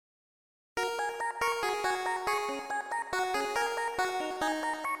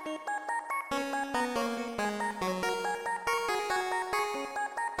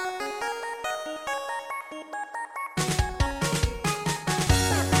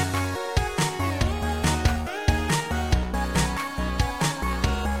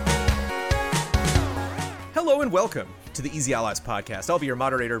Hello and welcome to the Easy Allies podcast. I'll be your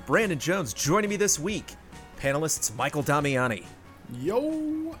moderator, Brandon Jones. Joining me this week, panelists Michael Damiani.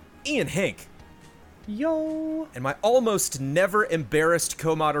 Yo! Ian Hink. Yo! And my almost never embarrassed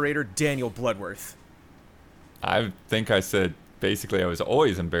co-moderator, Daniel Bloodworth. I think I said basically I was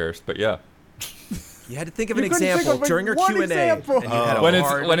always embarrassed, but yeah. You had to think of an example during our Q&A, and you had a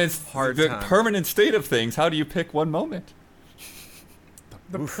when it's hard the time. permanent state of things, how do you pick one moment?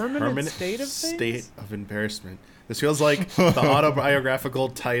 The permanent state of things? State of embarrassment. This feels like the autobiographical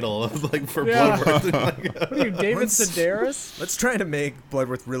title of for Yeah. Bloodworth. What are you, David Sedaris? Let's try to make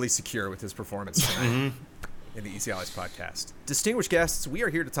Bloodworth really secure with his performance tonight in the Easy Allies podcast. Distinguished guests, we are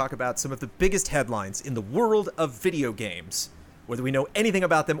here to talk about some of the biggest headlines in the world of video games, whether we know anything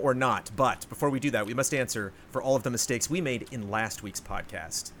about them or not. But before we do that, we must answer for all of the mistakes we made in last week's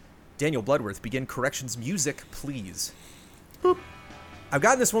podcast. Daniel Bloodworth, begin corrections music, please. Boop. I've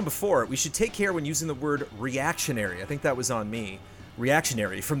gotten this one before. We should take care when using the word reactionary. I think that was on me.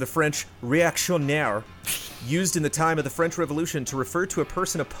 Reactionary, from the French réactionnaire, used in the time of the French Revolution to refer to a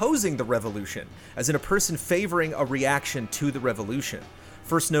person opposing the revolution, as in a person favoring a reaction to the revolution.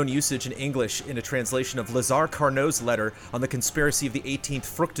 First known usage in English in a translation of Lazare Carnot's letter on the conspiracy of the 18th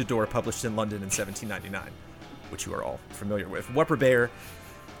Fructidor, published in London in 1799, which you are all familiar with. Whopper Bear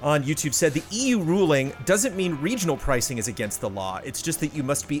on YouTube said the EU ruling doesn't mean regional pricing is against the law. It's just that you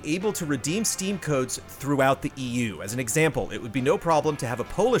must be able to redeem Steam codes throughout the EU. As an example, it would be no problem to have a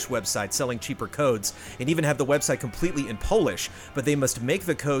Polish website selling cheaper codes and even have the website completely in Polish, but they must make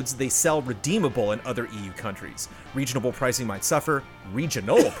the codes they sell redeemable in other EU countries. Regional pricing might suffer,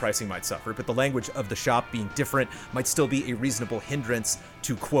 but the language of the shop being different might still be a reasonable hindrance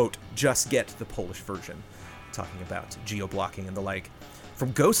to, quote, just get the Polish version. Talking about geo-blocking and the like.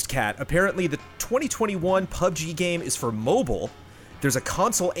 From Ghost Cat, apparently the 2021 PUBG game is for mobile. There's a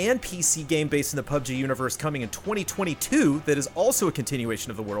console and PC game based in the PUBG universe coming in 2022 that is also a continuation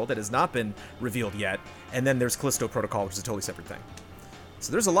of the world that has not been revealed yet. And then there's Callisto Protocol, which is a totally separate thing.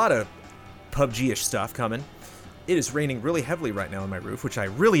 So there's a lot of PUBG-ish stuff coming. It is raining really heavily right now on my roof, which I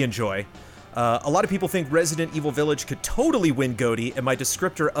really enjoy. A lot of people think Resident Evil Village could totally win GOTY, and my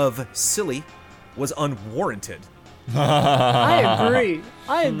descriptor of silly was unwarranted. I agree.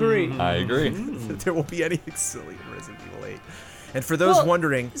 I agree. There won't be anything silly in Resident Evil 8. And for those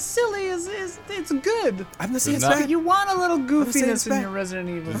wondering, silly is it's good. I'm the same Not- spec. You want a little goofiness spec. in your Resident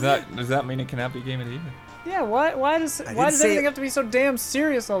Evil. Does that mean it cannot be game of the year? Yeah, why does didn't say everything it have to be so damn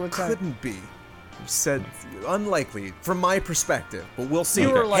serious all the time? Couldn't be. You said unlikely from my perspective, but we'll see.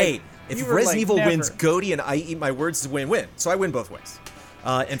 You were like- Hey, if you were Resident like Evil never. wins GOTY and I eat my words, it's win-win. So I win both ways.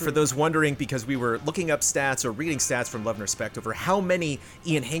 And for those wondering, because we were looking up stats or reading stats from Love and Respect over how many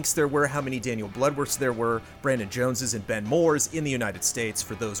Ian Hinks there were, how many Daniel Bloodworths there were, Brandon Joneses and Ben Moores in the United States.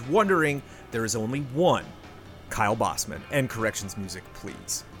 For those wondering, there is only one Kyle Bossman. And corrections music,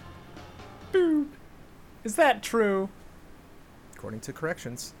 please. Is that true? According to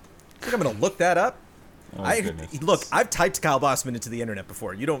corrections. I think I'm going to look that up. Oh, goodness. Look, I've typed Kyle Bossman into the internet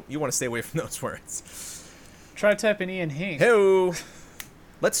before. You want to stay away from those words. Try typing Ian Hink. Hey,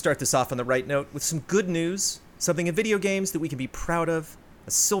 let's start this off on the right note with some good news, something in video games that we can be proud of, a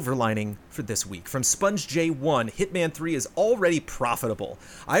silver lining for this week. From Sponge J1, Hitman 3 is already profitable.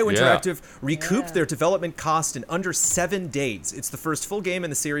 IO Interactive recouped their development cost in under 7 days. It's the first full game in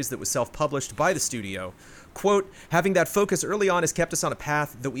the series that was self-published by the studio. Quote, having that focus early on has kept us on a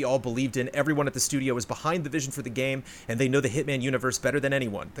path that we all believed in. Everyone at the studio is behind the vision for the game, and they know the Hitman universe better than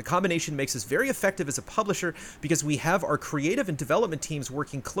anyone. The combination makes us very effective as a publisher because we have our creative and development teams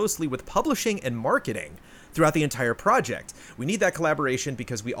working closely with publishing and marketing throughout the entire project. We need that collaboration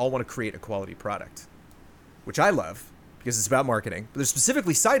because we all want to create a quality product, which I love because it's about marketing. But they're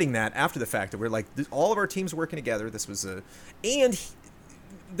specifically citing that after the fact that we're like, all of our teams working together. This was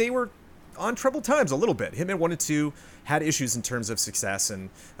they were on troubled times a little bit. Hitman 1 and 2 had issues in terms of success, and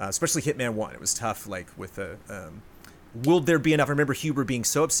especially Hitman 1. It was tough, like, with the... will there be enough? I remember Huber being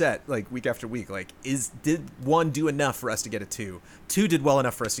so upset, like, week after week. Like, did 1 do enough for us to get a 2? 2 did well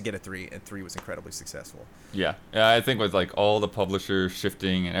enough for us to get a 3, and 3 was incredibly successful. Yeah, I think with like all the publishers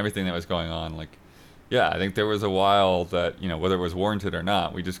shifting and everything that was going on, like, yeah, I think there was a while that, whether it was warranted or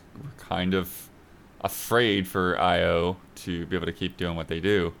not, we just were kind of afraid for IO to be able to keep doing what they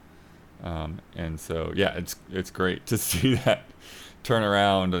do. And so, yeah, it's great to see that turn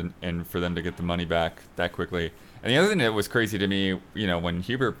around and for them to get the money back that quickly. And the other thing that was crazy to me, when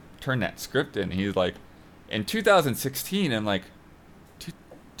Huber turned that script in, he's like, in 2016, I'm like,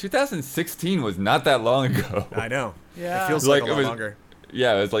 2016 was not that long ago. I know. Yeah. It feels like a lot longer.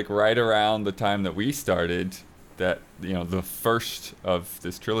 Yeah, it was like right around the time that we started that, the first of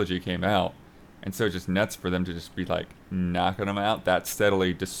this trilogy came out. And so just nuts for them to just be like knocking them out that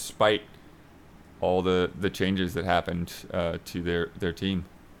steadily, despite all the changes that happened to their team.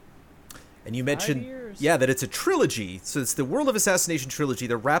 And you mentioned, that it's a trilogy. So it's the World of Assassination trilogy.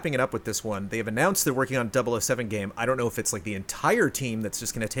 They're wrapping it up with this one. They have announced they're working on a 007 game. I don't know if it's like the entire team that's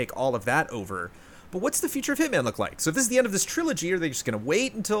just going to take all of that over. But what's the future of Hitman look like? So if this is the end of this trilogy, are they just going to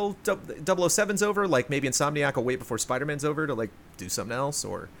wait until 007's over? Like maybe Insomniac will wait before Spider-Man's over to like do something else?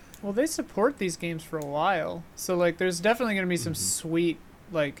 Or Well, they support these games for a while. So like there's definitely going to be some sweet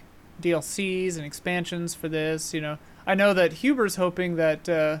like DLCs and expansions for this, you know. I know that Huber's hoping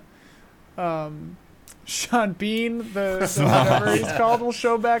that Sean Bean, the whatever he's called, will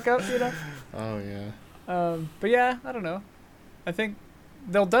show back up, you know. Oh yeah. But yeah, I don't know. I think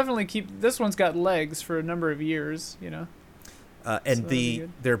they'll definitely keep. This one's got legs for a number of years, you know. And So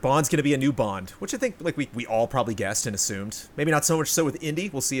their Bond's going to be a new Bond, which I think like we all probably guessed and assumed. Maybe not so much so with Indy.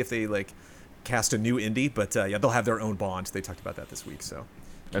 We'll see if they like cast a new Indy, but yeah, they'll have their own Bond. They talked about that this week, so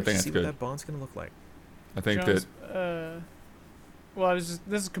I think that's see good. what that Bond's going to look like. I think Jones, that. well, this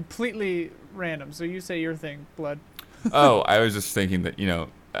is completely random. So you say your thing, Blood. Oh, I was just thinking that, you know,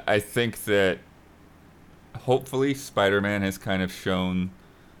 I think that hopefully Spider-Man has kind of shown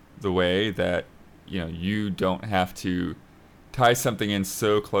the way that, you know, you don't have to tie something in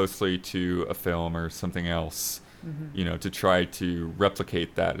so closely to a film or something else, you know, to try to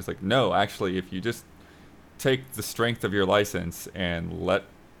replicate that. It's like, no, actually, if you just take the strength of your license and let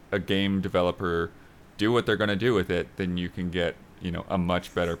a game developer do what they're going to do with it, then you can get, you know, a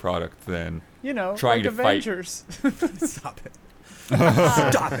much better product than You know, trying like to fight. Avengers. Stop it.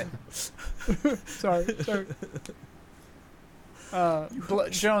 Stop it. Sorry.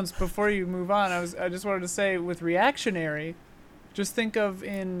 Jones, before you move on, I just wanted to say with reactionary, just think of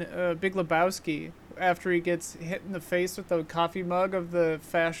in Big Lebowski after he gets hit in the face with the coffee mug of the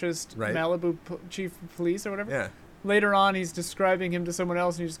fascist Right. Malibu chief of police or whatever. Yeah. Later on, he's describing him to someone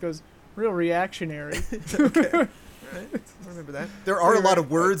else, and he just goes, "Real reactionary." Okay. Right. I remember that. There are a lot of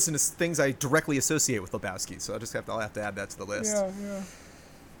words and things I directly associate with Lebowski, so I'll have to add that to the list. Yeah.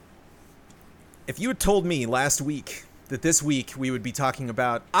 If you had told me last week that this week we would be talking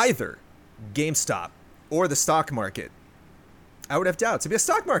about either GameStop or the stock market, I would have doubts. It'd be a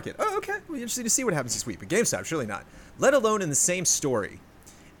stock market. Oh, okay. We'll be interested to see what happens this week. But GameStop, surely not. Let alone in the same story.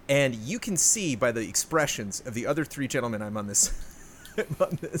 And you can see by the expressions of the other three gentlemen I'm on this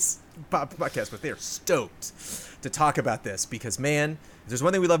podcast with, they are stoked to talk about this because, man, if there's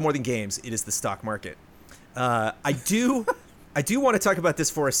one thing we love more than games, it is the stock market. I do want to talk about this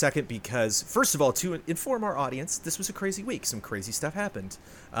for a second because, first of all, to inform our audience, this was a crazy week. Some crazy stuff happened.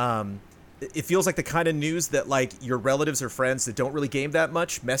 It feels like the kind of news that like your relatives or friends that don't really game that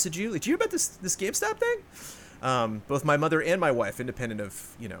much message you. Like, did you hear about this GameStop thing? Both my mother and my wife, independent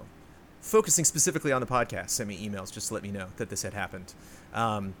of, you know, focusing specifically on the podcast, sent me emails just to let me know that this had happened.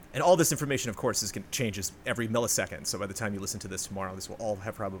 And all this information, of course, changes every millisecond. So by the time you listen to this tomorrow, this will all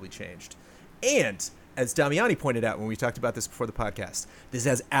have probably changed. And as Damiani pointed out when we talked about this before the podcast, this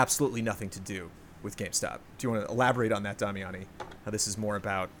has absolutely nothing to do with GameStop. Do you want to elaborate on that, Damiani? How this is more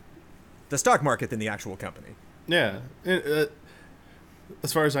about the stock market than the actual company? Yeah.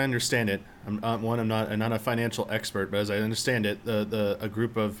 As far as I understand it, I'm not a financial expert, but as I understand it, a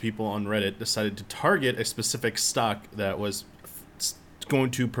group of people on Reddit decided to target a specific stock that was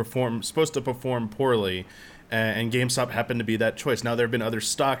supposed to perform poorly, and GameStop happened to be that choice. Now there have been other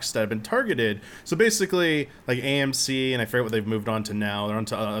stocks that have been targeted. So basically, like AMC, and I forget what they've moved on to now. They're on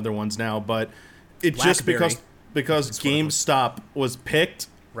to other ones now, but it's just because GameStop was picked.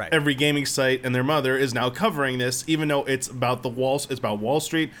 Right. Every gaming site and their mother is now covering this, even though it's about Wall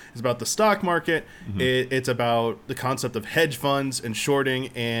Street, it's about the stock market, it's about the concept of hedge funds and shorting,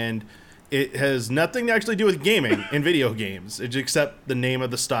 and it has nothing to actually do with gaming in video games, except the name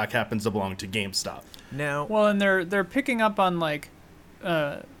of the stock happens to belong to GameStop. Now, Well, and they're picking up on like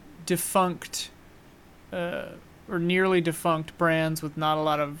defunct or nearly defunct brands with not a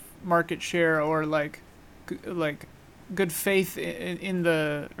lot of market share or like good faith in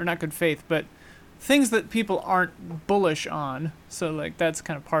the, or not good faith, but things that people aren't bullish on. So like that's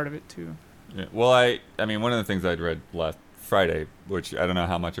kind of part of it too. Yeah. Well, I mean, one of the things I'd read last Friday, which I don't know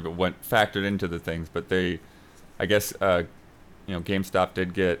how much of it factored into the things, but I guess, you know, GameStop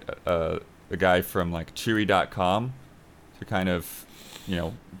did get a guy from like Chewy.com to kind of, you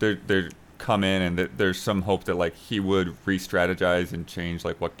know, they're come in, and there's some hope that like he would re-strategize and change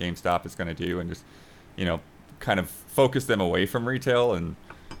like what GameStop is going to do, and just, you know, kind of focus them away from retail and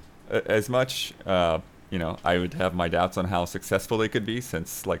as much. You know, I would have my doubts on how successful they could be,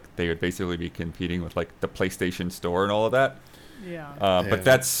 since like they would basically be competing with like the PlayStation Store and all of that. Yeah. Yeah. But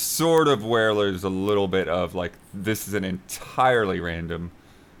that's sort of where there's a little bit of like this is an entirely random,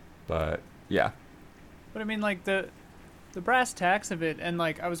 but yeah. But I mean, like the brass tacks of it, and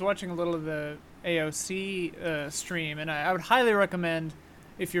like I was watching a little of the AOC stream, and I would highly recommend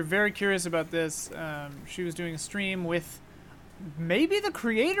if you're very curious about this. She was doing a stream with maybe the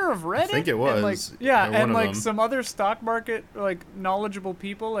creator of Reddit. I think it and, like, was. yeah, one and of like them. some other stock market like knowledgeable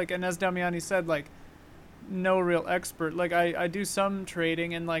people. Like, and as Damiani said, like no real expert. Like I do some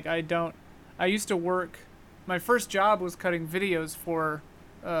trading, and like I used to work. My first job was cutting videos for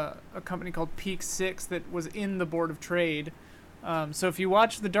a company called Peak Six that was in the board of trade. So if you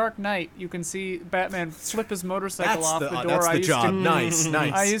watch The Dark Knight, you can see Batman flip his motorcycle off the door. That's the I used job. to, Nice.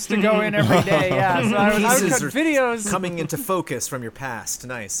 I used to go in every day. Yeah, so I would Pieces cut are videos. coming into focus from your past.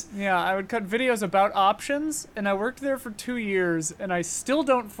 Nice. Yeah, I would cut videos about options, and I worked there for 2 years, and I still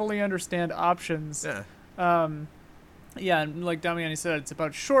don't fully understand options. Yeah. Yeah, and like Damiani said, it's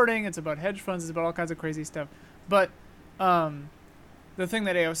about shorting, it's about hedge funds, it's about all kinds of crazy stuff. But the thing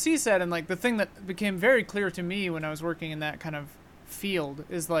that AOC said, and like the thing that became very clear to me when I was working in that kind of field,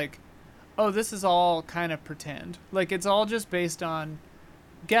 is like, oh, this is all kind of pretend. Like, it's all just based on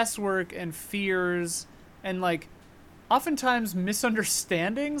guesswork and fears and like oftentimes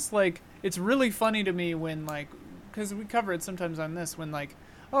misunderstandings. Like, it's really funny to me when like, because we cover it sometimes on this, when like,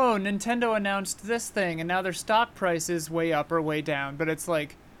 oh, Nintendo announced this thing and now their stock price is way up or way down, but it's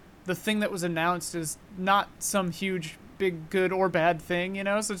like the thing that was announced is not some huge big good or bad thing, you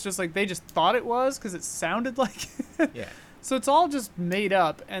know? So it's just like they just thought it was because it sounded like Yeah. So it's all just made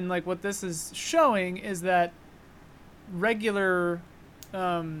up, and like what this is showing is that regular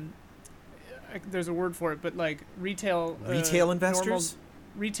there's a word for it, but like retail investors?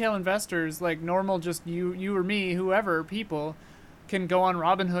 retail investors, like normal, just you or me, whoever, people can go on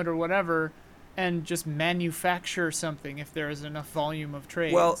Robinhood or whatever and just manufacture something if there is enough volume of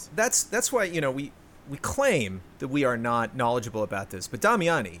trades. Well, that's why, we claim that we are not knowledgeable about this. But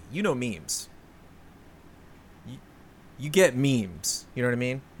Damiani, you know memes. You get memes. You know what I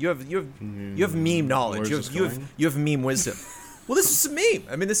mean? You have meme knowledge. Where's this going? You have meme wisdom. Well, this is a meme.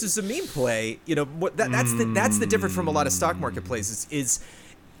 I mean, this is a meme play. That's the difference from a lot of stock market plays. Is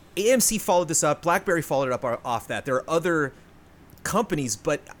AMC followed this up. BlackBerry followed it up off that. There are other companies,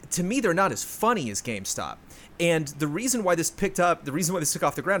 but to me, they're not as funny as GameStop. And the reason why this took off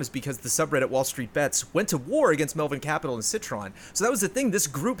the ground is because the subreddit Wall Street Bets went to war against Melvin Capital and Citron. So that was the thing this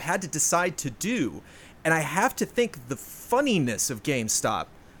group had to decide to do. And I have to think the funniness of GameStop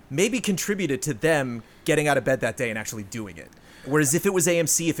maybe contributed to them getting out of bed that day and actually doing it. Whereas if it was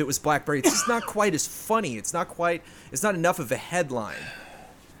AMC, if it was BlackBerry, it's just not quite as funny. It's not enough of a headline.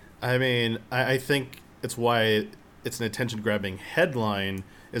 I mean, I think it's why it's an attention-grabbing headline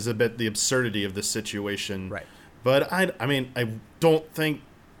is a bit the absurdity of the situation. Right. But I don't think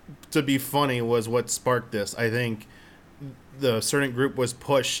to be funny was what sparked this. I think the certain group was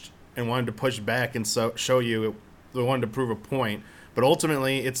pushed and wanted to push back and show you they wanted to prove a point. But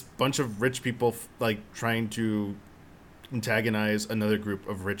ultimately, it's a bunch of rich people like trying to antagonize another group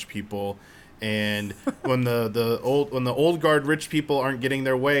of rich people. And when the old guard rich people aren't getting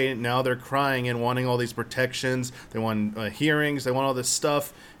their way, now they're crying and wanting all these protections. They want hearings. They want all this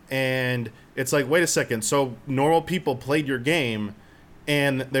stuff. And it's like, wait a second. So normal people played your game,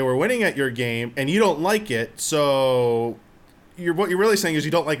 and they were winning at your game, and you don't like it. So what you're really saying is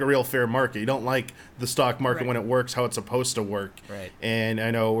you don't like a real fair market. You don't like the stock market Right. when it works how it's supposed to work. Right. And I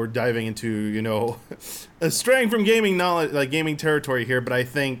know we're diving into straying from gaming knowledge, like gaming territory here, but I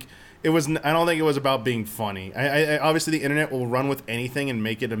think. I don't think it was about being funny. I obviously the internet will run with anything and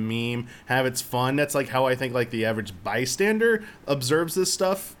make it a meme, have its fun. That's like how I think like the average bystander observes this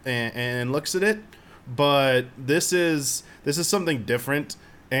stuff and looks at it. But this is something different,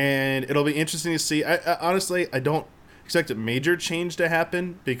 and it'll be interesting to see. I honestly don't expect a major change to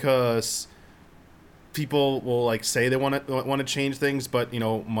happen because people will like say they want to change things, but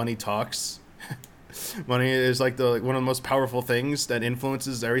money talks. Money is like one of the most powerful things that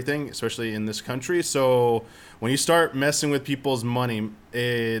influences everything, especially in this country. So when you start messing with people's money,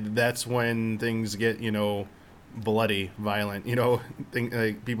 that's when things get bloody, violent.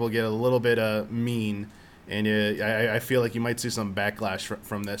 People get a little bit mean, and I feel like you might see some backlash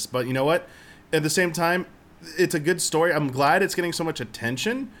from this. But you know what? At the same time, it's a good story. I'm glad it's getting so much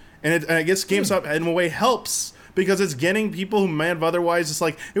attention, and I guess GameStop in a way helps. Because it's getting people who might have otherwise, it's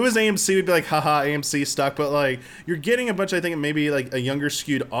like, it was AMC, we'd be like, haha, AMC stuck. But, like, you're getting a bunch, I think, maybe, like, a younger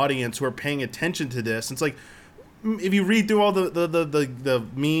skewed audience who are paying attention to this. It's like, if you read through all the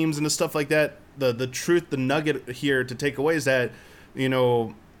memes and the stuff like that, the truth, the nugget here to take away is that,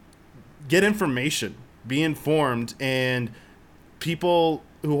 get information, be informed, and people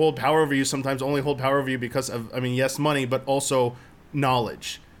who hold power over you sometimes only hold power over you because of, I mean, yes, money, but also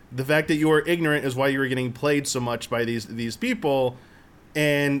knowledge. The fact that you are ignorant is why you were getting played so much by these people.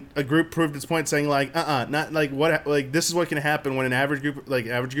 And a group proved its point, saying like, not like what, like this is what can happen when an average group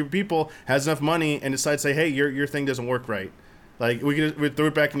of people has enough money and decides to say, hey, your thing doesn't work right. Like we threw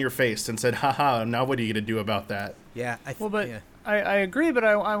it back in your face and said, haha, now what are you gonna do about that? Yeah. I agree, but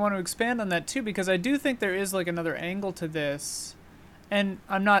I want to expand on that too, because I do think there is like another angle to this, and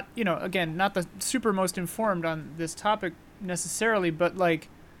I'm not, again, not the super most informed on this topic necessarily, but like,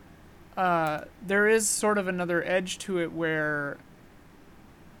 there is sort of another edge to it where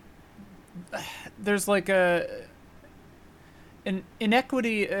there's like an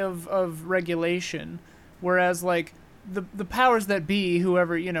inequity of regulation, whereas like the powers that be,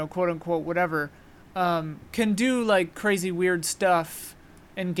 whoever, quote unquote whatever, can do like crazy weird stuff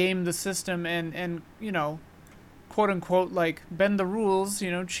and game the system and quote unquote like bend the rules,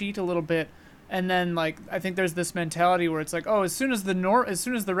 cheat a little bit, and then like I think there's this mentality where it's like, oh, as soon as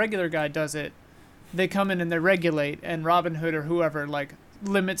the regular guy does it, they come in and they regulate, and Robinhood or whoever like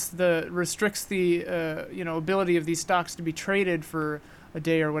restricts the ability of these stocks to be traded for a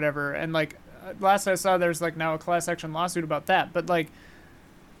day or whatever. And like last I saw, there's like now a class action lawsuit about that. But like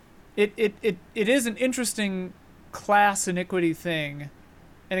it is an interesting class iniquity thing.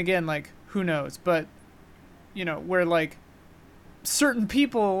 And again, like who knows, but where like certain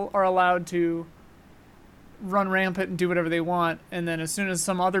people are allowed to run rampant and do whatever they want, and then as soon as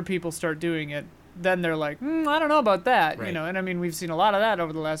some other people start doing it, then they're like, I don't know about that, right. And I mean, we've seen a lot of that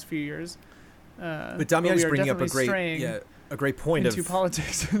over the last few years. But Damian's bringing up a great point into of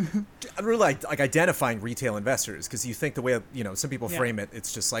politics. I really like identifying retail investors, because you think the way some people frame it,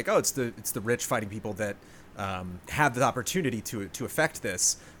 it's just like, oh, it's the rich fighting people that have the opportunity to affect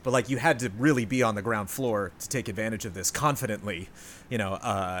this, but like you had to really be on the ground floor to take advantage of this confidently,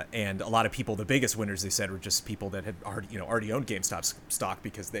 and a lot of people, the biggest winners, they said, were just people that had already owned GameStop stock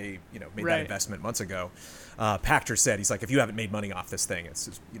because they made that investment months ago. Pachter said, he's like, if you haven't made money off this thing, it's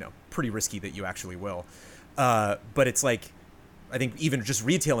just, pretty risky that you actually will. But it's like, I think even just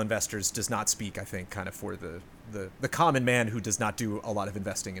retail investors does not speak, I think, kind of for the common man who does not do a lot of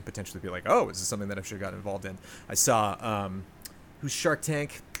investing and potentially be like, oh, is this something that I should have gotten involved in? I saw, who's Shark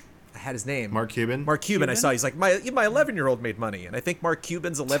Tank? I had his name. Mark Cuban. I saw, he's like, my 11-year-old made money. And I think Mark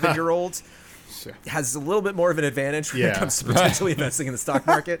Cuban's 11-year-old has a little bit more of an advantage when it comes to potentially investing in the stock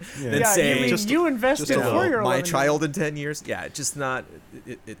market than say, you invested for your my child in 10 years. Yeah, it's just not,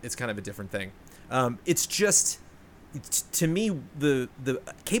 it's kind of a different thing. It's just, to me, the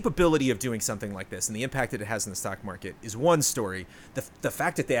capability of doing something like this and the impact that it has in the stock market is one story. The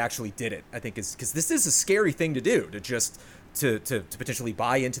fact that they actually did it, I think, is because this is a scary thing to do, to just to potentially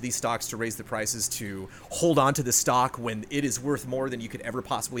buy into these stocks, to raise the prices, to hold on to the stock when it is worth more than you could ever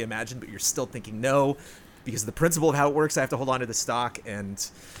possibly imagine, but you're still thinking no, because of the principle of how it works, I have to hold on to the stock and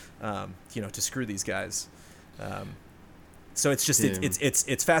to screw these guys. So it's just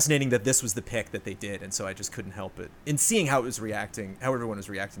it's fascinating that this was the pick that they did, and so I just couldn't help it in seeing how it was reacting, how everyone was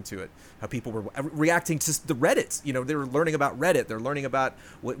reacting to it, how people were reacting to the Reddit. They were learning about Reddit, they're learning about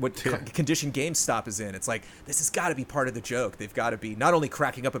what condition GameStop is in. It's like, this has got to be part of the joke. They've got to be not only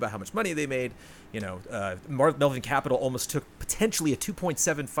cracking up about how much money they made. Melvin Capital almost took potentially a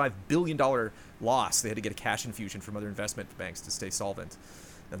 $2.75 billion loss. They had to get a cash infusion from other investment banks to stay solvent.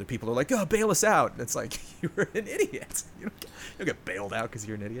 Other people are like, oh, bail us out. And it's like, you were an idiot. You don't get bailed out because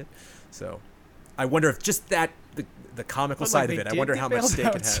you're an idiot. So I wonder if just that, the comical side of it, I wonder how much stake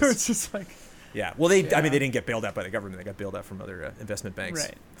it has. So it's just like... Yeah, well, I mean, they didn't get bailed out by the government. They got bailed out from other investment banks,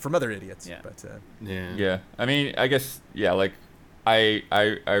 from other idiots. Yeah. But yeah. I mean, I guess, like, I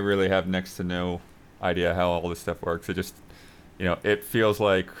really have next to no idea how all this stuff works. It just, it feels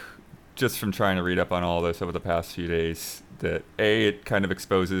like, just from trying to read up on all this over the past few days, that it kind of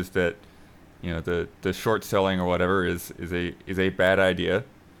exposes that the short selling or whatever is a bad idea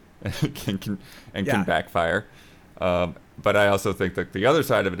and can backfire. But I also think that the other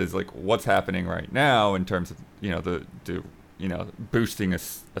side of it is like what's happening right now in terms of the boosting a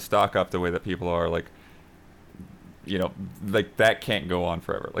stock up the way that people are, like like that can't go on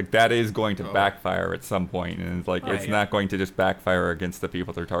forever. Like that is going to backfire at some point, and it's like it's not going to just backfire against the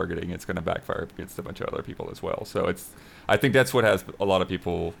people they're targeting. It's going to backfire against a bunch of other people as well. So I think that's what has a lot of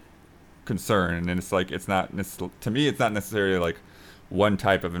people concerned, and it's like it's not to me it's not necessarily like one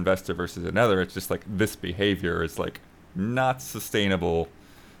type of investor versus another. It's just like this behavior is like not sustainable,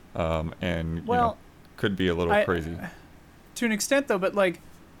 and could be a little crazy to an extent though. But like,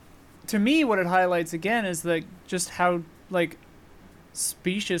 to me, what it highlights again is like just how like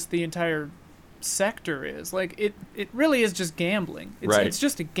specious the entire sector is. Like it really is just gambling. Right. It's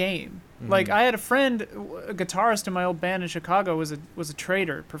just a game. Like I had a friend, a guitarist in my old band in Chicago, was a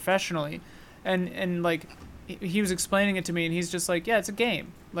trader professionally, and like he was explaining it to me, and he's just like, yeah, it's a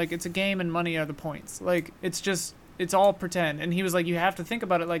game. Like it's a game, and money are the points. Like it's all pretend. And he was like, you have to think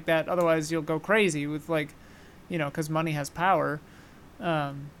about it like that, otherwise you'll go crazy with like, because money has power.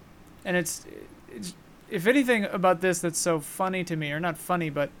 And it's if anything about this that's so funny to me, or not funny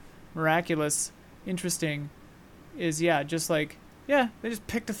but miraculous, interesting, is just like, they just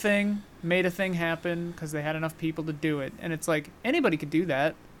picked a thing, made a thing happen because they had enough people to do it. And it's like anybody could do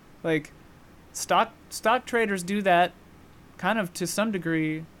that. Like stock traders do that kind of to some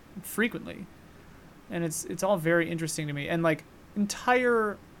degree frequently. And it's all very interesting to me. And like an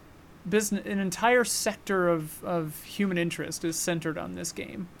entire sector of human interest is centered on this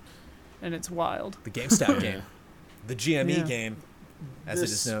game. And it's wild. The GameStop game. The GME game, as it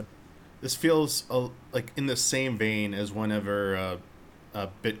is known. This feels like in the same vein as whenever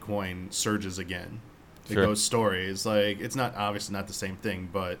Bitcoin surges again. The ghost stories. Like, it's not obviously not the same thing,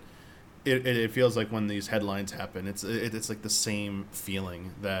 but it feels like when these headlines happen, it's like the same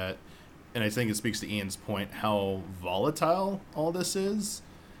feeling that, and I think it speaks to Ian's point, how volatile all this is.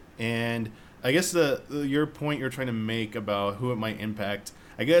 And I guess your point you're trying to make about who it might impact,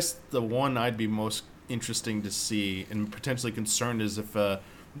 I guess the one I'd be most interesting to see and potentially concerned is if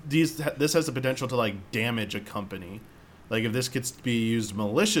this has the potential to like damage a company. Like if this could be used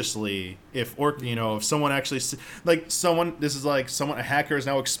maliciously, if someone actually a hacker has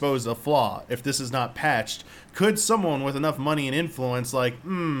now exposed a flaw. If this is not patched, could someone with enough money and influence, like,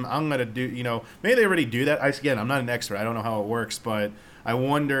 I'm gonna do, maybe they already do that. Again, I'm not an expert. I don't know how it works, but I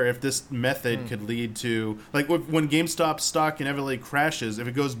wonder if this method could lead to, like, when GameStop stock inevitably crashes, if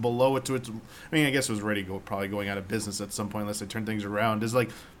it goes below it to its, I guess it was already probably going out of business at some point unless they turn things around. Does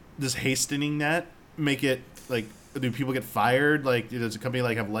does hastening that make it like? Do people get fired? Like, does a company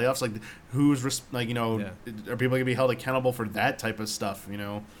like have layoffs? Like, are people gonna be held accountable for that type of stuff?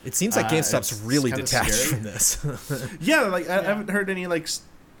 It seems like GameStop's really detached from this. Yeah, like I haven't heard any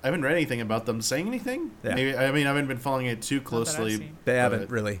I haven't read anything about them saying anything. Yeah. Maybe I haven't been following it too closely. They haven't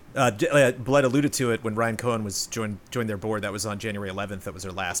really. Bled alluded to it when Ryan Cohen was joined their board. That was on January 11th. That was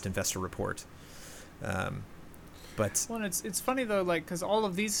their last investor report. But it's funny though, like, because all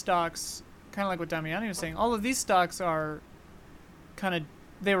of these stocks, kind of like what Damiani was saying, all of these stocks are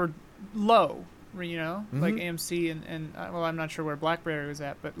they were low, like AMC and well, I'm not sure where BlackBerry was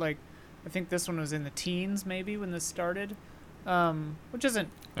at, but like I think this one was in the teens maybe when this started, which isn't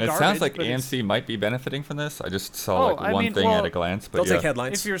it garbage, sounds like AMC might be benefiting from this. I just saw one thing at a glance, but they'll take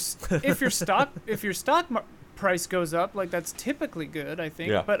headlines. If your stock price goes up, like that's typically good, I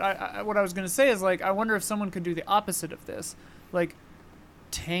think. Yeah. But what I was going to say is, like, I wonder if someone could do the opposite of this, like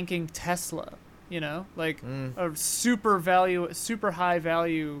tanking Tesla, like a super high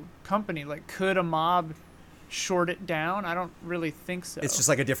value company. Like, could a mob short it down? I don't really think so. It's just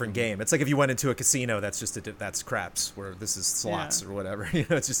like a different game. It's like if you went into a casino, that's that's craps, where this is slots or whatever.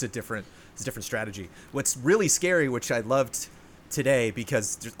 It's just a different strategy. What's really scary, which I loved today,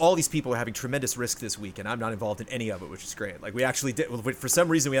 because there's all these people are having tremendous risk this week, and I'm not involved in any of it, which is great. Like, we actually did, for some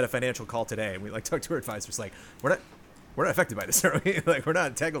reason, we had a financial call today, and we talked to our advisors, like, we're not affected by this, are we? Like, we're not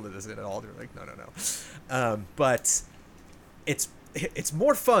entangled in this at all. They're like, no. But it's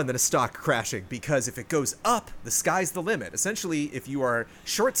more fun than a stock crashing, because if it goes up, the sky's the limit. Essentially, if you are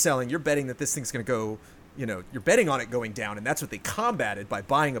short selling, you're betting that this thing's going to go, you're betting on it going down, and that's what they combated by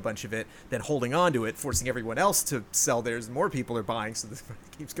buying a bunch of it, then holding on to it, forcing everyone else to sell theirs, and more people are buying, so this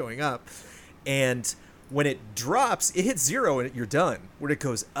keeps going up. And when it drops, it hits zero and you're done. When it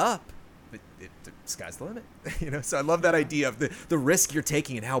goes up, the sky's the limit. So I love that idea of the risk you're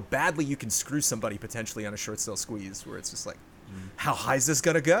taking and how badly you can screw somebody potentially on a short sale squeeze, where it's just like, how high is this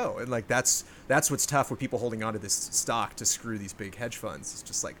gonna go? And like that's what's tough with people holding on to this stock to screw these big hedge funds. It's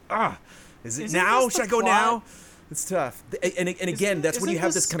just like, is it now? Should I go now? It's tough. And again, that's when you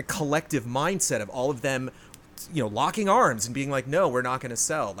have this kind of collective mindset of all of them, locking arms and being like, no, we're not going to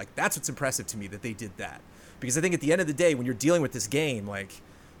sell. Like, that's what's impressive to me, that they did that. Because I think at the end of the day, when you're dealing with this game, like,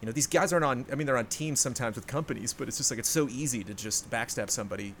 these guys aren't on, they're on teams sometimes with companies, but it's just like, it's so easy to just backstab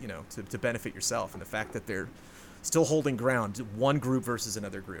somebody, to benefit yourself. And the fact that they're still holding ground, one group versus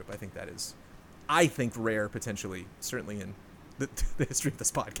another group, I think rare, potentially, certainly in the history of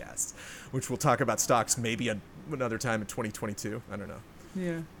this podcast, which we'll talk about stocks maybe another time in 2022. I don't know.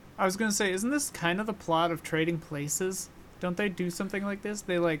 Yeah. I was going to say, isn't this kind of the plot of Trading Places? Don't they do something like this?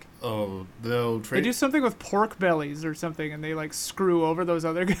 They like... Oh, they'll trade... They do something with pork bellies or something, and they like screw over those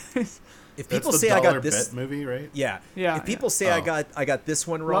other guys. if That's people the say I dollar got this bet movie, right? Yeah. Yeah, If people yeah. say Oh. I got this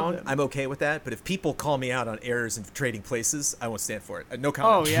one wrong, them. I'm okay with that. But if people call me out on errors in Trading Places, I won't stand for it. No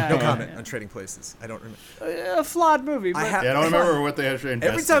comment. Oh, yeah, no yeah, comment yeah. on Trading Places. I don't remember. A flawed movie. But have- Yeah, I don't remember what they actually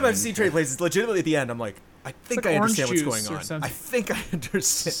invested Every time I've in. seen Trading Places, legitimately at the end, I'm like, I think like I orange understand what's juice going or on. something. I think I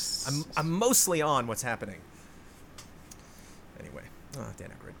understand. I'm mostly on what's happening. Anyway, Dan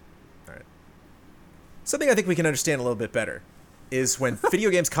Aykroyd. All right. Something I think we can understand a little bit better is when video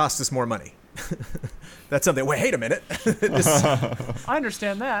games cost us more money. That's something. Wait a minute. I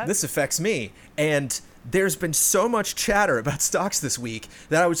understand that. This affects me. And there's been so much chatter about stocks this week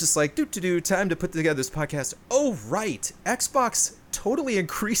that I was just like, time to put together this podcast. Oh, right. Xbox totally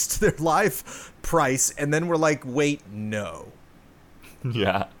increased their live price. And then we're like, wait, no.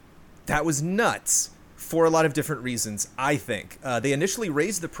 Yeah. That was nuts for a lot of different reasons, I think. They initially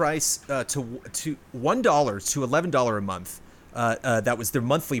raised the price to $1 to $11 a month. That was their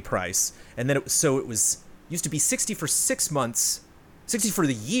monthly price. And then it was used to be 60 for 6 months, 60 for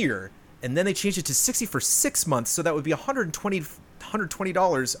the year, and then they changed it to 60 for 6 months, so that would be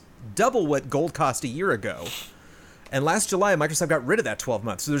 $120, double what gold cost a year ago. And last July, Microsoft got rid of that 12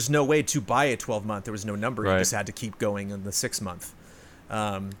 months, so there's no way to buy a 12 month. There was no number. You Right. just had to keep going in the 6 month.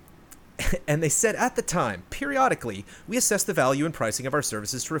 And they said at the time, periodically, we assess the value and pricing of our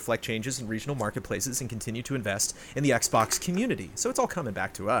services to reflect changes in regional marketplaces and continue to invest in the Xbox community. So it's all coming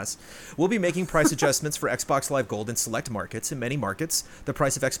back to us. We'll be making price adjustments for Xbox Live Gold in select markets. In many markets, the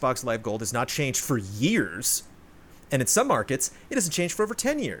price of Xbox Live Gold has not changed for years. And in some markets, it hasn't changed for over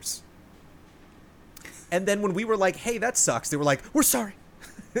 10 years. And then when we were like, hey, that sucks, they were like, we're sorry.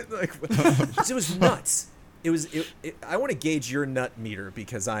 Like, it was nuts. I want to gauge your nut meter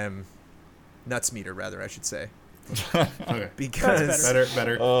because I am... Nuts meter, rather, I should say. Okay. Because Better.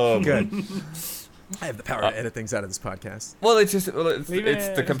 good. I have the power to edit things out of this podcast. Well, it's Leave it's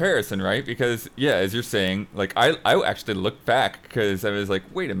the it. comparison, right? Because yeah, as you're saying, like I actually looked back because I was like,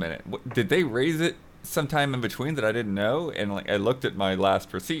 wait a minute, did they raise it sometime in between that I didn't know? And like I looked at my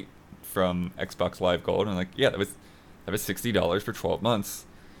last receipt from Xbox Live Gold, and like yeah, that was $60 for 12 months,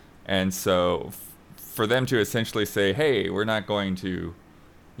 and so for them to essentially say, hey, we're not going to,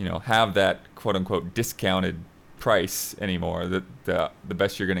 have that quote unquote discounted price anymore. That the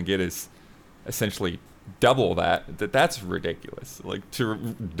best you're going to get is essentially double that's ridiculous. Like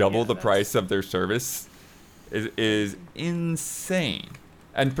to double the price of their service is insane.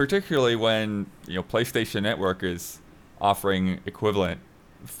 And particularly when, PlayStation Network is offering equivalent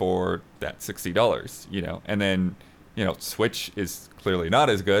for that $60, and then, Switch is clearly not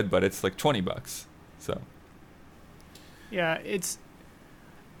as good, but it's like $20. So Yeah, it's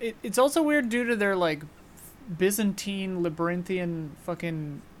also weird due to their like Byzantine labyrinthian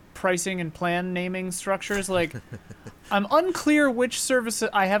fucking pricing and plan naming structures. Like, I'm unclear which services.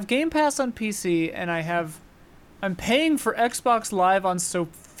 I have Game Pass on PC, and I'm paying for Xbox Live on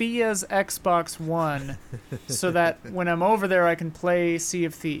Sophia's Xbox One, so that when I'm over there, I can play Sea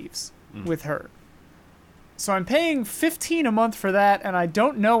of Thieves with her. So I'm paying $15 a month for that, and I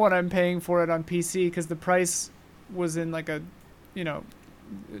don't know what I'm paying for it on PC because the price was in like a,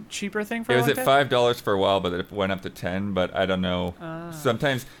 cheaper thing for it was like at that? $5 for a while, but it went up to 10. But I don't know.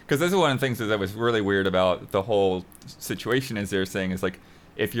 Sometimes, because this is one of the things that was really weird about the whole situation. Is they're saying is like,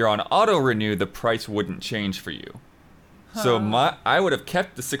 if you're on auto renew, the price wouldn't change for you. So I would have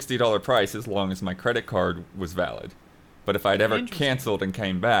kept the $60 price as long as my credit card was valid. But if I'd ever Interesting. canceled and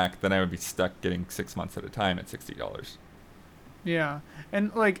came back, then I would be stuck getting 6 months at a time at $60. Yeah,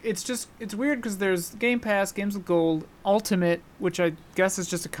 and like it's weird because there's Game Pass, Games with Gold, Ultimate, which I guess is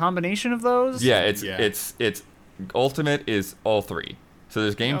just a combination of those. Yeah, it's Ultimate is all three. So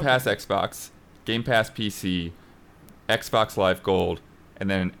there's Game Okay. Pass Xbox, Game Pass PC, Xbox Live Gold, and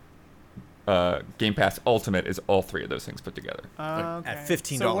then Game Pass Ultimate is all three of those things put together. Okay. At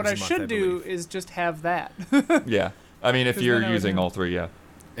 $15 So what a I month, should I do believe. is just have that. Yeah, I mean if 'Cause you're then I would using know. all three, yeah.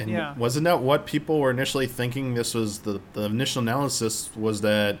 And Yeah. wasn't that what people were initially thinking? This was the initial analysis was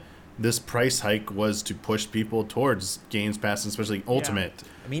that this price hike was to push people towards Games Pass, and especially Ultimate.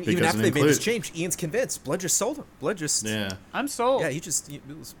 I mean, because even it after they made this include- change, Ian's convinced. Blood just sold him. Blood just... Yeah, I'm sold. Yeah, it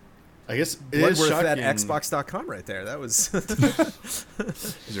was I guess it blood is worth shocking. at Xbox.com right there. That was...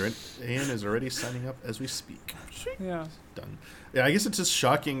 Ian is already signing up as we speak. Yeah. Done. Yeah, I guess it's just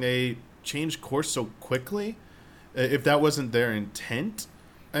shocking they changed course so quickly. If that wasn't their intent,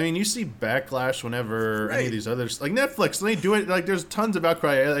 I mean, you see backlash whenever any Right. of these others, like Netflix, when they do it, like there's tons of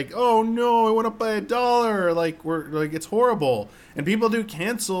outcry, like, oh no, I want to buy $1, like we're like it's horrible, and people do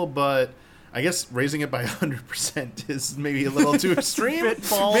cancel, but I guess raising it by 100% is maybe a little too extreme. bit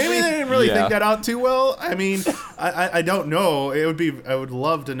ballsy. Maybe they didn't really Yeah. think that out too well. I mean, I don't know. I would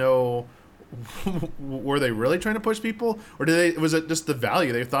love to know were they really trying to push people, or was it just the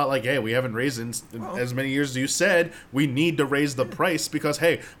value? They thought like, hey, we haven't raised in as many years as you said. We need to raise the price because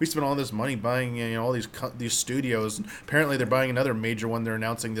hey, we spent all this money buying all these studios. Apparently, they're buying another major one they're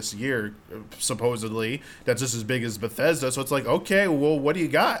announcing this year, supposedly that's just as big as Bethesda. So it's like, okay, well, what do you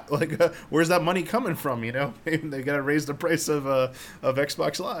got? Like, where's that money coming from? They got to raise the price of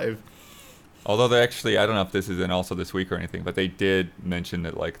Xbox Live. Although they actually, I don't know if this is in also this week or anything, but they did mention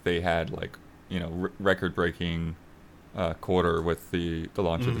that like they had like record-breaking quarter with the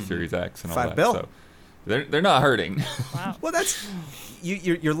launch of the Series X and all $5 that. So they're not hurting. Wow. Well, that's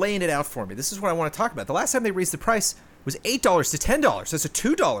you're laying it out for me. This is what I want to talk about. The last time they raised the price was $8 to $10. That's a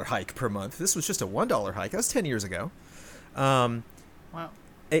 $2 hike per month. This was just a $1 hike. That was 10 years ago. Wow.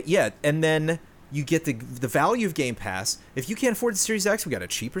 Yeah, and then you get the value of Game Pass. If you can't afford the Series X, we got a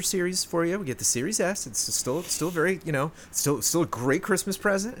cheaper series for you. We get the Series S. It's still very, still a great Christmas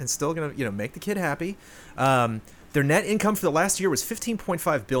present and still going to, make the kid happy. Their net income for the last year was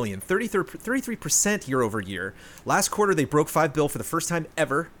 $15.5 billion, 33% year over year. Last quarter, they broke $5 billion for the first time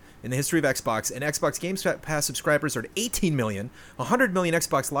ever in the history of Xbox, and Xbox Game Pass subscribers are at 18 million. 100 million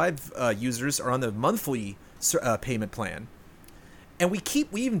Xbox Live users are on the monthly payment plan. And we've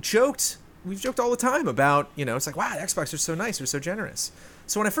joked all the time about, it's like, wow, Xbox are so nice, they're so generous.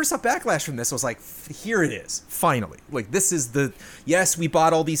 So when I first saw backlash from this, I was like, here it is, finally. Like, this is yes, we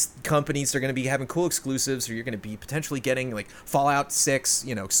bought all these companies, they're going to be having cool exclusives, or you're going to be potentially getting, like, Fallout 6,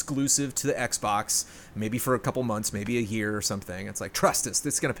 exclusive to the Xbox, maybe for a couple months, maybe a year or something. It's like, trust us,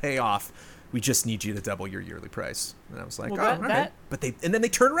 this is going to pay off. We just need you to double your yearly price. And I was like, all right. But then they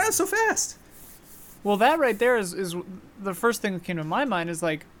turn around so fast. Well, that right there is the first thing that came to my mind is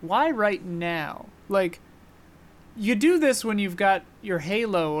like, why right now? Like, you do this when you've got your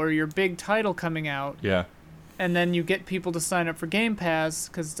Halo or your big title coming out. Yeah. And then you get people to sign up for Game Pass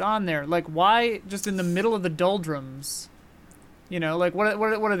because it's on there. Like, why just in the middle of the doldrums? Like, what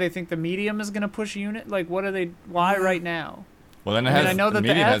do they think the medium is going to push a unit? Like, why right now? Well, then I know that the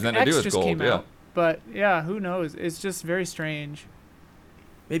medium has nothing to do with just gold, came out. But, yeah, who knows? It's just very strange.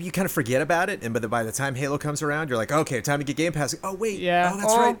 Maybe you kind of forget about it, and by the time Halo comes around, you're like, okay, time to get Game Pass. Oh, wait. Yeah. Oh,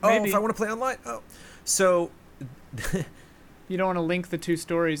 that's right. Oh, maybe. if I want to play online. Oh. So... You don't want to link the two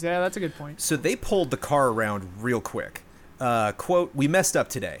stories. Yeah, that's a good point. So they pulled the car around real quick. Quote, "We messed up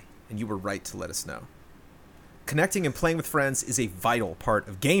today, and you were right to let us know. Connecting and playing with friends is a vital part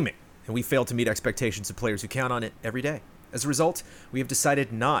of gaming, and we failed to meet expectations of players who count on it every day. As a result, we have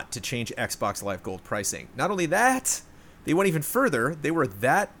decided not to change Xbox Live Gold pricing. Not only that, they went even further. They were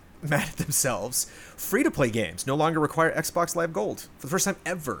that mad at themselves. Free-to-play games no longer require Xbox Live Gold for the first time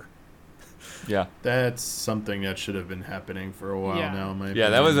ever." Yeah. That's something that should have been happening for a while now.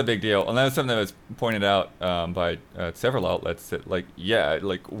 That was a big deal. And that was something that was pointed out by several outlets that,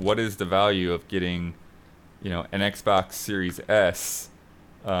 what is the value of getting, an Xbox Series S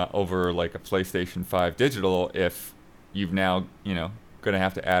over, like, a PlayStation 5 digital if you've now, going to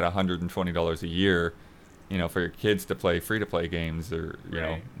have to add $120 a year, for your kids to play free-to-play games or,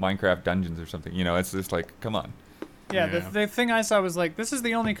 Minecraft Dungeons or something. It's just like, come on. Yeah, the thing I saw was like, this is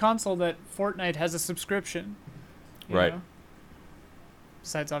the only console that Fortnite has a subscription. Right.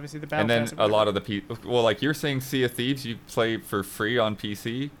 Besides, obviously, the Battle And then Pass a lot of the people... Well, like you're saying Sea of Thieves, you play for free on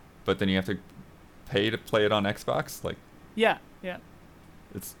PC, but then you have to pay to play it on Xbox? Like... Yeah.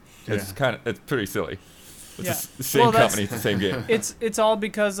 It's pretty silly. It's the same company, it's the same game. It's all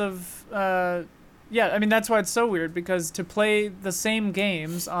because of... that's why it's so weird, because to play the same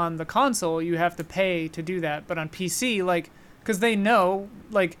games on the console, you have to pay to do that. But on PC, because they know,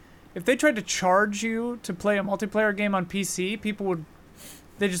 if they tried to charge you to play a multiplayer game on PC, people would,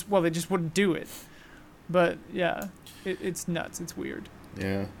 they just wouldn't do it. But, yeah, it's nuts. It's weird.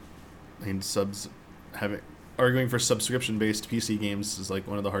 Yeah. Arguing for subscription-based PC games is,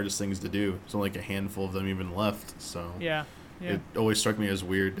 one of the hardest things to do. There's only, a handful of them even left, so... Yeah. It always struck me as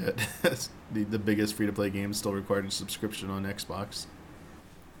weird that the biggest free-to-play game still required a subscription on Xbox.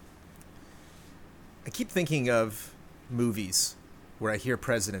 I keep thinking of movies where I hear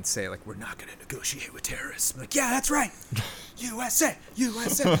presidents say, we're not going to negotiate with terrorists. I'm like, yeah, that's right. USA.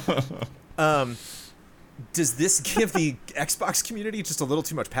 Does this give the Xbox community just a little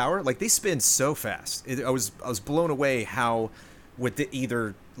too much power? They spin so fast. I was blown away how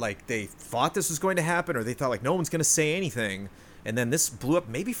either they thought this was going to happen, or they thought no one's going to say anything, and then this blew up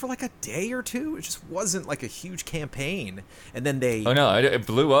maybe for a day or two. It just wasn't a huge campaign, and then they... Oh no, it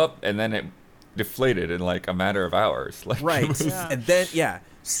blew up and then it deflated in a matter of hours. Right. And then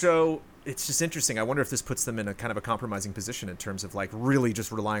so it's just interesting. I wonder if this puts them in a kind of a compromising position in terms of really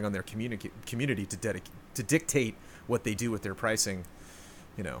just relying on their community to dictate what they do with their pricing,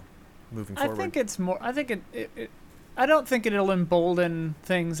 moving I forward. think it's more. I think I don't think it'll embolden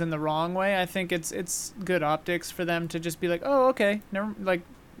things in the wrong way. I think it's good optics for them to just be like, oh, okay, never, like,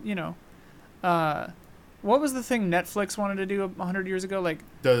 you know, what was the thing Netflix wanted to do 100 years ago? Like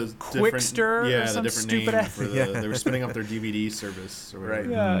The Quickster or yeah, some the different stupid name ass- for the Yeah. they were spinning up their DVD service or whatever. Right.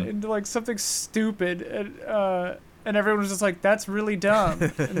 yeah, Mhm. into like something stupid, and everyone was just like, that's really dumb,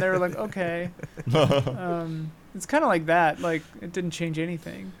 and they were like, okay. It's kind of like that. Like it didn't change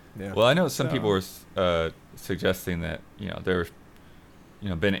anything. Yeah. Well, I know some So- people were suggesting that there's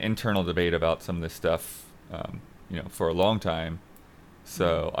been internal debate about some of this stuff for a long time.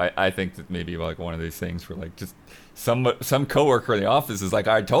 So I think that maybe like one of these things where like just some coworker in the office is like,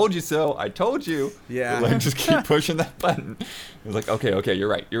 I told you so, I told you. Yeah. Like just keep pushing that button. It's like, okay, you're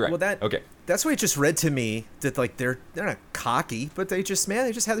right. Well, okay. That's what it just read to me, that like they're not cocky, but they just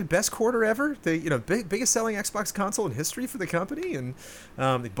had their best quarter ever. They biggest selling Xbox console in history for the company, and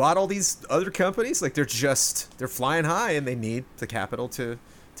they bought all these other companies. Like they're flying high, and they need the capital to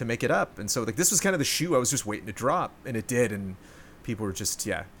make it up. And so like this was kind of the shoe I was just waiting to drop, and it did. And people were just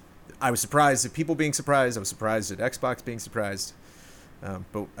I was surprised at people being surprised. I was surprised at Xbox being surprised.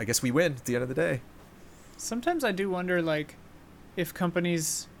 But I guess we win at the end of the day. Sometimes I do wonder, like,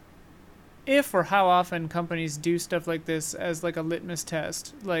 if or how often companies do stuff like this as like a litmus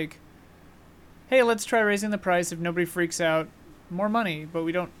test. Like, hey, let's try raising the price. If nobody freaks out, more money. But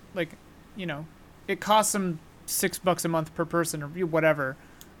we don't, like, it costs them $6 a month per person or whatever.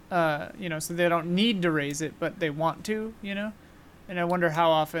 So they don't need to raise it, but they want to. And I wonder how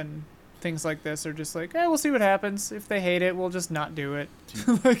often things like this are just like, we'll see what happens. If they hate it, we'll just not do it.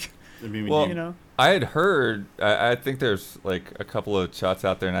 Like, I mean, Well, I had heard, I think there's like a couple of shots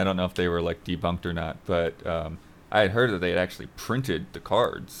out there, and I don't know if they were like debunked or not, but I had heard that they had actually printed the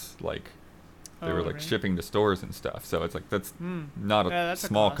cards, like they were like really? shipping to stores and stuff. So it's like that's not a Yeah, that's a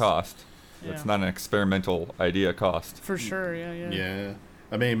small cost. cost. That's Yeah. not an experimental idea cost. For sure, yeah. Yeah.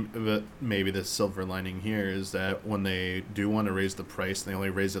 I mean, but maybe the silver lining here is that when they do want to raise the price, they only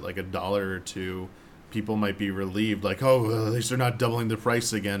raise it like $1 or $2. People might be relieved, like, oh, at least they're not doubling the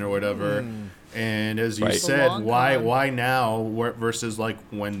price again or whatever. And as you Right. said, Long why con. now versus like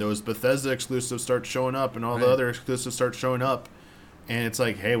when those Bethesda exclusives start showing up and all the Right. other exclusives start showing up, and it's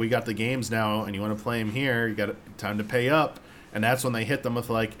like, hey, we got the games now, and you want to play them here, you got time to pay up. And that's when they hit them with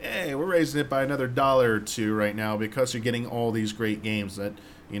like, hey, we're raising it by another $1 or $2 right now because you're getting all these great games that,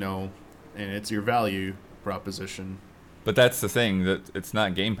 and it's your value proposition. But that's the thing, that it's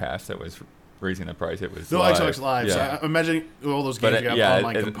not Game Pass that was raising the price. It was No, Live. Xbox Live. Yeah. So imagine all those But games you got yeah,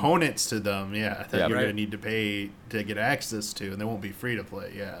 online it- components to them. Yeah, that Yeah, you're right. going to need to pay to get access to, and they won't be free to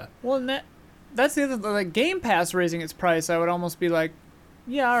play. Yeah. Well, and that's the other, like, Game Pass raising its price, I would almost be like,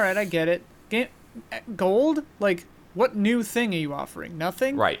 yeah, all right, I get it. Gold? Like, what new thing are you offering?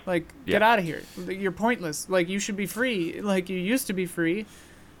 Nothing? Right. Like, Yeah. get out of here. You're pointless. Like, you should be free. Like, you used to be free.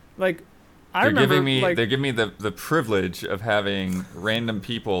 Like, I They're remember, giving me like, they're giving me the privilege of having random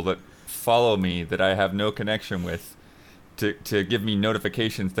people that follow me that I have no connection with to give me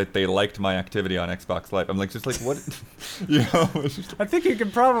notifications that they liked my activity on Xbox Live. I'm like, just like, what? It's just- I think you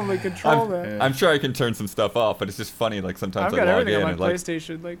can probably control that. I'm sure I can turn some stuff off, but it's just funny. Like sometimes I've I got log everything in on my and like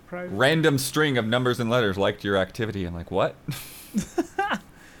PlayStation, like, private. random string of numbers and letters liked your activity. I'm like, what?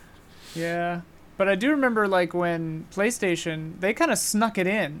 Yeah. But I do remember, like, when PlayStation, they kind of snuck it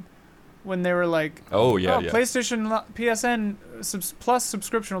in when they were like, Oh yeah, yeah. PlayStation PSN Plus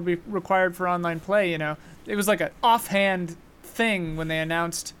subscription will be required for online play, It was like an offhand thing when they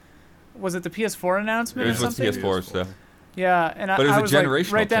announced, was it the PS4 announcement It or was with something? PS4 stuff. Yeah, and But it was I a was like,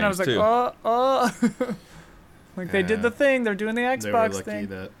 generational right then I was change, like, too. like they did Yeah. the thing, they're doing the They were Xbox lucky thing.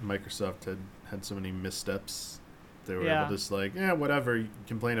 that Microsoft had so many missteps. They were Yeah. able to just like, whatever, you can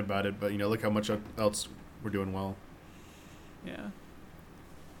complain about it, but look how much else we're doing well. Yeah.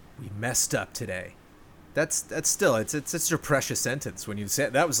 We messed up today. That's still it's such a precious sentence when you say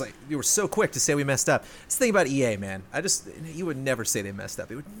that. Was like, you were so quick to say we messed up. That's the thing about EA, man. You would never say they messed up.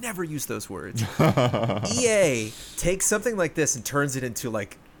 They would never use those words. EA takes something like this and turns it into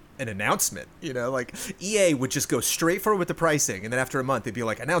like an announcement. Like EA would just go straight forward with the pricing, and then after a month they'd be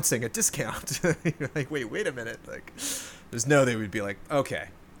like announcing a discount. You're like, wait a minute. Like, they would be like, okay,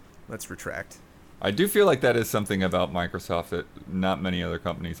 let's retract. I do feel like that is something about Microsoft that not many other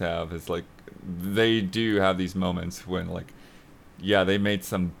companies have. Is like they do have these moments when like, yeah, they made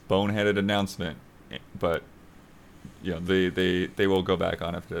some boneheaded announcement, but they will go back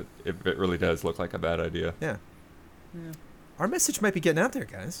on if it really does look like a bad idea. Yeah. Yeah. Our message might be getting out there,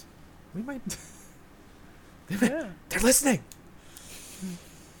 guys. We might. Yeah. They're listening.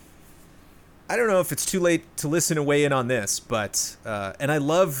 I don't know if it's too late to listen and weigh in on this, but and I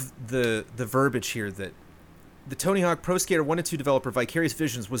love the verbiage here that the Tony Hawk Pro Skater 1 and 2 developer Vicarious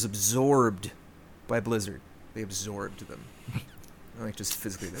Visions was absorbed by Blizzard. They absorbed them. Like just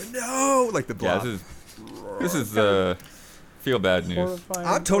physically, no, like the blob. Yeah, this is feel bad news. Horrifying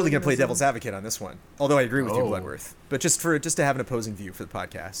I'm totally gonna play organism. devil's advocate on this one. Although I agree with you, Oh. Bloodworth. But just to have an opposing view for the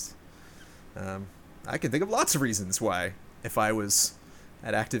podcast. I can think of lots of reasons why, if I was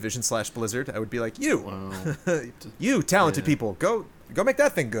at Activision / Blizzard, I would be like, you, Wow. you talented Yeah. people, go make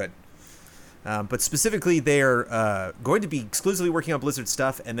that thing good. But specifically, they're going to be exclusively working on Blizzard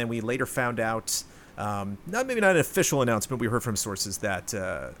stuff, and then we later found out, maybe not an official announcement, we heard from sources that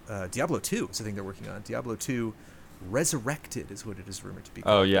Diablo 2 is the thing they're working on. Diablo 2 Resurrected is what it is rumored to be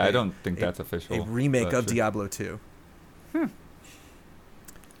called. Oh yeah, I A- don't think that's official. a remake but of sure. Diablo 2.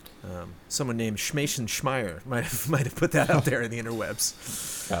 Someone named Schmason Schmeier might have put that out there in the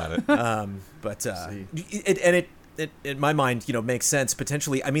interwebs. Got it. But See. it in my mind, makes sense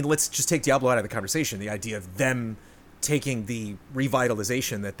potentially. I mean, let's just take Diablo out of the conversation. The idea of them taking the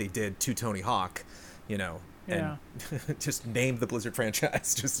revitalization that they did to Tony Hawk, and just name the Blizzard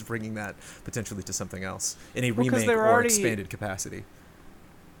franchise, just bringing that potentially to something else in a Well, 'cause remake they were or already- expanded capacity.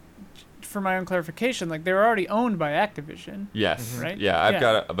 For my own clarification, like they were already owned by Activision. Yes. Right? Yeah, I've Yeah.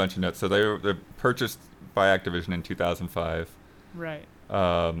 got a bunch of notes. So they're purchased by Activision in 2005. Right.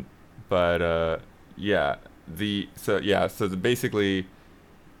 Basically,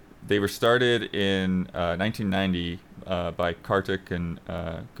 they were started in 1990 by Kartik and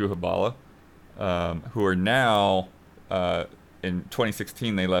Guhabala, who are now in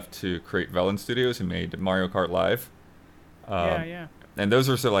 2016 they left to create Velen Studios and made Mario Kart Live. Yeah. And those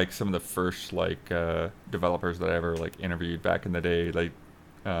were some of the first developers that I ever interviewed back in the day. They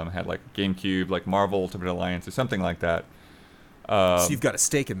had GameCube, Marvel Ultimate Alliance or something like that. So you've got a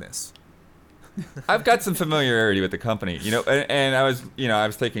stake in this. I've got some familiarity with the company, and I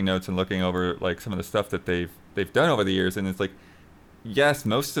was taking notes and looking over some of the stuff that they've done over the years, and it's yes,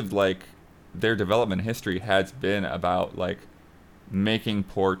 most of their development history has been about making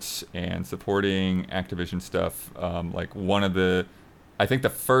ports and supporting Activision stuff. I think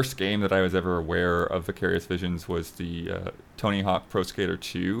the first game that I was ever aware of Vicarious Visions was the Tony Hawk Pro Skater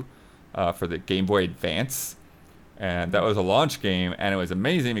 2 for the Game Boy Advance. And that was a launch game, and it was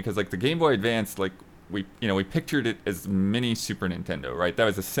amazing because the Game Boy Advance, we pictured it as mini Super Nintendo, right? That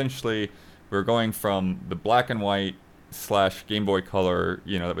was essentially, we were going from the black and white / Game Boy Color,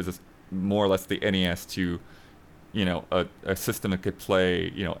 that was just more or less the NES to, a system that could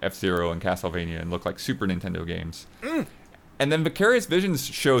play, F-Zero and Castlevania and look like Super Nintendo games. And then Vicarious Visions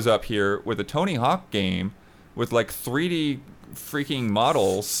shows up here with a Tony Hawk game with 3D freaking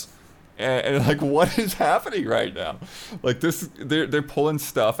models. And what is happening right now? They're pulling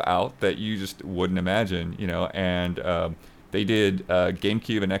stuff out that you just wouldn't imagine, And they did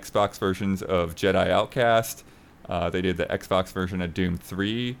GameCube and Xbox versions of Jedi Outcast. They did the Xbox version of Doom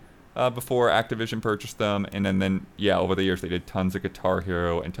 3 before Activision purchased them, and then over the years they did tons of Guitar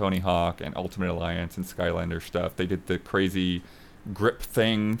Hero and Tony Hawk and Ultimate Alliance and Skylander stuff. They did the crazy grip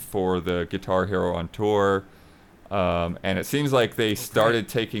thing for the Guitar Hero on tour. And it seems like they started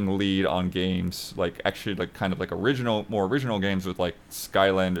taking lead on games, more original games with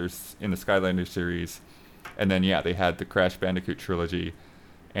Skylanders in the Skylander series. And then, they had the Crash Bandicoot trilogy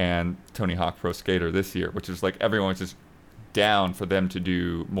and Tony Hawk Pro Skater this year, which is everyone's just down for them to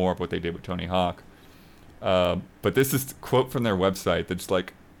do more of what they did with Tony Hawk. But this is a quote from their website that's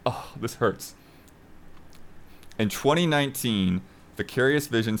this hurts. In 2019, Vicarious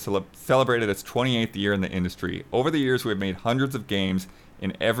Vision celebrated its 28th year in the industry. Over the years, we have made hundreds of games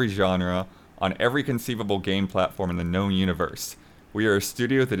in every genre, on every conceivable game platform in the known universe. We are a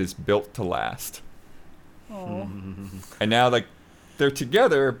studio that is built to last. Oh. And now, they're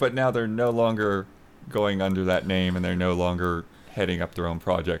together, but now they're no longer going under that name, and they're no longer heading up their own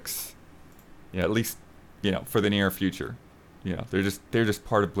projects. At least, for the near future. They're just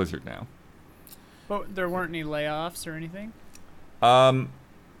part of Blizzard now. But there weren't any layoffs or anything?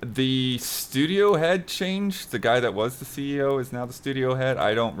 The studio head changed. The guy that was the CEO is now the studio head.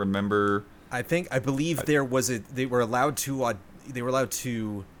 I don't remember. I believe they were allowed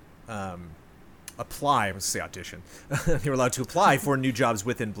to apply. I was say audition. They were allowed to apply for new jobs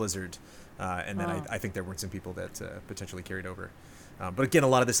within Blizzard, and then I think there were some people that potentially carried over. But again, a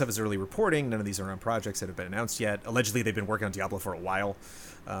lot of this stuff is early reporting. None of these are on projects that have been announced yet. Allegedly, they've been working on Diablo for a while,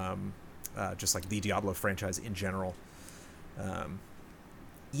 just like the Diablo franchise in general.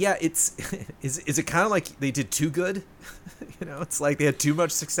 It's is it kind of like they did too good? It's like they had too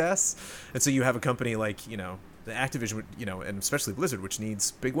much success, and so you have a company like the Activision would, and especially Blizzard, which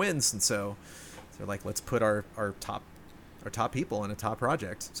needs big wins, and so they're like, let's put our top people in a top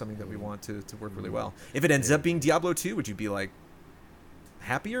project, something that we want to work really well. If it ends up being Diablo 2, would you be like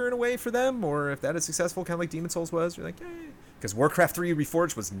happier in a way for them, or if that is successful, kind of like Demon's Souls was, you're like, yay, because Warcraft 3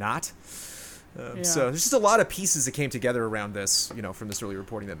 Reforged was not. So there's just a lot of pieces that came together around this, from this early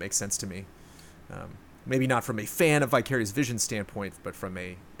reporting that makes sense to me. Maybe not from a fan of Vicarious Vision standpoint, but from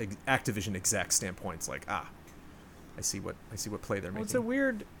a Activision exec standpoint. It's like, I see what play they're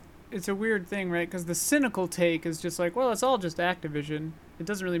making. It's a weird thing, right? Because the cynical take is just like, well, it's all just Activision. It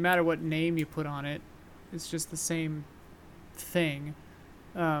doesn't really matter what name you put on it. It's just the same thing.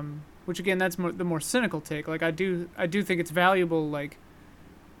 Which again, that's the more cynical take. Like, I do think it's valuable, like,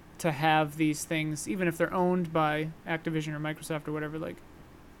 to have these things, even if they're owned by Activision or Microsoft or whatever, like,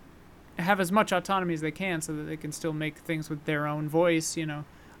 have as much autonomy as they can so that they can still make things with their own voice.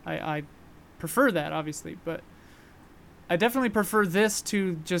 I prefer that, obviously, but I definitely prefer this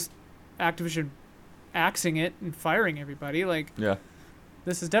to just Activision axing it and firing everybody. Like, yeah,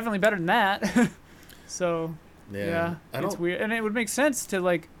 this is definitely better than that. So yeah, it's weird, and it would make sense to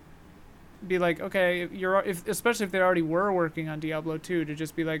like be like, okay, especially if they already were working on Diablo 2, to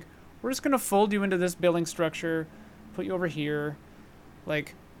just be like, we're just gonna fold you into this billing structure, put you over here,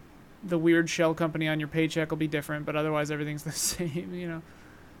 like, the weird shell company on your paycheck will be different, but otherwise everything's the same,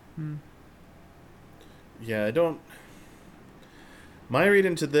 Yeah, I don't. My read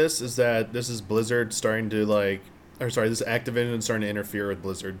into this is that this is Blizzard starting to this is Activision starting to interfere with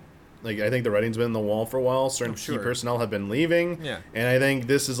Blizzard. Like, I think the writing's been on the wall for a while. Certain key personnel have been leaving. Yeah. And I think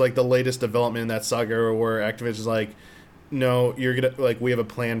this is like the latest development in that saga where Activision's like, no, you're gonna, like, we have a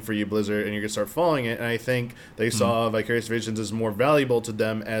plan for you, Blizzard, and you're gonna start following it. And I think they saw Vicarious Visions as more valuable to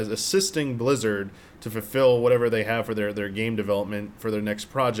them as assisting Blizzard to fulfill whatever they have for their game development for their next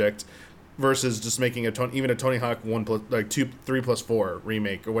project, versus just making even a Tony Hawk 3+4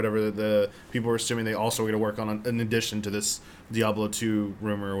 remake or whatever the people were assuming they also were going to work on in addition to this Diablo 2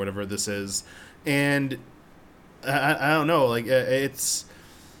 rumor or whatever this is. And I don't know, like, it's,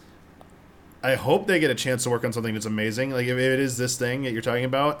 I hope they get a chance to work on something that's amazing. Like, if it is this thing that you're talking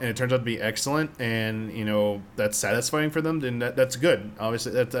about and it turns out to be excellent and, that's satisfying for them, then that's good.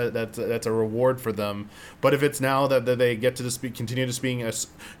 Obviously, that's a reward for them. But if it's now that they get to continue just being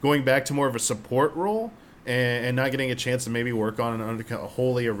going back to more of a support role and not getting a chance to maybe work on a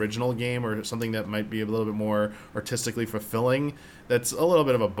wholly original game or something that might be a little bit more artistically fulfilling, that's a little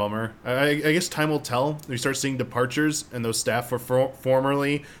bit of a bummer. I guess time will tell. We start seeing departures and those staff were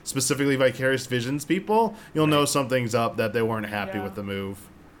formerly specifically Vicarious Visions people, you'll know something's up, that they weren't happy with the move.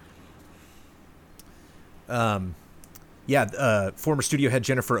 Former studio head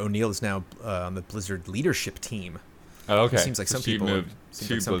Jennifer O'Neill is now on the Blizzard leadership team. Oh, okay. It seems like some people are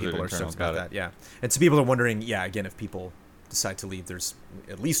stoked about that. Yeah, and some people are wondering, again, if people decide to leave, there's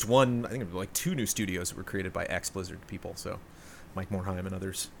at least one, I think like 2 new studios that were created by ex-Blizzard people. So Mike Morhaime and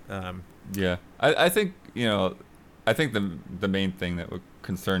others. I think I think the main thing that would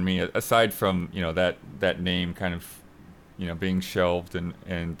concern me, aside from that name kind of being shelved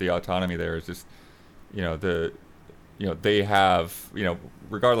and the autonomy there, is just they have,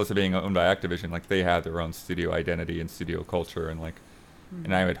 regardless of being owned by Activision, like, they have their own studio identity and studio culture, and like,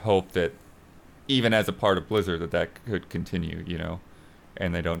 and I would hope that even as a part of Blizzard that could continue,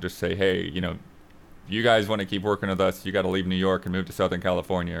 and they don't just say, hey, you guys want to keep working with us, you got to leave New York and move to Southern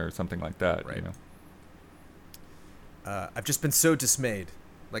California or something like that, right. I've just been so dismayed.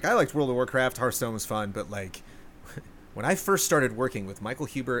 Like, I liked World of Warcraft, Hearthstone was fun, but like, when I first started working with Michael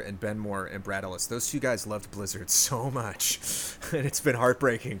Huber and Ben Moore and Brad Ellis, those 2 guys loved Blizzard so much. And it's been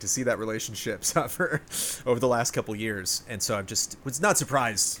heartbreaking to see that relationship suffer over the last couple years. And so was not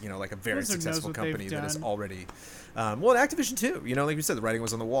surprised, like a very Blizzard successful company that is already, and Activision too, like you said, the writing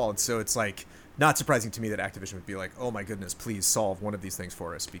was on the wall. And so it's like not surprising to me that Activision would be like, oh my goodness, please solve one of these things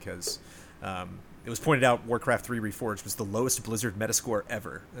for us, because it was pointed out Warcraft 3 Reforged was the lowest Blizzard Metascore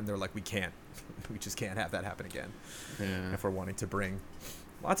ever. And they're like, we just can't have that happen again. Yeah. If we're wanting to bring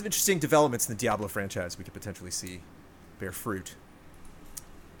lots of interesting developments in the Diablo franchise, we could potentially see bear fruit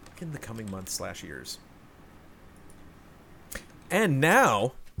in the coming months/years. And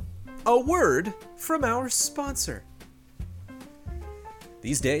now, a word from our sponsor.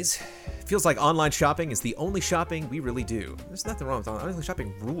 These days, it feels like online shopping is the only shopping we really do. There's nothing wrong with online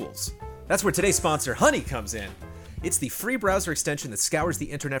shopping rules. That's where today's sponsor, Honey, comes in. It's the free browser extension that scours the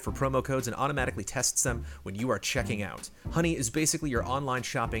internet for promo codes and automatically tests them when you are checking out. Honey is basically your online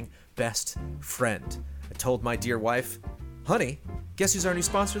shopping best friend. I told my dear wife, Honey, guess who's our new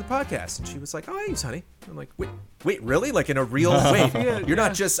sponsor of the podcast? And she was like, oh, I use Honey. I'm like, wait, really? Like in a real way? You're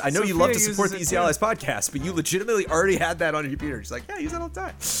not just. I know you love to support the Easy Allies podcast, but you legitimately already had that on your computer. She's like, yeah, I use that all the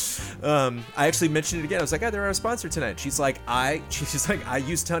time. I actually mentioned it again. I was like, they're our sponsor tonight. She's like, I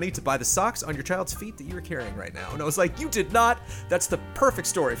used Honey to buy the socks on your child's feet that you're carrying right now. And I was like, you did not. That's the perfect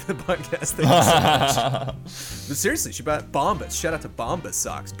story for the podcast. Thank you so much. But seriously, she bought Bombas. Shout out to Bombas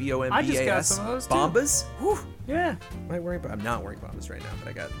socks. Bombas. I just got some of those too. Bombas. Whew. Yeah. I'm not wearing Bombas right now, but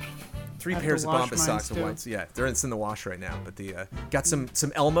I got 3 I have pairs to of wash Bombas mine socks and too. whites. Yeah, they're in the wash right now. But the got some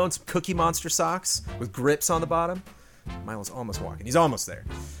Elmo, some Cookie Monster socks with grips on the bottom. Milo's almost walking. He's almost there.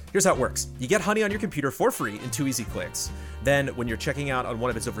 Here's how it works. You get Honey on your computer for free in 2 easy clicks. Then when you're checking out on one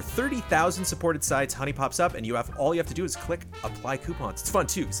of its over 30,000 supported sites, Honey pops up and all you have to do is click apply coupons. It's fun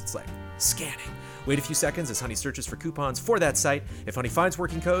too, because it's like scanning. Wait a few seconds as Honey searches for coupons for that site. If Honey finds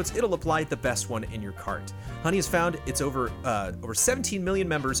working codes, it'll apply the best one in your cart. Honey has found its over 17 million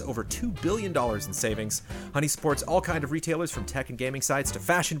members, over $2 billion in savings. Honey supports all kinds of retailers from tech and gaming sites to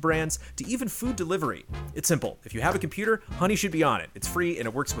fashion brands to even food delivery. It's simple. If you have a computer, Honey should be on it. It's free and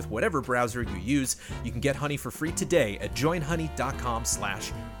it works with whatever browser you use. You can get Honey for free today at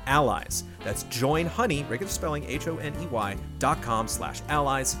joinhoney.com/allies. That's joinhoney, regular spelling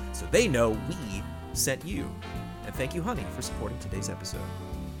HONEY.com/allies, so they know we sent you. And thank you, Honey, for supporting today's episode.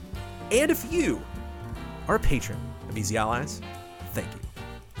 And if you are a patron of Easy Allies, thank you.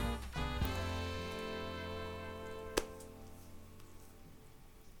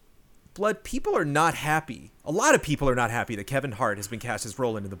 Blood, people are not happy. A lot of people are not happy that Kevin Hart has been cast as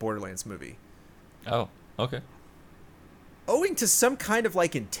Roland in the Borderlands movie. Oh, okay. Owing to some kind of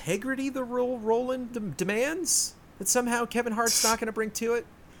like integrity the role Roland demands, that somehow Kevin Hart's not going to bring to it.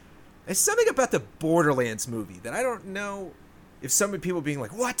 There's something about the Borderlands movie that I don't know if some people being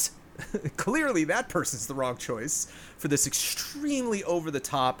like, what? Clearly that person's the wrong choice for this extremely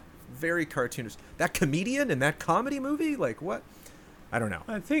over-the-top, very cartoonish. That comedian in that comedy movie? Like, what? I don't know.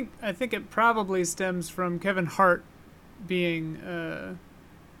 I think it probably stems from Kevin Hart being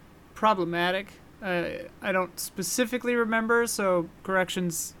problematic. I don't specifically remember, so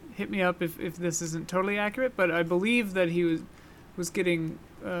corrections, hit me up if this isn't totally accurate, but I believe that he was getting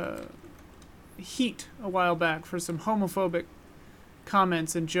heat a while back for some homophobic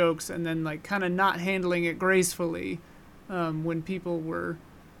comments and jokes, and then like kind of not handling it gracefully when people were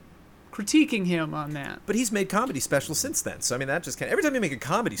critiquing him on that. But he's made comedy specials since then, so I mean that just every time you make a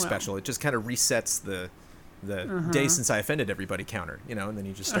comedy special, it just kind of resets the day since I offended everybody counter, and then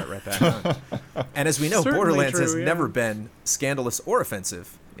you just start right back on. And as we know, Certainly Borderlands true, has yeah. never been scandalous or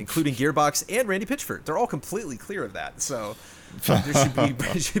offensive, including Gearbox and Randy Pitchford. They're all completely clear of that, so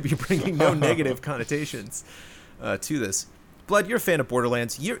there should be bringing no negative connotations to this. Blood, you're a fan of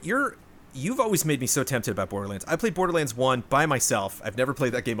Borderlands. You've always made me so tempted about Borderlands. I played Borderlands 1 by myself. I've never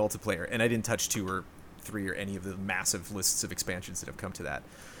played that game multiplayer, and I didn't touch 2 or 3 or any of the massive lists of expansions that have come to that.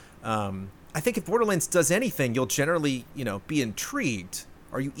 I think if Borderlands does anything, you'll generally, be intrigued.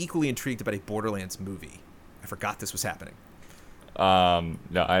 Are you equally intrigued about a Borderlands movie? I forgot this was happening. No,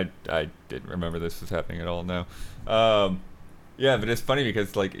 I didn't remember this was happening at all. No. Yeah, but it's funny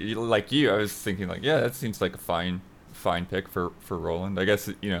because like you, I was thinking like, yeah, that seems like a fine pick for Roland. I guess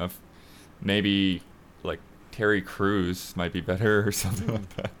if maybe like Terry Crews might be better or something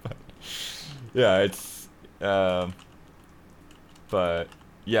like that. But, yeah, it's but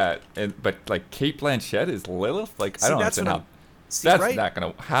yeah, but like Cate Blanchett is Lilith. Like I don't understand how. That's right? Not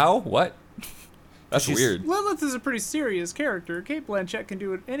gonna. How? What? That's weird. Lilith is a pretty serious character. Cate Blanchett can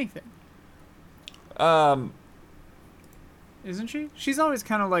do anything. Isn't she? She's always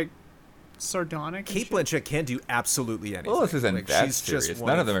kind of like sardonic. Cate Blanchett can do absolutely anything. Lilith isn't that serious.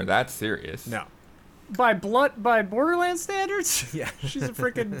 None of them are that serious. No. By Borderlands standards? Yeah. She's a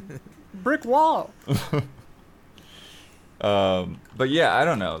freaking brick wall. But yeah, I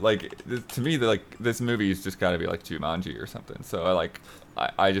don't know. Like to me, this movie's just got to be like Jumanji or something. So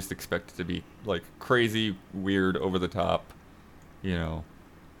I just expect it to be like crazy, weird, over the top.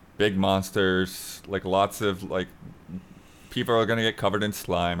 Big monsters. Like lots of like people are gonna get covered in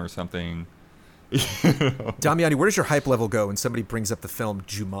slime or something. Damiani, where does your hype level go when somebody brings up the film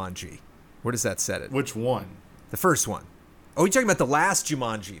Jumanji? Where does that set it? Which one? The first one. Oh, you're talking about the last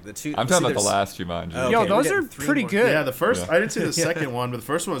Jumanji. The two. I'm talking about the last Jumanji. Okay, yo, those are pretty good. Yeah, the first. Yeah. I didn't see the second one, but the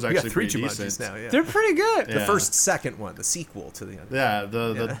first one was actually three pretty Jumanjis decent. Now, yeah. They're pretty good. The first, second one, the sequel to the other. Yeah,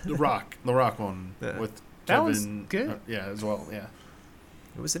 the Rock one with that Kevin. was good. Yeah, as well. Yeah,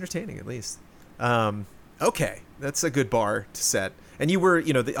 it was entertaining at least. Okay, that's a good bar to set. And you were,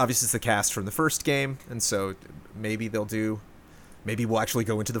 obviously it's the cast from the first game, and so maybe we'll actually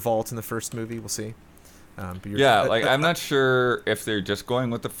go into the vault in the first movie. We'll see. But Yeah, like I'm not sure if they're just going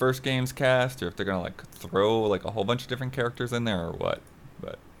with the first game's cast or if they're gonna like throw like a whole bunch of different characters in there or what.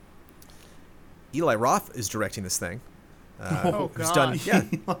 But Eli Roth is directing this thing. Oh, Who's God. done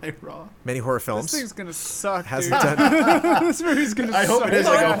Eli Roth. many horror films. This thing's gonna suck, Hasn't dude. done. This movie's gonna I suck. hope it is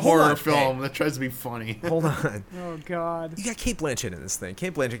like a Hold horror on. film that tries to be funny. Hold on. Oh God. You got Kate Blanchett in this thing.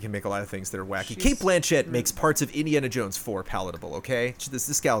 Kate Blanchett can make a lot of things that are wacky. She's- Kate Blanchett makes parts of Indiana Jones 4 palatable, okay?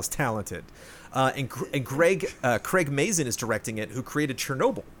 This gal is talented. And Craig Mazin is directing it, who created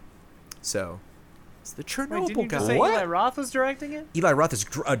Chernobyl. So, it's the Chernobyl Wait, didn't you guy. just say What? Eli Roth was directing it? Eli Roth is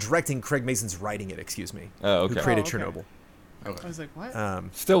directing, Craig Mazin's writing it, excuse me. oh, Who okay. created Oh, okay. Chernobyl. I was like, what?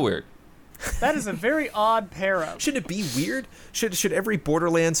 Still weird. That is a very odd pair up. Shouldn't it be weird? Should every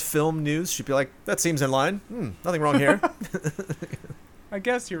Borderlands film news should be like, that seems in line? Nothing wrong here. I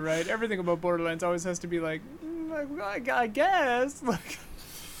guess you're right. Everything about Borderlands always has to be like, I guess. Like,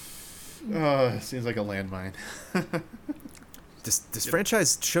 Seems like a landmine. This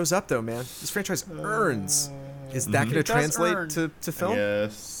franchise shows up, though, man. This franchise earns. Is that going to It does translate earn. to film?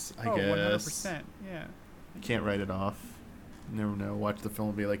 Yes, I oh, guess. 100%. Yeah. You can't write it off. You never know. Watch the film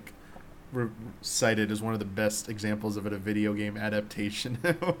and be like cited as one of the best examples of a video game adaptation.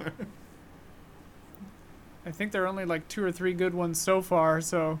 I think there are only like 2 or 3 good ones so far.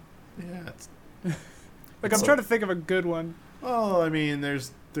 So, Yeah. It's, like, I'm So- trying to think of a good one. well, I mean,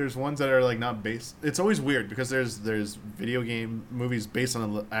 there's ones that are like not based. It's always weird because there's video game movies based on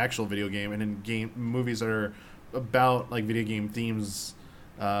an actual video game, and then game movies that are about like video game themes.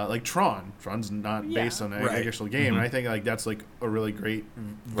 Like Tron. Tron's not Yeah. based on an Right. actual game, and I think like that's like a really great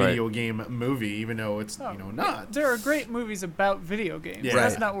video game movie, even though it's Oh, not. There are great movies about video games. Yeah.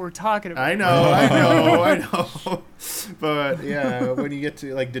 That's Right. not what we're talking about. I know. But yeah, when you get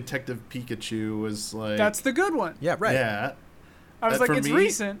to like Detective Pikachu was like That's the good one. Yeah, right. Yeah. I was like, for it's me-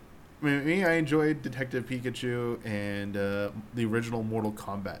 recent. I enjoyed Detective Pikachu and the original Mortal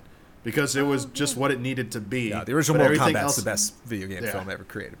Kombat because it was just what it needed to be. Yeah, the original But Mortal everything Kombat's else- the best video game Yeah. film ever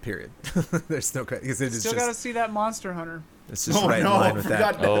created, period. There's no because it is Still got to just, see that Monster Hunter. it's just Oh right no, in line I with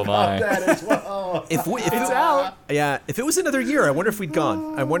forgot that. Oh, about my. that as well. If It's out. Yeah, if it was another year, I wonder if we'd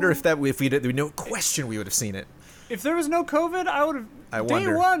gone. I wonder if we'd no question we would have seen it. If there was no COVID, I would have. I Day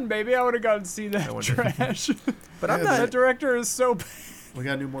wonder. one, baby, I would have gotten to see that wonder. trash. But I'm Yeah, not. That director is so bad. We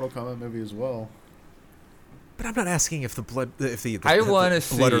got a new Mortal Kombat movie as well. But I'm not asking if the I wanna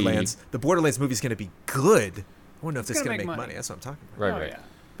Borderlands the Borderlands movie is going to be good. I want to know if this is gonna going to make make money. money. That's what I'm talking about. Right, Oh, right. yeah.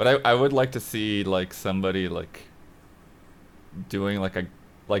 But I would like to see like somebody like doing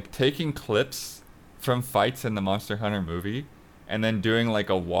like taking clips from fights in the Monster Hunter movie and then doing like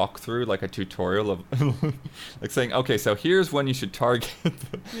a walkthrough, like a tutorial of like saying, okay, so here's when you should target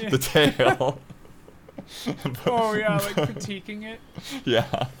the tail. Oh yeah, like critiquing it. Yeah.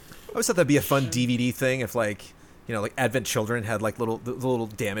 I always thought that'd be a fun DVD thing if like like Advent Children had like the little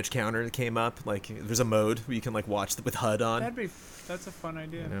damage counter that came up. Like there's a mode where you can like watch with HUD on. That's a fun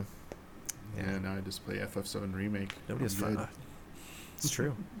idea. You know? Yeah, now I just play FF7 remake. Nobody has I'm fun. good. It's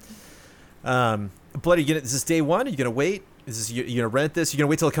true. Bloody, is this day one? Are you gonna wait? Is this you gonna rent this? You gonna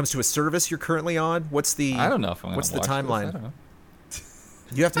wait till it comes to a service you're currently on? What's the? I don't know if I'm gonna What's the watch this. timeline? I don't know.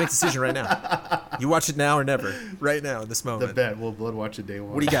 You have to make a decision right now. You watch it now or never. Right now, in this The moment. bet. We'll blood watch it day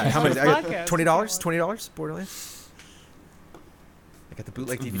one. What do you got? How much? I got Podcast. $20. Borderlands. I got the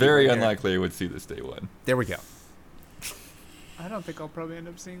bootleg DVD. Very right there. unlikely I would see this day one. There we go. I don't think I'll probably end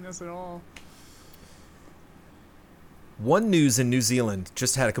up seeing this at all. One News in New Zealand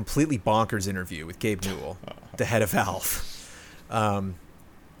just had a completely bonkers interview with Gabe Newell, the head of Valve.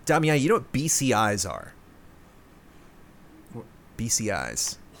 Damian, you know what BCIs are? What?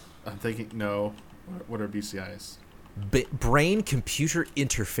 BCIs. I'm thinking, no. What are BCIs? Brain-computer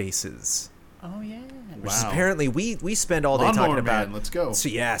interfaces. Oh yeah. Which is Wow. apparently we spend all day talking Lawnmower about. Man, let's go. So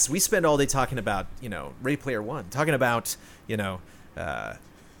yes, we spend all day talking about Ready Player One, talking about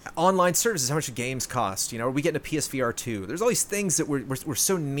online services, how much do games cost? Are we getting a PSVR 2? There's all these things that we're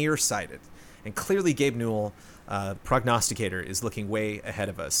so nearsighted, and clearly Gabe Newell, prognosticator, is looking way ahead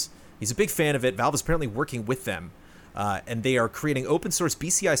of us. He's a big fan of it. Valve is apparently working with them, and they are creating open source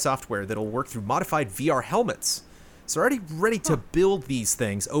BCI software that'll work through modified VR helmets. So they're already ready to build these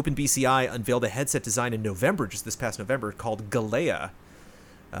things. OpenBCI unveiled a headset design in November, just this past November, called Galea.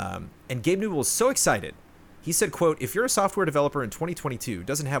 And Gabe Newell was so excited. He said, quote, "If you're a software developer in 2022 who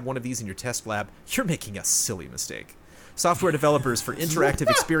doesn't have one of these in your test lab, you're making a silly mistake. Software developers for interactive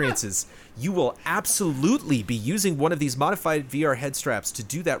experiences, you will absolutely be using one of these modified VR head straps to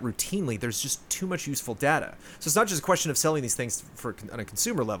do that routinely. There's just too much useful data." So it's not just a question of selling these things on a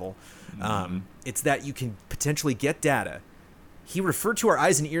consumer level. It's that you can potentially get data, He referred to our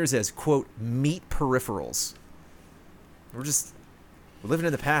eyes and ears as, quote, meat peripherals. We're living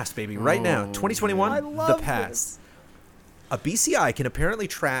in the past, baby. Right now, 2021, I love the past. A BCI can apparently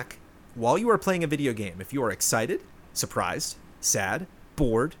track while you are playing a video game if you are excited, surprised, sad,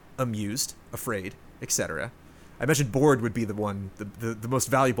 bored, amused, afraid, etc. I mentioned bored would be the most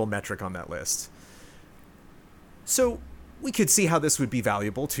valuable metric on that list. So we could see how this would be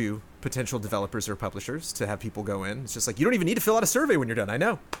valuable to potential developers or publishers to have people go in. It's just like, you don't even need to fill out a survey when you're done.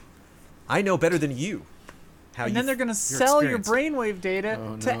 I know better than you. And then they're going to sell your brainwave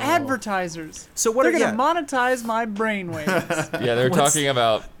data to advertisers. So what they're going to monetize my brainwaves. Yeah, they're talking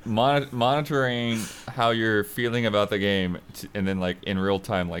about monitoring how you're feeling about the game, and then like in real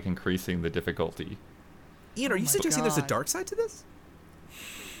time, like increasing the difficulty. Ian, are you suggesting there's a God. dark side to this?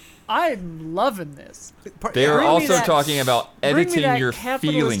 I'm loving this. They are Bring me also that- talking about Bring me editing that your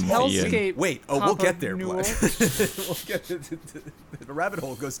capitalist feelings, Ian. hellscape. Wait, we'll Papa get there, Newell. Blood. We'll get the rabbit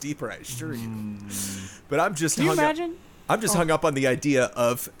hole goes deeper, I assure you. But I'm just Can you hung up. imagine? I'm just hung up on the idea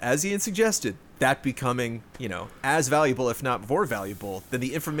of, as Ian suggested, that becoming, as valuable, if not more valuable, than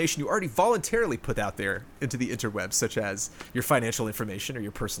the information you already voluntarily put out there into the interwebs, such as your financial information or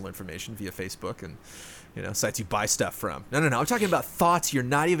your personal information via Facebook and, sites you buy stuff from. No. I'm talking about thoughts you're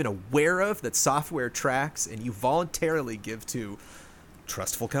not even aware of that software tracks and you voluntarily give to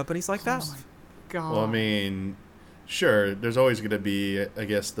trustful companies like that. God. Well, I mean, sure, there's always going to be, I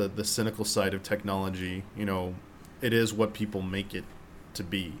guess, the cynical side of technology. It is what people make it to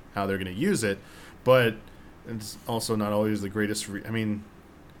be, how they're going to use it, but it's also not always the greatest.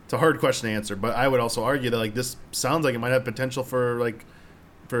 It's a hard question to answer, but I would also argue that like this sounds like it might have potential for like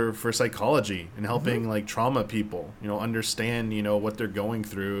for psychology and helping like trauma people, understand, what they're going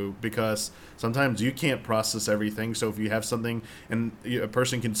through, because sometimes you can't process everything. So if you have something and a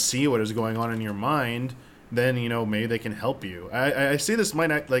person can see what is going on in your mind, then, maybe they can help you. I see this might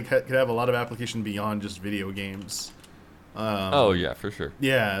not, could have a lot of application beyond just video games. Oh yeah, for sure.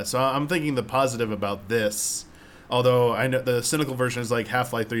 Yeah, so I'm thinking the positive about this. Although I know the cynical version is like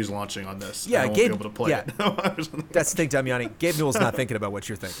Half-Life 3 is launking on this. Yeah, I won't Gabe. be able to play it. That's the thing, Damiani. Gabe Newell's not thinking about what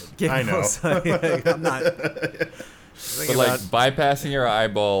you're thinking. Gabe I know. Newell's, I'm not. But like bypassing your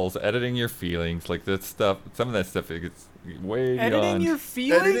eyeballs, editing your feelings, like that stuff. Some of that stuff is way Editing beyond. your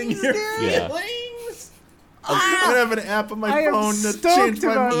feelings, Editing your dude? Yeah. feelings. I'm gonna have an app on my I am phone to stoked change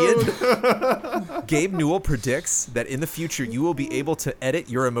my about mood. Gabe Newell predicts that in the future you will be able to edit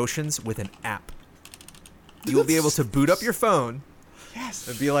your emotions with an app. You will be able to boot up your phone Yes.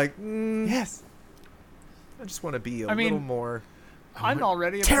 and be like, Yes. I just want to be a I mean, little more. I'm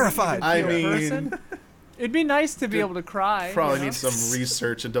already a Terrified. pretty I even-keeled mean- person. It'd be nice to be able to cry. Probably you know? need some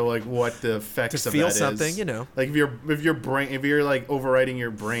research into like what the effects To of feel that is. something, Like if you're like overriding your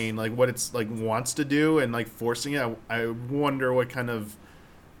brain, like what it's like wants to do and like forcing it. I wonder what kind of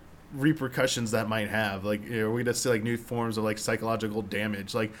repercussions that might have. Like, we just see like new forms of like psychological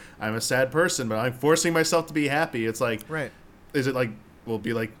damage. Like, I'm a sad person, but I'm forcing myself to be happy. It's like, Right. is it like, will it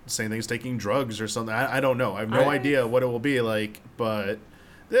be like same thing as taking drugs or something? I don't know. I have no idea what it will be like, but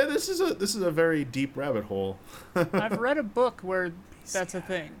yeah, this is a very deep rabbit hole. I've read a book where that's a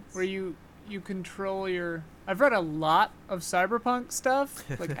thing, where you control your. I've read a lot of cyberpunk stuff,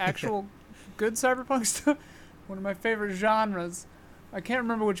 like actual good cyberpunk stuff. One of my favorite genres. I can't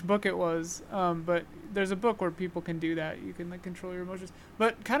remember which book it was, but there's a book where people can do that. You can like control your emotions.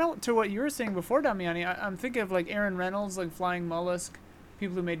 But kind of to what you were saying before, Damiani, I'm thinking of like Aaron Reynolds, like Flying Mollusk,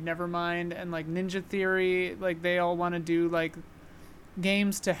 people who made Nevermind, and like Ninja Theory. Like they all want to do like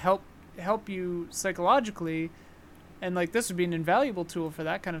games to help you psychologically, and like this would be an invaluable tool for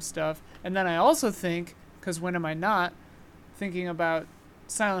that kind of stuff. And then I also think, because when am I not thinking about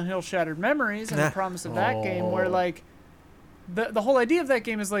Silent Hill Shattered Memories and the promise of that game, where like the whole idea of that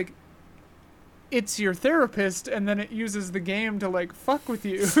game is like it's your therapist, and then it uses the game to like fuck with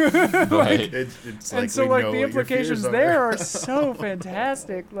you. Right. It's like, And so we like know the what your implications fears there are so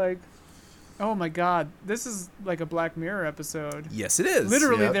fantastic. Like, oh my god, this is like a Black Mirror episode. Yes, it is.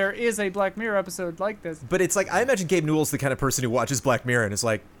 Literally, Yep. there is a Black Mirror episode like this. But it's like, I imagine Gabe Newell's the kind of person who watches Black Mirror and is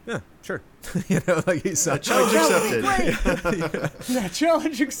like, yeah, sure. Like he's Challenge accepted. Yeah,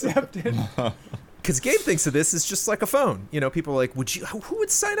 challenge accepted. Because Gabe thinks of this as just like a phone. People are like, who would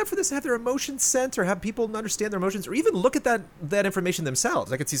sign up for this, have their emotions sent, or have people understand their emotions, or even look at that information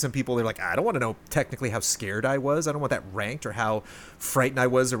themselves? I could see some people, they're like, I don't want to know technically how scared I was. I don't want that ranked, or how frightened I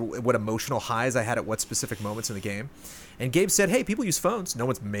was, or what emotional highs I had at what specific moments in the game. And Gabe said, hey, people use phones. No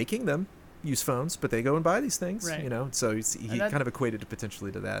one's making them use phones, but they go and buy these things, Right. So he kind of equated it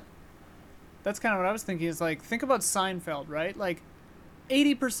potentially to that. That's kind of what I was thinking. Is like, think about Seinfeld, right? Like,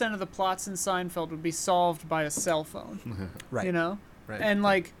 80% of the plots in Seinfeld would be solved by a cell phone. Right. You know? Right. And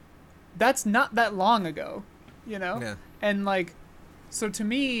like, that's not that long ago, you know? Yeah. And like, so to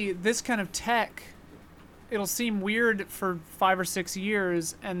me, this kind of tech, it'll seem weird for 5 or 6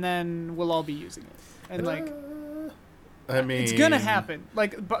 years, and then we'll all be using it. And like, I mean, it's gonna happen.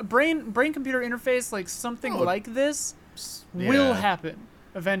 Like, brain computer interface, like something Oh, like this, yeah. will happen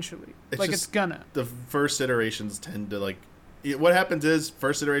eventually. It's Like, just it's gonna. The first iterations tend to like. What happens is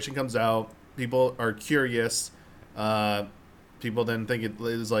first iteration comes out, people are curious, people then think it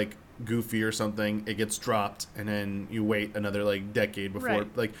is like goofy or something. It gets dropped, and then you wait another like decade before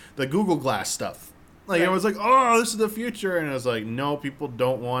Right. like the Google Glass stuff. Like Right. I was like, oh, this is the future, and I was like, no, people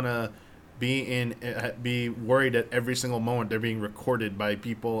don't want to be worried at every single moment they're being recorded by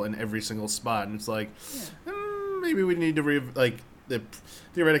people in every single spot, and it's like, maybe we need to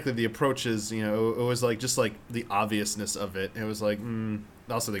theoretically the approach is, you know, it was like just like the obviousness of it. It was like,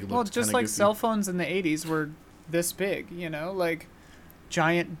 also they looked Well, just like goofy. cell phones in the 80s were this big, you know, like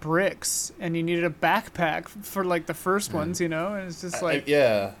giant bricks, and you needed a backpack for like the first ones, you know, and it's just like,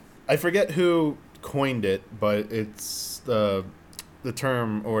 I forget who coined it, but it's the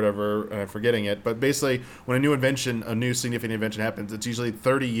term or whatever, I'm forgetting it, but basically when a new significant invention happens, it's usually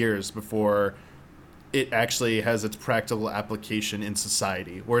 30 years before it actually has its practical application in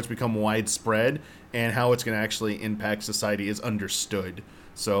society, where it's become widespread and how it's going to actually impact society is understood.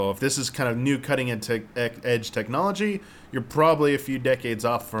 So if this is kind of new cutting edge technology, you're probably a few decades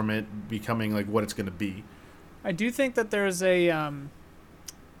off from it becoming like what it's going to be. I do think that there's a,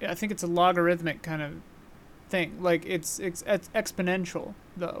 I think it's a logarithmic kind of thing. Like it's exponential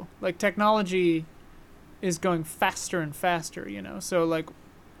though. Like technology is going faster and faster, you know. So like,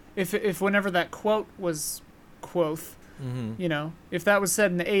 if whenever that quote was quoth, you know, if that was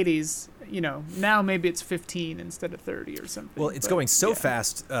said in the 80s, you know, now maybe it's 15 instead of 30 or something. Well, it's But, going so yeah.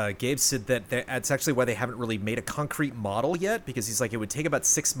 fast. Gabe said that that's actually why they haven't really made a concrete model yet, because he's like, it would take about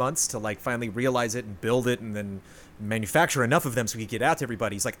 6 months to like finally realize it and build it and then manufacture enough of them so we could get out to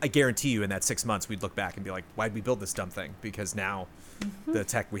everybody. He's like, I guarantee you in that 6 months we'd look back and be like, why'd we build this dumb thing? Because now the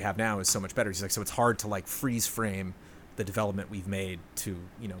tech we have now is so much better. He's like, so it's hard to like freeze frame the development we've made to,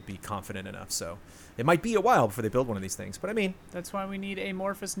 you know, be confident enough. So it might be a while before they build one of these things, but I mean, That's why we need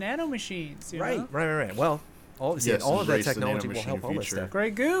amorphous nanomachines, you right. know? Well, all of Yes, all of that embrace the technology will nanomachine help all this future. stuff.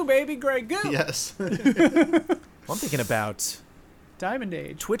 Grey goo, baby, grey goo. Yes. Well, I'm thinking about Diamond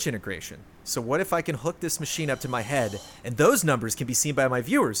Age. Twitch integration. So what if I can hook this machine up to my head, and those numbers can be seen by my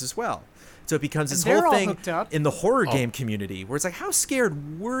viewers as well? So it becomes this And they're whole all thing hooked up. in the horror game community, where it's like, how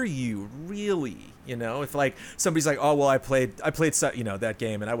scared were you really? You know, if like somebody's like, oh well, I played you know, that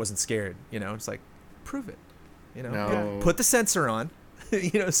game and I wasn't scared. You know, it's like, prove it. You know, No. put the sensor on.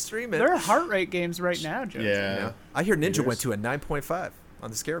 You know, stream it. There are heart rate games right now, Joe. Yeah. You know? I hear Ninja Meters. went to a 9.5 on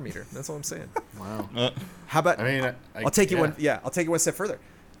the scare meter. That's all I'm saying. Wow. How about? I mean, I'll take you one. Yeah, I'll take it one step further.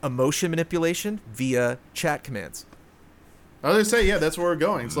 Emotion manipulation via chat commands. I was gonna say, yeah, that's where we're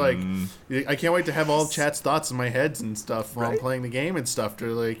going. It's like, I can't wait to have all chat's thoughts in my heads and stuff while I'm Right? playing the game and stuff. To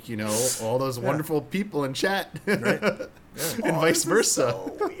like, you know, all those wonderful people in chat, Right? and vice versa.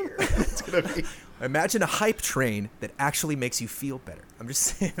 It's gonna be. Imagine a hype train that actually makes you feel better. I'm just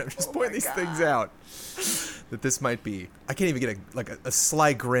saying. I'm just pointing these things out. That this might be. I can't even get a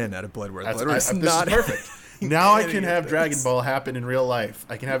sly grin out of Bloodworth. This is not perfect. Now I any can of have this. Dragon Ball happen in real life.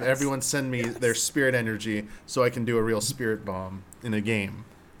 I can have everyone send me their spirit energy so I can do a real spirit bomb in a game.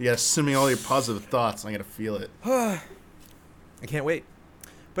 You gotta send me all your positive thoughts. I gotta feel it. I can't wait.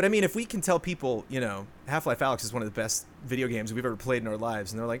 But I mean, if we can tell people, you know, Half-Life Alyx is one of the best video games we've ever played in our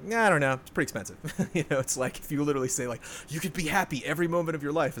lives, and they're like, nah, I don't know, it's pretty expensive. You know, it's like if you literally say like, you could be happy every moment of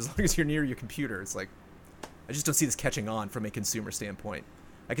your life as long as you're near your computer. It's like, I just don't see this catching on from a consumer standpoint.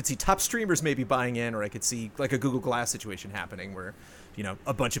 I could see top streamers maybe buying in, or I could see like a Google Glass situation happening where, you know,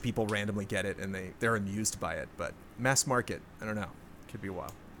 a bunch of people randomly get it and they're amused by it. But mass market, I don't know, could be a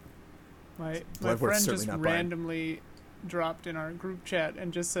while. My Bloodworth's friend certainly just not buying. randomly dropped in our group chat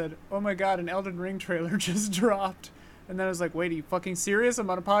and just said, "Oh my god, an Elden Ring trailer just dropped." And then I was like, "Wait, are you fucking serious? I'm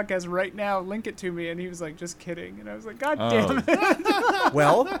on a podcast right now. Link it to me." And he was like, "Just kidding." And I was like, "God damn it!"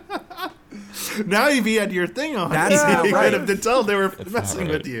 Well, Now you've had your thing on. That's you right. could have to tell they were messing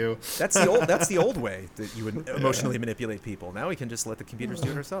right. with you. that's the old way that you would emotionally manipulate people. Now we can just let the computers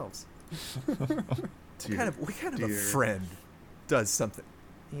do it ourselves. What kind of a dear. friend does something?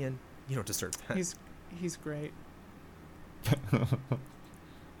 Ian, you don't deserve that. He's great.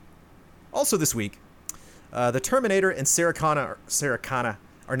 Also this week, the Terminator and Sarah Connor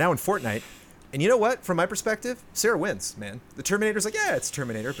are now in Fortnite. And you know what? From my perspective, Sarah wins, man. The Terminator's like, yeah, it's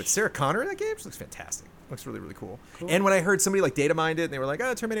Terminator, but Sarah Connor in that game, she looks fantastic. Looks really, really cool. Cool. And when I heard somebody like data mined it, and they were like,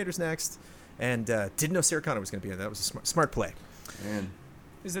 "Oh, Terminator's next," and didn't know Sarah Connor was going to be in it. That was a smart play. Man.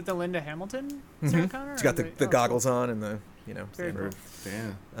 Is it the Linda Hamilton Sarah Connor? She's got or the goggles on and the Very cool.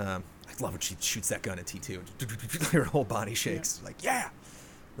 Yeah. I love when she shoots that gun at T2. Her whole body shakes. Like, yeah,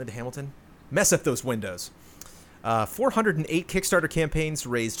 Linda Hamilton, mess up those windows. 408 Kickstarter campaigns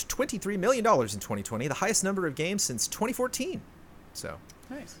raised $23 million in 2020, the highest number of games since 2014. So,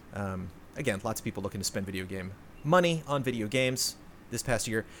 Nice. again, lots of people looking to spend video game money on video games this past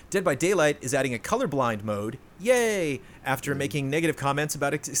year. Dead by Daylight is adding a colorblind mode. Yay! After making negative comments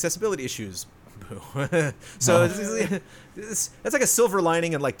about accessibility issues. Boo. So that's like a silver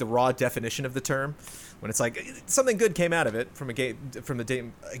lining in like the raw definition of the term, when it's like something good came out of it from a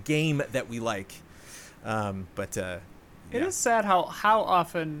game that we like. It is sad how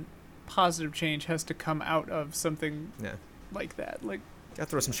often positive change has to come out of something Yeah. like that. Like, Gotta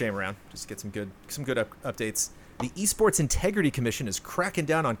throw some shame around. Just get some good updates. The Esports Integrity Commission is cracking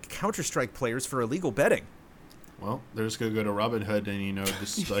down on Counter-Strike players for illegal betting. Well, they're just gonna go to Robinhood and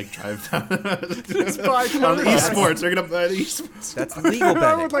just like drive down just buy on the esports. They're gonna buy the esports. That's legal I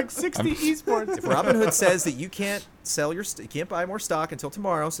betting. would like 60 esports. If Robinhood says that you can't sell you can't buy more stock until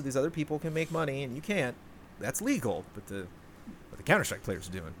tomorrow, so these other people can make money, and you can't, that's legal. But the Counter-Strike players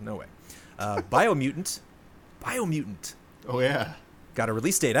are doing, no way. Biomutant Oh yeah. got a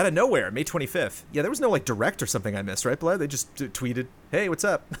release date out of nowhere, May 25th. Yeah, there was no like direct or something I missed, right, Blood? They just tweeted, "Hey, what's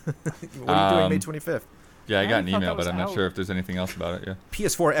up? What are you doing May 25th?" Yeah, I got an thought that email, was but I'm not out. sure if there's anything else about it. Yeah.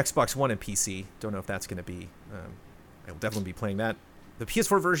 PS4, Xbox One, and PC. Don't know if that's going to be. I will definitely be playing that. The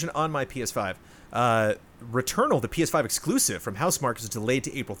PS4 version on my PS5. Returnal, the PS5 exclusive from Housemarque, is delayed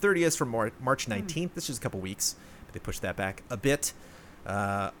to April 30th from March 19th. That's just a couple weeks, but they pushed that back a bit.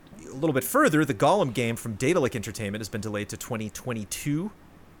 A little bit further, the Gollum game from Daedalic Entertainment has been delayed to 2022.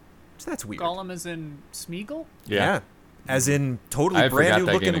 So that's weird. Gollum is in Smeagol? Yeah. As in totally I brand forgot new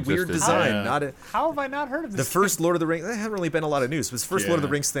that looking game weird existed. design. Yeah. Not a, How have I not heard of the this? first Lord of the Rings. There hasn't really been a lot of news. It was the first Lord of the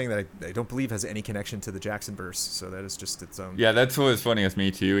Yeah. Rings thing that I don't believe has any connection to the Jacksonverse. So that is just its own. Yeah, that's what was funny with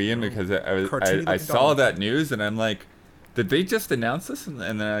me too, Ian, because I Cartoony-looking saw dog. that news and I'm like, did they just announce this? And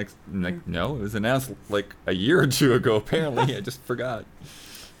then I'm like, no, it was announced like a year or two ago. Apparently, I just forgot.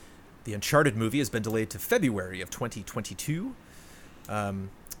 The Uncharted movie has been delayed to February of 2022.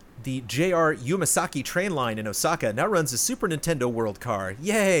 The JR Yumasaki train line in Osaka now runs a Super Nintendo World Car.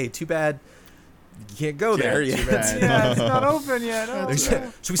 Yay! Too bad you can't go there too yet. bad. Yeah, it's not open yet. Oh, Should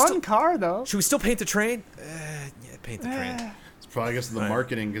yeah. we Fun still- car, though. Should we still paint the train? Yeah, paint the train. It's probably because of the Right.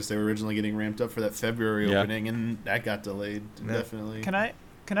 marketing, because they were originally getting ramped up for that February Yeah. opening, and that got delayed Yeah. definitely. Can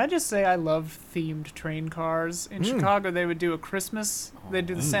I just say I love themed train cars? In Chicago, they would do a Christmas. They'd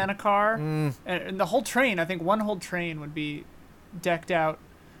do the Santa car, and the whole train. I think one whole train would be decked out.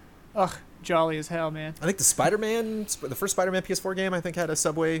 Ugh, jolly as hell, man. I think the first Spider-Man PS4 game, I think had a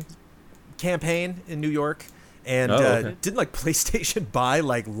subway campaign in New York, and Oh, okay. didn't like PlayStation buy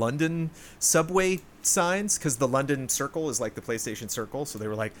like London subway signs because the London Circle is like the PlayStation Circle, so they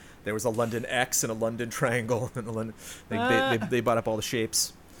were like there was a London X and a London Triangle and a London. They bought up all the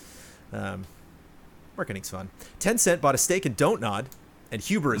shapes. Marketing's fun. Tencent bought a stake in Don't Nod, and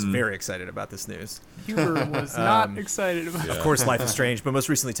Huber is very excited about this news. Huber was not excited about Of course, Life is Strange, but most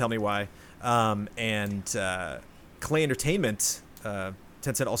recently, Tell Me Why. And Clay Entertainment,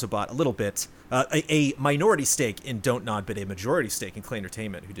 Tencent also bought a little bit, a minority stake in Don't Nod, but a majority stake in Clay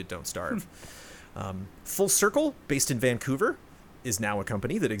Entertainment, who did Don't Starve. Full Circle, based in Vancouver, is now a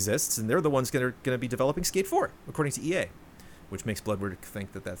company that exists, and they're the ones going to be developing Skate 4, according to EA, which makes Bloodward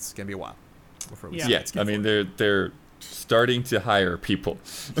think that that's going to be a while before we Yeah. see Yeah, Skate I 4. mean they're starting to hire people.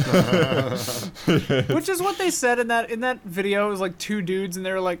 Which is what they said in that video. It was like two dudes, and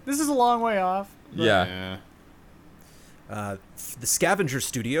they were like, "This is a long way off." Yeah. The Scavenger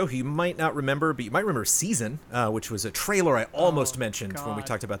Studio, who you might not remember, but you might remember Season, which was a trailer I almost mentioned when we God.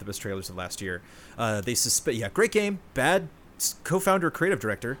 talked about the best trailers of last year. Great game, bad co-founder, creative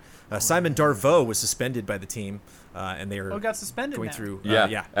director. Simon Darvaux was suspended by the team, and they are Oh, it got suspended going now. through.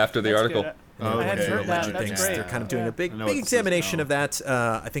 Yeah. After the That's article. good. Oh, I hadn't okay. heard that. Alleged That's things. great. They're kind of doing Yeah. a big I know big what this is examination now. of that.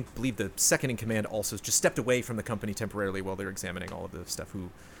 I think believe the second in command also just stepped away from the company temporarily while they're examining all of the stuff who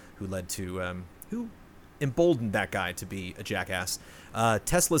led to who emboldened that guy to be a jackass.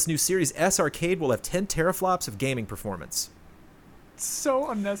 Tesla's new Series S Arcade will have 10 teraflops of gaming performance. So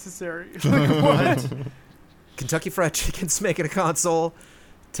unnecessary. Like, what? Kentucky Fried Chicken's making a console.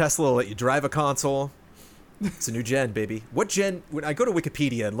 Tesla will let you drive a console. It's a new gen, baby. What gen? When I go to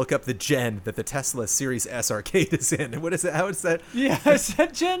Wikipedia and look up the gen that the Tesla Series S Arcade is in, what is it? How is that? Yeah, is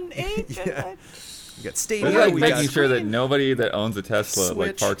that Gen 8? Yeah. We got We're Stadia. like we making got sure that nobody that owns a Tesla like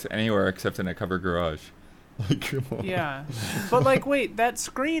Switch. parks anywhere except in a covered garage. Like, come on. Yeah, but like, wait, that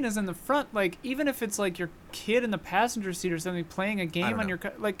screen is in the front. Like, even if it's like your kid in the passenger seat or something playing a game don't on know.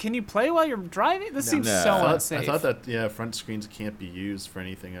 your like, can you play while you're driving? This seems No. so I unsafe. thought that front screens can't be used for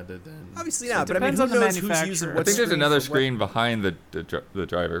anything other than Obviously So not, it but I mean, depends who on the knows who's manufacturer. using I what think there's screen another for what? screen behind the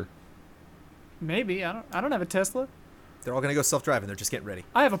driver. Maybe I don't have a Tesla. They're all gonna go self-driving. They're just getting ready.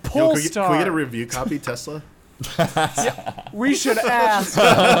 I have a Yo, Polestar. can we get a review copy, Tesla? We should ask.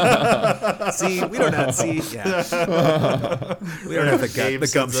 See, we don't have we don't have the Gabe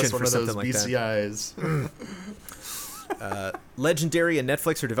gumption sends us for one of something those like that. BCIs. Legendary and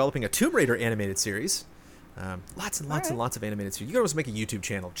Netflix are developing a Tomb Raider animated series. Lots and lots and Alright. lots of animated series. You could almost make a YouTube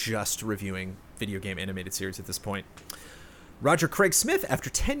channel just reviewing video game animated series at this point. Roger Craig Smith,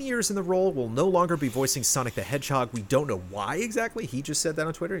 after 10 years in the role, will no longer be voicing Sonic the Hedgehog. We don't know why exactly. He just said that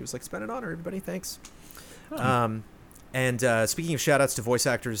on Twitter. He was like, it's been an honor, everybody. Thanks. And speaking of shout-outs to voice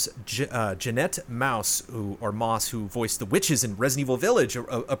actors, Jeanette Moss, who voiced the witches in Resident Evil Village,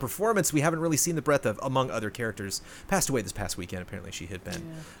 a performance we haven't really seen the breadth of, among other characters, passed away this past weekend. Apparently she had been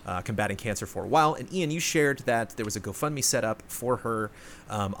combating cancer for a while. And Ian, you shared that there was a GoFundMe set up for her,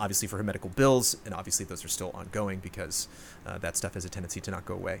 obviously for her medical bills, and obviously those are still ongoing because that stuff has a tendency to not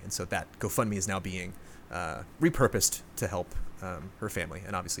go away. And so that GoFundMe is now being repurposed to help her family,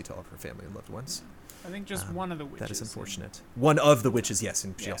 and obviously to all of her family and loved ones. I think just one of the witches. That is unfortunate. One of the witches, yes,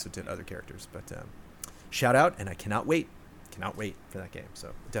 and she also did other characters. But shout out, and I cannot wait for that game. So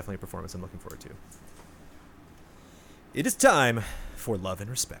definitely a performance I'm looking forward to. It is time for Love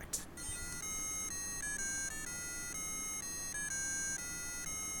and Respect.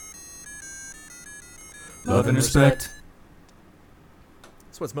 Love and respect.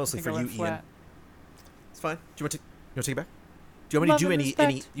 This one's mostly I for think I you, went Ian. flat. It's fine. Do you want to take it back? Do you want me to Love do and any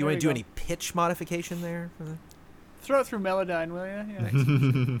respect. you want There to do we any pitch modification there? For the Throw it through Melodyne, will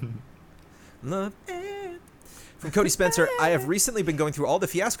you? Yeah. Love and... From Cody Spencer, I have recently been going through all the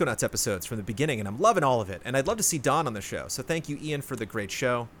Fiasco Nuts episodes from the beginning, and I'm loving all of it. And I'd love to see Don on the show. So thank you, Ian, for the great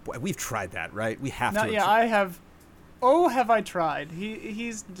show. Boy, we've tried that, right? We have to. I have. Oh, have I tried?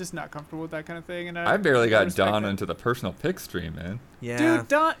 He's just not comfortable with that kind of thing, and I barely got respect Don that. into the personal pick stream, man. Yeah. Dude,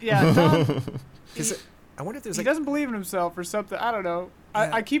 Don. Yeah, Don. Because I wonder if there's He like... doesn't believe in himself or something. I don't know.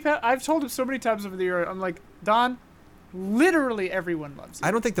 Yeah. I've told him so many times over the year. I'm like, Don, literally everyone loves you.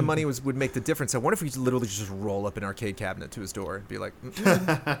 I don't think the money would make the difference. I wonder if we could literally just roll up an arcade cabinet to his door and be like...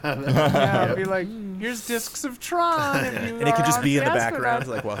 Yeah, I'd be like, here's discs of Tron. If you and it could are just on be in the Fiasco background, Nuts.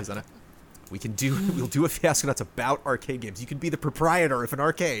 like while he's on it. We'll do a Fiasco Nuts about arcade games. You can be the proprietor of an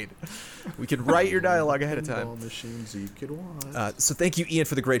arcade. We can write your dialogue ahead of time. Pinball machines you could want. So thank you, Ian,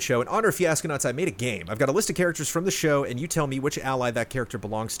 for the great show. In honor of Fiasco Nuts, I made a game. I've got a list of characters from the show, and you tell me which ally that character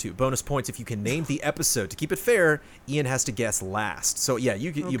belongs to. Bonus points if you can name the episode. To keep it fair, Ian has to guess last. So yeah, you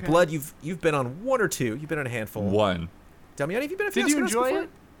Okay. Blood, you've been on one or two. You've been on a handful. One. Damiani, have you been on Did Fiasco you Nuts enjoy before? it?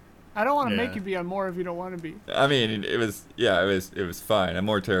 I don't want to Yeah. make you be on more if you don't want to be. I mean, it was fine. I'm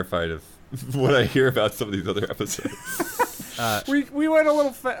more terrified of what I hear about some of these other episodes. We went a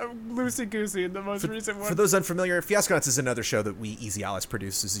little loosey goosey in the most recent one. For those unfamiliar, Fiasco Nuts is another show that we, Easy Alice,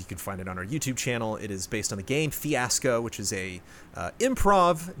 produces. You can find it on our YouTube channel. It is based on the game Fiasco, which is a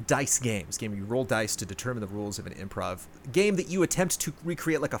improv dice game. It's a game where you roll dice to determine the rules of an improv game that you attempt to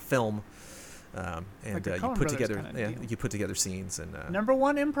recreate like a film. And Like the you Coen put Brothers together, kinda deal. you put together scenes and. Number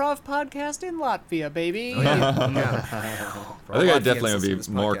one improv podcast in Latvia, baby. For I all think I Latvians definitely listening would to be this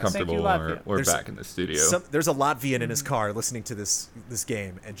more podcast. comfortable Thank you, when Latvia. we're There's back in the studio. There's a Latvian in his car listening to this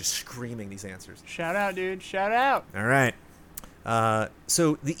game and just screaming these answers. Shout out, dude. Shout out. All right.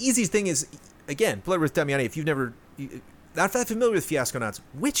 So the easy thing is, again, Blood with Damiani, if you've never, not that familiar with Fiasco Nuts,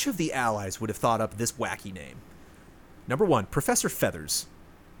 which of the allies would have thought up this wacky name? Number one, Professor Feathers.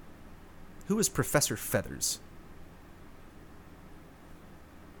 Who is Professor Feathers?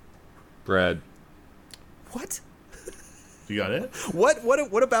 Brad. What? You got it?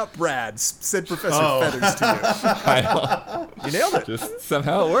 What about Brad said Professor Oh. Feathers to I you? You nailed it. just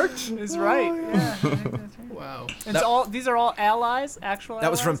somehow it worked. Is right. Yeah. I think that's right. Wow. And it's all these are all allies, actual.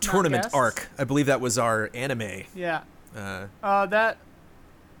 That was from allies, not Tournament guests? Arc. I believe that was our anime. Yeah. Uh,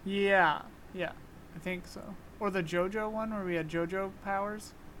 Yeah. I think so. Or the JoJo one where we had JoJo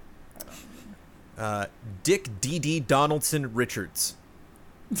powers. Dick D.D. Donaldson Richards.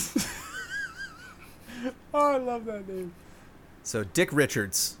 Oh, I love that name. So Dick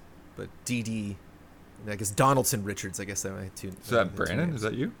Richards, but D.D. I guess Donaldson Richards. I guess that might two. Is that Brandon? Is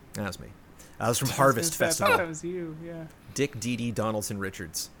that you? That was me. That was from Harvest I thought Festival. that was you. Yeah. Dick D.D. Donaldson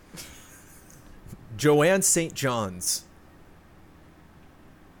Richards. Joanne St. John's.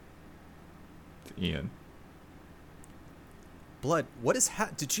 It's Ian. Blood, what is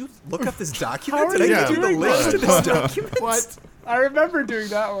did you look up this How document? are Did you I give you the doing list of that? this document? What? I remember doing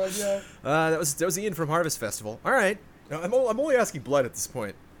that one. Yeah. That was Ian from Harvest Festival. All right. No, I'm only asking Blood at this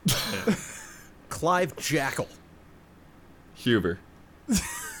point. Clive Jackal. Huber.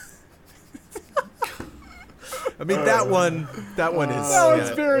 I mean, that one is. That one's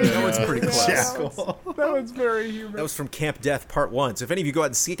very. That one's pretty close. Jackal. That one's very human. That was from Camp Death Part 1. So if any of you go out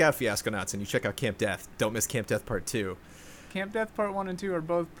and seek out Fiasconauts and you check out Camp Death, don't miss Camp Death Part 2. Camp Death Part 1 and 2 are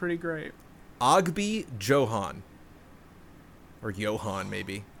both pretty great. Ogby Johan. Or Johan,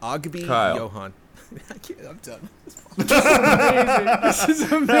 maybe. Ogby Kyle. Johan. I can't, I'm done. Amazing. This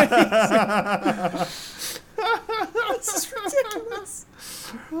is amazing. This is ridiculous.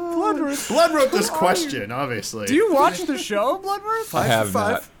 Bloodworth. Blood wrote this question, obviously. Do you watch the show, Bloodworth? I have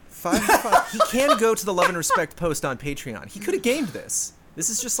not. 5 He can go to the Love and Respect post on Patreon. He could have gamed this. This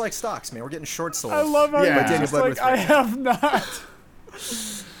is just like stocks, man. We're getting short sold. I love how Yeah. you're Daniel just like, Bloodworth I right have not.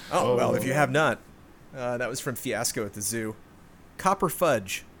 Oh, well, if you have not. That was from Fiasco at the Zoo. Copper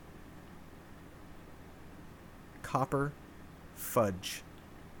Fudge. Copper Fudge.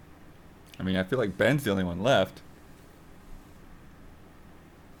 I mean, I feel like Ben's the only one left.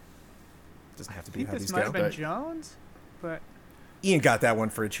 Doesn't have to I be think how this these might have go. been Jones, but Ian got that one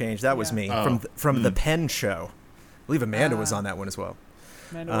for a change. That was Yeah. me Oh. from the Penn Show. I believe Amanda was on that one as well.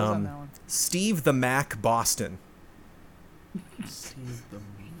 Amanda was on that one. Steve the Mac Boston. Steve the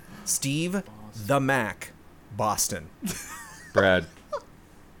Meat. Steve the Mac Boston. Brad.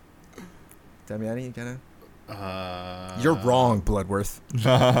 Damiani, you gonna? Uh, You're wrong, Bloodworth.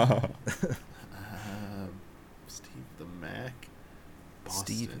 Steve the Mac. Boston.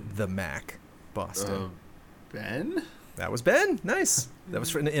 Steve the Mac Boston. Ben? That was Ben. Nice. That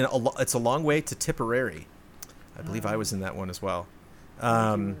was in it's a long way to Tipperary. I believe I was in that one as well.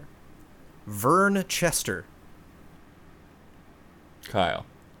 Vern Chester. Kyle.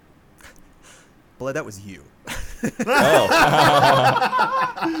 Blood, that was you. Oh.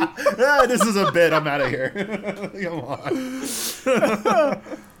 Ah, this is a bit. I'm out of here. Come on.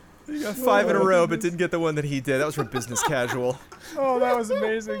 You got 5 in a row, but didn't get the one that he did. That was from Business Casual. Oh, that was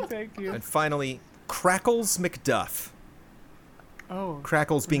amazing. Thank you. And finally, Crackles McDuff. Oh,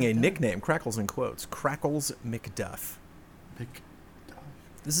 Crackles being a nickname. Crackles in quotes. Crackles McDuff.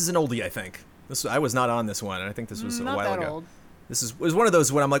 This is an oldie, I think. I was not on this one, and I think this was a not while that ago. old. It was one of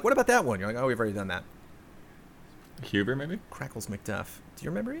those when I'm like, what about that one? You're like, oh, we've already done that. Huber, maybe? Crackles McDuff. Do you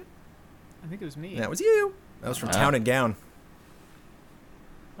remember it? I think it was me. That was you. That was from Ah. Town and Gown.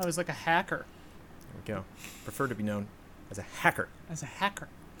 I was like a hacker. There we go. Prefer to be known as a hacker. As a hacker,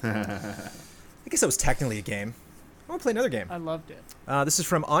 I guess that was technically a game. I want to play another game. I loved it. This is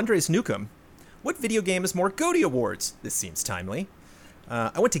from Andres Newcomb. What video game has more GOTY awards? This seems timely.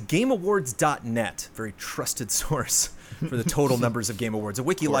 I went to GameAwards.net, very trusted source for the total numbers of Game Awards, a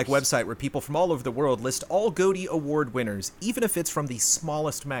wiki-like website where people from all over the world list all GOTY award winners, even if it's from the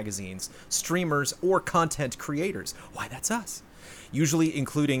smallest magazines, streamers, or content creators. Why, that's us. Usually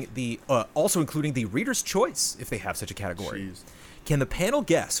including also including the Reader's Choice, if they have such a category. Jeez. Can the panel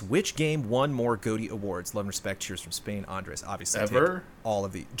guess which game won more GOTY awards? Love and respect. Cheers from Spain. Andres, obviously. Ever? Take all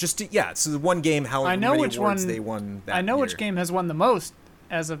of the so the one game, how I know many which awards one. they won that I know which year. game has won the most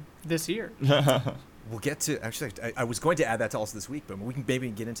as of this year. We'll get to, actually, I was going to add that to also this week, but we can maybe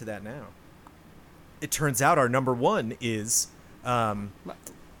get into that now. It turns out our number one is,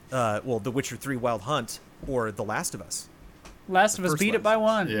 The Witcher 3 Wild Hunt or The Last of Us. Last of Us first beat it one. by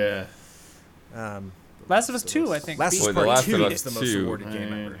one. Yeah. Last of Us 2, I think. Last beat of Boy, Us The Part Last 2 of Us is the most 2. awarded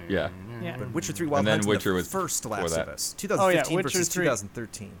game ever. Yeah. Yeah. But Witcher 3 Wild And then Hunt's Witcher the was first before Last that. of Us. Oh, yeah, 2015 Witcher versus 3.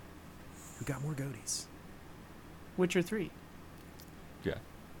 2013. Who got more GOTYs? Witcher 3. Yeah.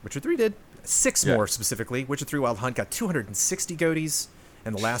 Witcher 3 did. 6 Yeah. more specifically. Witcher 3 Wild Hunt got 260 GOTYs,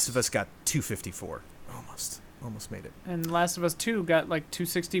 and The Last of Us got 254. Almost made it. And Last of Us 2 got like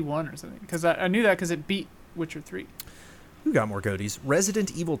 261 or something. Because I knew that because it beat Witcher 3. Who got more GOTYs?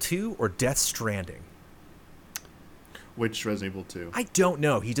 Resident Evil 2 or Death Stranding? Which Resident Evil 2? I don't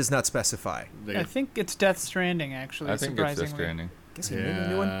know. He does not specify. They I got- think it's Death Stranding, actually, I think it's surprisingly. Death Stranding. Guess he made a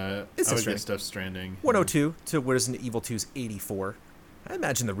new one. Yeah, It's I a would Stranding. get Stuff Stranding. 102 to Resident Evil 2's 84. I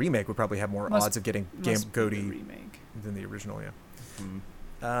imagine the remake would probably have more Must- odds of getting Must be the GOTY remake. than the original, yeah.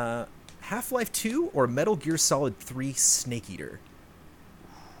 Hmm. Half-Life 2 or Metal Gear Solid 3 Snake Eater?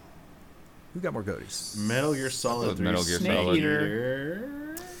 Who got more GOTYs? Metal Gear Solid 3. Metal Gear Snake Solid.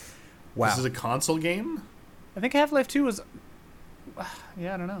 Eater. Wow. This is a console game? I think Half-Life 2 was...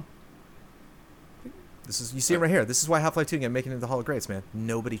 Yeah, I don't know. You see it right here. This is why Half-Life 2 can make it into the Hall of Greats, man.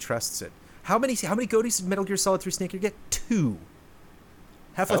 Nobody trusts it. How many GOTYs did Metal Gear Solid 3 Snake Eater get? 2.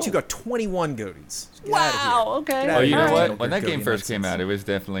 Half-Life 2 Oh. got 21 goaties. Get outta here. Wow. Okay. Get Oh, outta you here. know Alright. what? When that Goaty game first came nonsense. out, it was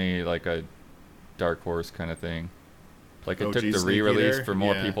definitely like a dark horse kind of thing. Like it OG took the Snake re-release Eater? for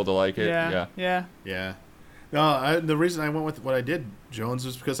more Yeah. people to like it. Yeah. Yeah. Yeah. No, the reason I went with what I did, Jones,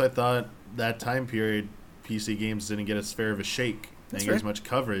 was because I thought that time period PC games didn't get as fair of a shake. That's Didn't get as fair. much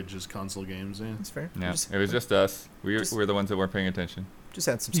coverage as console games. Yeah. That's fair. Yeah. Just, It was just us. We just- were the ones that weren't paying attention. just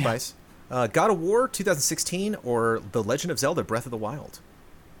add some spice. God of War 2016 or The Legend of Zelda Breath of the Wild?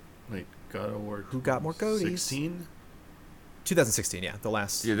 Wait, God of War. Who got more goaties? 16? 2016, yeah. The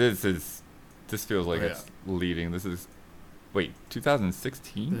last. Yeah, this feels like Oh, it's leading. This is wait,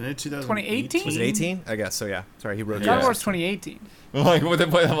 2016? Isn't it 2018? Was it 18? I guess so, yeah. Sorry, he wrote God Yeah. of War's 2018. Like what?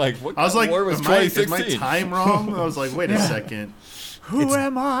 I'm like, what? I was like, War was is my 2016. time wrong? I was like, wait a second. Who It's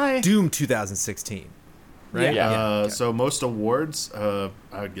am I? Doom 2016. Right? Yeah. So most awards, I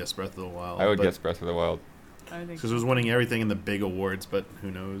would guess Breath of the Wild. I would guess Breath of the Wild. I think Because it was winning everything in the big awards, but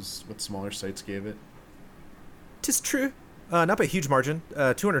who knows what smaller sites gave it. Tis true. Not by a huge margin.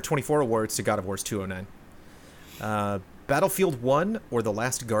 224 awards to God of War's 209. Battlefield 1 or The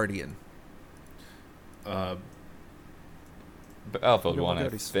Last Guardian? Battlefield Who got 1, more I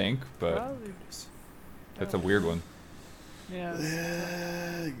goaties? think, but Probably. that's a weird one. Yeah.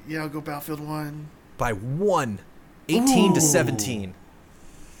 Yeah, I'll go Battlefield 1. By 1. 18 to Ooh. 17.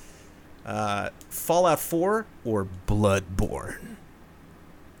 Fallout 4 or Bloodborne?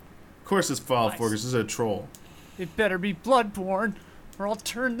 Of course it's Fallout 4 Nice. because this is a troll. It better be Bloodborne, or I'll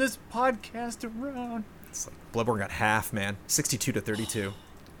turn this podcast around. It's like Bloodborne got half, man. 62 to 32.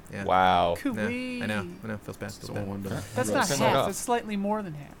 Yeah. Wow. Yeah, Coo-wee. I know. Feels bad. Feels So bad. one to- That's Yeah, not send that half. off. It's slightly more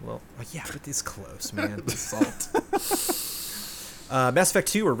than half. Well, yeah, but it's close, man. Salt. Mass Effect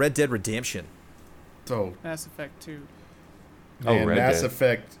 2 or Red Dead Redemption? So, Mass Effect 2. Oh, man, Red Mass Dead.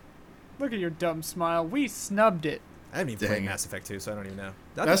 Effect. Look at your dumb smile. We snubbed it. I haven't even Dang played it. Mass Effect 2, so I don't even know.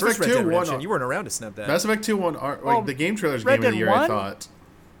 Not Mass the first Effect Red 2 Dead won Redemption. on- You weren't around to snub that. Mass Effect 2 won Oh, the Game Trailers Red Game of Dead the Year, I 1? thought.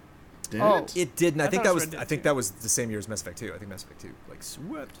 Did Oh. it? It didn't. I I think thought that it was. was Red Dead I think 2. that was the same year as Mass Effect 2. I think Mass Effect 2 like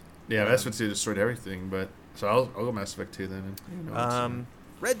swept. Yeah, Mass Effect 2 destroyed everything, but... So I'll go Mass Effect 2 then. You know,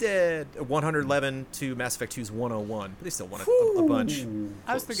 Red Dead 111 to Mass Effect 2's 101, but they still won a bunch. Ooh,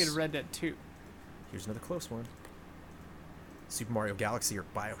 I was close. thinking Red Dead 2. Here's another close one: Super Mario Galaxy or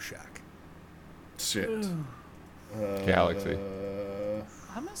Bioshock. Shit. Galaxy.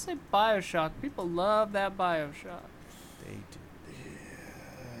 I'm gonna say Bioshock. People love that Bioshock. They do.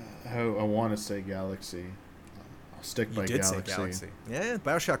 I want to say Galaxy. I'll stick You by did Galaxy. say Galaxy. Yeah,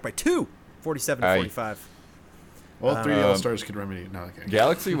 Bioshock by 2, 47 to Aye. 45. Well, 3 Um, All-Stars could remedy it. No, okay.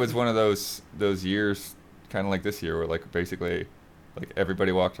 Galaxy was one of those years, kind of like this year, where like basically, like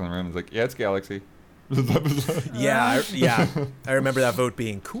everybody walked in the room and was like, "Yeah, it's Galaxy." Yeah, I remember that vote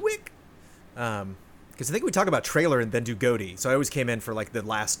being quick. Because I think we talk about trailer and then do GOTY. So I always came in for like the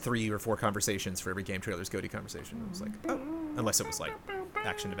last 3 or 4 conversations for every game trailer's GOTY conversation. It was like, oh, unless it was like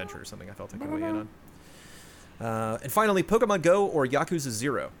action adventure or something I felt I could weigh in on. And finally, Pokemon Go or Yakuza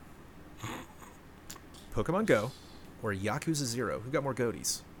 0. Pokemon Go or Yakuza 0. Who got more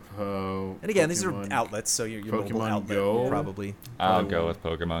GOTYs? Oh, And again, these are Pokemon- outlets, so your mobile Pokemon outlet Go? will probably. I'll go with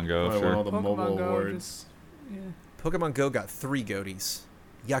Pokemon Go. Probably won all Sure. the Pokemon mobile Go awards. Yeah. Pokemon Go got 3 GOTYs.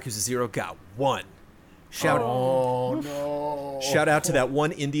 Yakuza 0 got 1. Shout Oh no! Shout out to that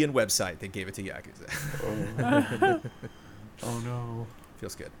one Indian website that gave it to Yakuza. Oh no!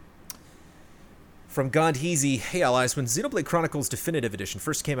 Feels good. From Gondheezy, hey allies, when Xenoblade Chronicles Definitive Edition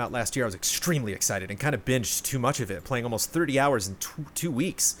first came out last year, I was extremely excited and kind of binged too much of it, playing almost 30 hours in 2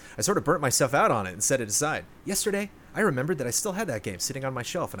 weeks. I sort of burnt myself out on it and set it aside. Yesterday, I remembered that I still had that game sitting on my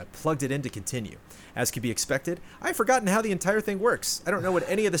shelf and I plugged it in to continue. As could be expected, I've forgotten how the entire thing works. I don't know what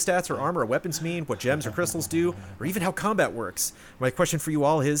any of the stats or armor or weapons mean, what gems or crystals do, or even how combat works. My question for you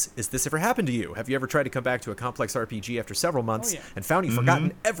all is this ever happened to you? Have you ever tried to come back to a complex RPG after several months Oh, yeah. and found you've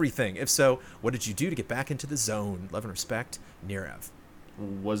forgotten everything? If so, what did you do to get back into the zone? Love and respect, Nirev.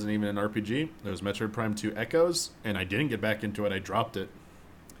 Wasn't even an RPG. There was Metroid Prime 2 Echoes, and I didn't get back into it. I dropped it.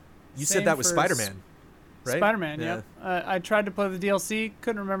 You Same said that was for Spider-Man, right? Spider-Man, Yeah. yep. I tried to play the DLC,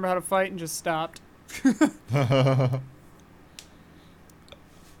 couldn't remember how to fight, and just stopped.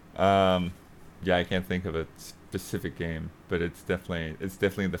 Yeah, I can't think of a specific game, but it's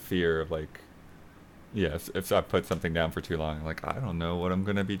definitely the fear of like, yes, if I put something down for too long, like I don't know what I'm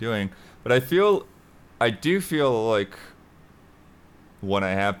gonna be doing. But I do feel like when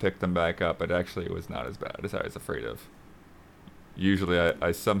I have picked them back up, it actually was not as bad as I was afraid of. Usually,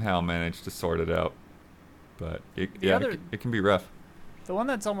 I somehow manage to sort it out, but it can be rough. The one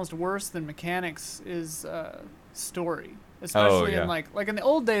that's almost worse than mechanics is story, especially yeah. in like in the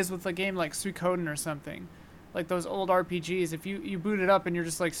old days with a game like Suikoden or something. like those old RPGs. If you boot it up and you're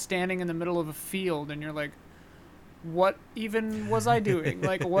just like standing in the middle of a field and you're like, what even was I doing?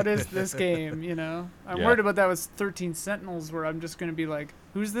 Like, what is this game? You know, I'm Yeah. worried about that with 13 Sentinels, where I'm just gonna be like,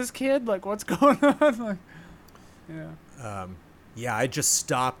 who's this kid? Like, what's going on? Like, yeah. Yeah, I just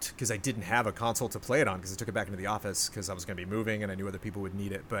stopped because I didn't have a console to play it on because I took it back into the office because I was going to be moving and I knew other people would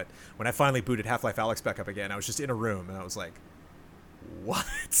need it. But when I finally booted Half-Life Alyx back up again, I was just in a room and I was like,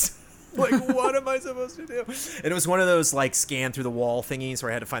 what? Like, what am I supposed to do? And it was one of those, like, scan through the wall thingies where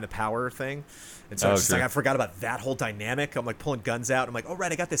I had to find the power thing. And so it's just like, I forgot about that whole dynamic. I'm, like, pulling guns out. I'm like, oh,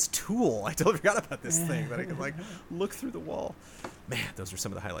 right, I got this tool. I totally forgot about this thing that I can, like, look through the wall. Man, those were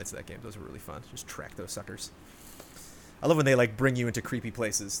some of the highlights of that game. Those were really fun. Just track those suckers. I love when they, like, bring you into creepy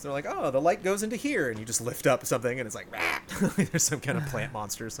places. They're like, oh, the light goes into here. And you just lift up something, and it's like, rah! There's some kind of plant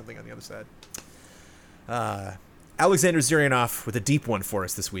monster or something on the other side. Alexander Zurianov with a deep one for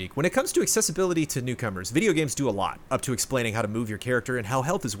us this week. When it comes to accessibility to newcomers, video games do a lot, up to explaining how to move your character and how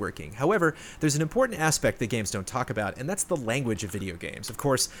health is working. However, there's an important aspect that games don't talk about, and that's the language of video games. Of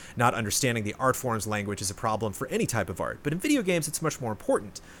course, not understanding the art form's language is a problem for any type of art, but in video games it's much more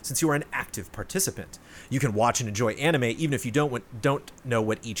important, since you are an active participant. You can watch and enjoy anime even if you don't know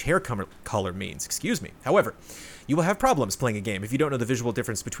what each hair color means. However, you will have problems playing a game if you don't know the visual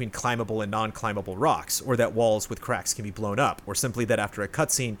difference between climbable and non-climbable rocks, or that walls with cracks can be blown up, or simply that after a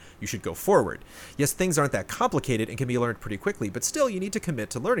cutscene, you should go forward. Yes, things aren't that complicated and can be learned pretty quickly, but still you need to commit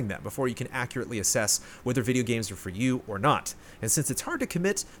to learning them before you can accurately assess whether video games are for you or not. And since it's hard to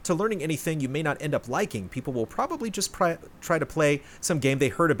commit to learning anything you may not end up liking, people will probably just try to play some game they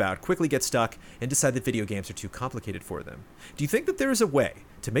heard about, quickly get stuck, and decide that video games are too complicated for them. Do you think that there is a way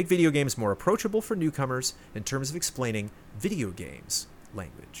to make video games more approachable for newcomers in terms of explaining video games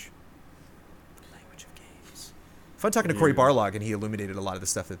language? The language of games. Fun talking to Cory Barlog, and he illuminated a lot of the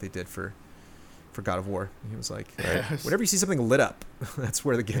stuff that they did for God of War. He was like, whenever you see something lit up, that's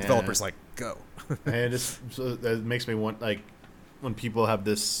where the game developer's like, go. And that makes me want, like, when people have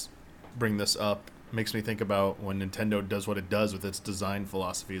bring this up, makes me think about when Nintendo does what it does with its design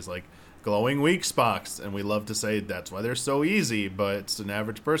philosophies, like glowing weak spots, and we love to say that's why they're so easy, but it's an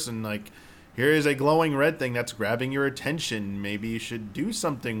average person, like, here is a glowing red thing that's grabbing your attention, maybe you should do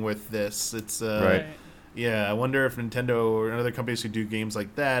something with this. It's Right. Yeah, I wonder if Nintendo or other companies who do games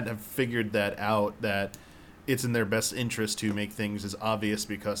like that have figured that out, that it's in their best interest to make things as obvious,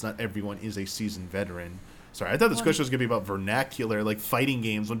 because not everyone is a seasoned veteran. Sorry, I thought this question was going to be about vernacular, like fighting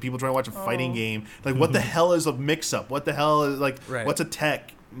games. When people try to watch a fighting game, like, what the hell is a mix-up? What the hell is, like, what's a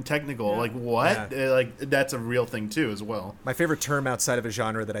technical? Yeah. Like, what? Like, that's a real thing, too, as well. My favorite term outside of a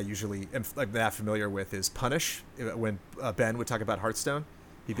genre that I usually am that familiar with is punish. When Ben would talk about Hearthstone,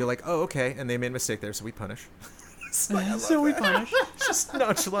 he'd be like, oh, okay, and they made a mistake there, so we punish. Like, I love So we that. punish. Just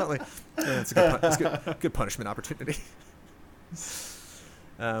nonchalantly. Yeah, it's a good punishment opportunity.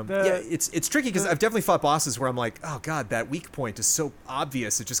 It's tricky because I've definitely fought bosses where I'm like, oh god, that weak point is so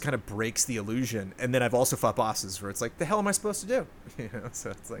obvious, it just kind of breaks the illusion. And then I've also fought bosses where it's like, the hell am I supposed to do? You know,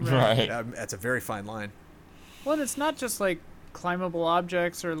 so it's like, Right. That's a very fine line. Well, and it's not just like climbable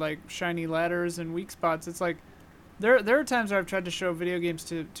objects or like shiny ladders and weak spots. It's like there are times where I've tried to show video games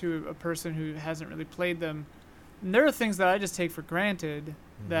to a person who hasn't really played them, and there are things that I just take for granted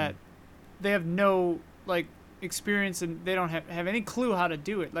that they have no like experience and they don't have any clue how to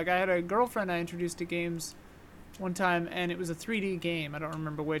do it. Like, I had a girlfriend I introduced to games one time, and it was a 3D game, I don't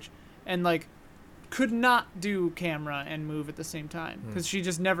remember which, and like could not do camera and move at the same time because she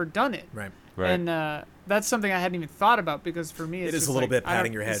just never done it. Right. And that's something I hadn't even thought about, because for me it's It is just a little like, bit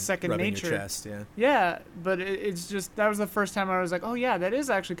patting your head, second rubbing nature. your chest, yeah. Yeah, but it's just, that was the first time I was like, oh yeah, that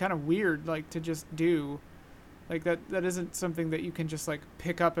is actually kind of weird, like, to just do. Like, that isn't something that you can just like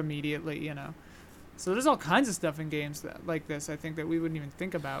pick up immediately, you know. So there's all kinds of stuff in games that, like this, I think, that we wouldn't even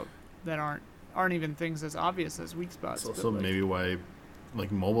think about, that aren't even things as obvious as weak spots. It's also like, maybe why,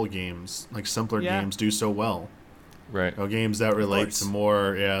 like, mobile games, like simpler Yeah. games, do so well. Right. You know, games that relate course. to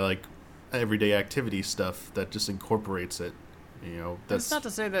more, like, everyday activity stuff that just incorporates it. You know, that's it's not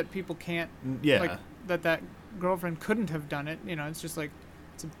to say that people can't, yeah. like, that girlfriend couldn't have done it, you know. It's just like,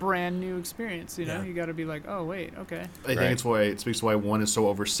 it's a brand new experience, you know. Yeah. You got to be like, oh wait, okay. I think Right. it's why it speaks to why one is so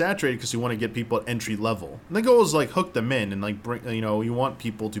oversaturated, because you want to get people at entry level. And the goal is like hook them in and like bring, you know, you want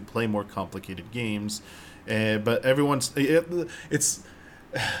people to play more complicated games, but everyone's it's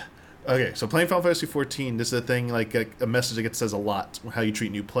Okay, so playing Final Fantasy 14, this is a thing, like a message that says a lot, how you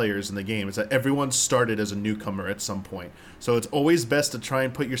treat new players in the game. Is that everyone started as a newcomer at some point. So it's always best to try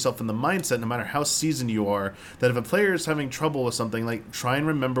and put yourself in the mindset, no matter how seasoned you are, that if a player is having trouble with something, like try and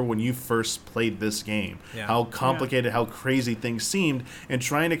remember when you first played this game, how complicated, how crazy things seemed, and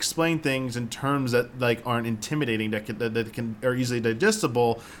try and explain things in terms that like aren't intimidating, that can are easily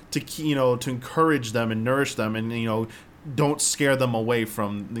digestible, to to encourage them and nourish them, and don't scare them away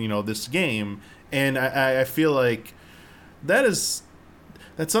from this game. And I feel like that's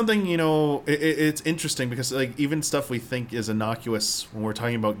something it's interesting, because like even stuff we think is innocuous when we're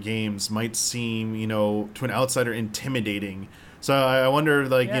talking about games might seem to an outsider intimidating. So I wonder,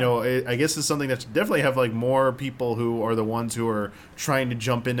 like, I guess it's something that should definitely have like more people who are the ones who are trying to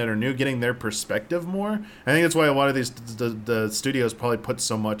jump in that are new, getting their perspective more. I think that's why a lot of these the studios probably put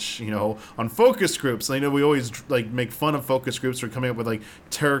so much on focus groups. I know we always like make fun of focus groups for coming up with like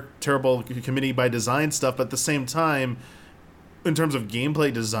terrible committee by design stuff, but at the same time, in terms of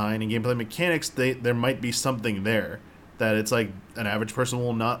gameplay design and gameplay mechanics, there might be something there that it's like an average person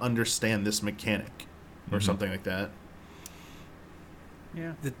will not understand this mechanic or something like that.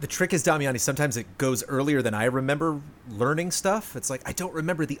 Yeah. The trick is, Damiani, sometimes it goes earlier than I remember learning stuff. It's like I don't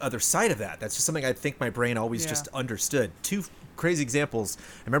remember the other side of that. That's just something I think my brain always just understood. Two crazy examples.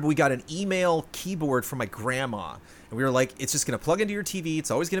 I remember we got an email keyboard from my grandma, and we were like, it's just going to plug into your TV.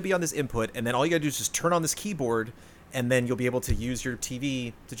 It's always going to be on this input, and then all you got to do is just turn on this keyboard, and then you'll be able to use your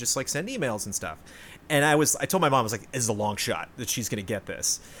TV to just like send emails and stuff. And I told my mom, I was like, this is a long shot that she's going to get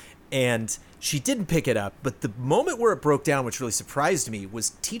this. And she didn't pick it up, but the moment where it broke down, which really surprised me, was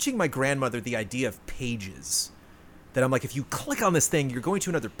teaching my grandmother the idea of pages. That I'm like, if you click on this thing, you're going to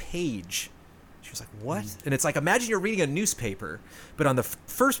another page. She was like, what? And it's like, imagine you're reading a newspaper, but on the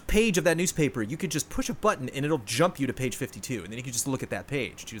first page of that newspaper, you could just push a button and it'll jump you to page 52, and then you can just look at that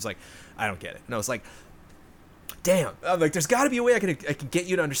page. She was like, I don't get it. And I was like, damn, I'm like, there's got to be a way I can get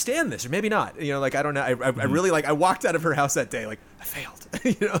you to understand this, or maybe not. Like, I don't know. I really, like, I walked out of her house that day, like, I failed.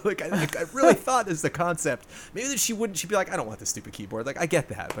 I really thought this is the concept. Maybe that she'd be like, I don't want this stupid keyboard. Like, I get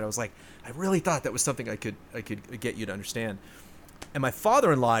that, but I was like, I really thought that was something I could get you to understand. And my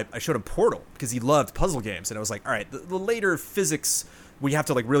father-in-law, I showed him Portal because he loved puzzle games, and I was like, all right, the later physics where you have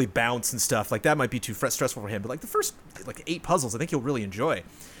to like really bounce and stuff, like that might be too stressful for him. But like the first like 8 puzzles, I think he'll really enjoy.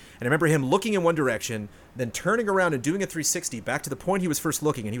 And I remember him looking in one direction, then turning around and doing a 360 back to the point he was first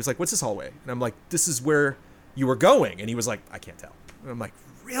looking. And he was like, what's this hallway? And I'm like, this is where you were going. And he was like, I can't tell. And I'm like,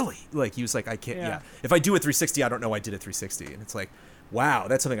 really? Like, he was like, I can't. Yeah. If I do a 360, I don't know I did a 360. And it's like, wow,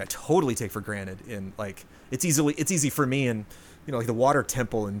 that's something I totally take for granted. And like, it's easy for me and, like the water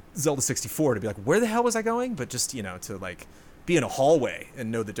temple in Zelda 64 to be like, where the hell was I going? But just, to like be in a hallway and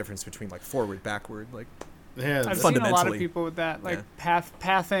know the difference between like forward, backward, like. Yeah, I've seen a lot of people with that, like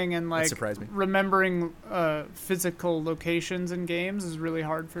pathing and like remembering physical locations in games is really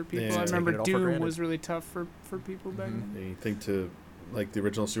hard for people. Yeah. I remember Doom was really tough for people back then. And you think to like the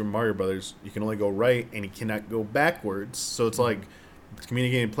original Super Mario Brothers, you can only go right and you cannot go backwards. So it's like, as a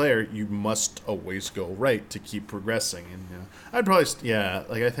communicating player, you must always go right to keep progressing. And I'd probably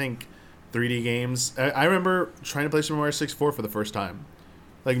I think 3D games. I remember trying to play Super Mario 64 for the first time.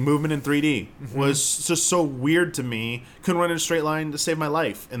 Like, movement in 3D was just so weird to me. Couldn't run in a straight line to save my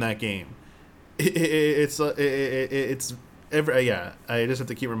life in that game. I just have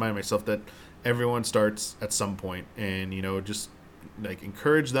to keep reminding myself that everyone starts at some point, and just like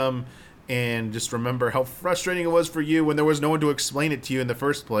encourage them, and just remember how frustrating it was for you when there was no one to explain it to you in the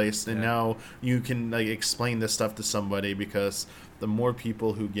first place, and now you can like explain this stuff to somebody, because the more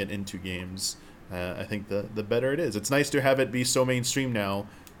people who get into games, I think the better it is. It's nice to have it be so mainstream now.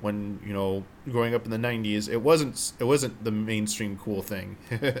 When growing up in the 90s, it wasn't the mainstream cool thing.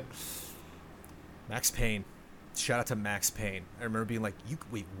 Max Payne, shout out to Max Payne. I remember being like,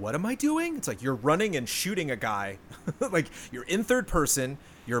 wait, what am I doing? It's like you're running and shooting a guy, like you're in third person,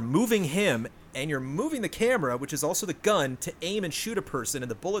 you're moving him, and you're moving the camera, which is also the gun, to aim and shoot a person, and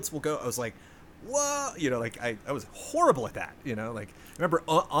the bullets will go. I was like, whoa, like I was horrible at that. Like I remember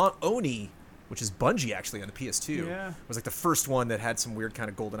Oni, which is Bungie actually on the PS2. Yeah. Was like the first one that had some weird kind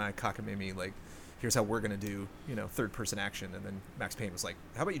of GoldenEye cockamamie, like, here's how we're going to do, third person action. And then Max Payne was like,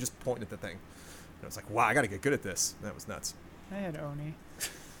 how about you just point at the thing? And I was like, wow, I got to get good at this. And that was nuts. I had Oni.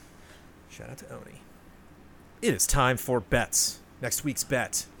 Shout out to Oni. It is time for bets. Next week's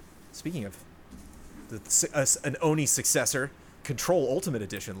bet. Speaking of an Oni successor, Control Ultimate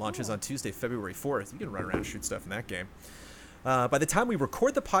Edition launches on Tuesday, February 4th. You can run around and shoot stuff in that game. By the time we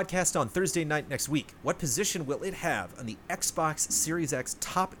record the podcast on Thursday night next week, what position will it have on the Xbox Series X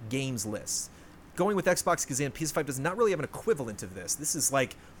top games list? going with Xbox because PS5 does not really have an equivalent of this. This is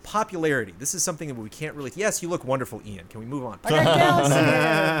like popularity. This is something that we can't really. Yes, you look wonderful, Ian. Can we move on? I got Galaxy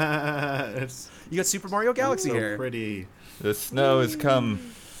hair. It's You got Super Mario Galaxy so here. pretty. The snow has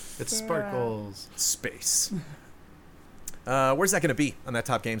come. It sparkles. Space. Where's that going to be on that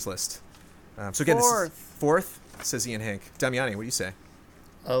top games list? So again, Fourth. This is fourth, says Ian Hank. Damiani, what do you say?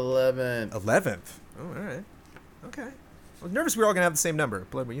 11. 11th. Oh, all right. Okay. I was nervous we were all going to have the same number.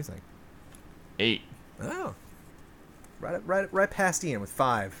 Blood, what do you think? 8. Oh. Right past Ian with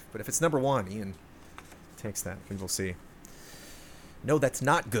 5. But if it's number 1, Ian takes that. We will see. No, that's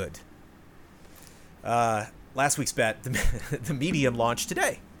not good. Last week's bet, the Medium launched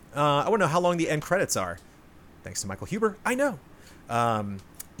today. I want to know how long the end credits are. Thanks to Michael Huber, I know.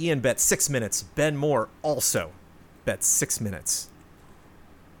 Ian bet 6 minutes. Ben Moore also bet 6 minutes.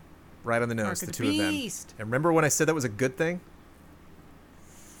 Right on the nose, Mark the of two of them. beast. And remember when I said that was a good thing?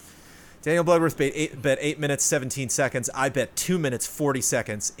 Daniel Bloodworth bet 8 minutes, 17 seconds. I bet 2 minutes, 40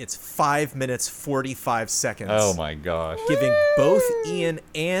 seconds. It's 5 minutes, 45 seconds. Oh my gosh. Giving both Ian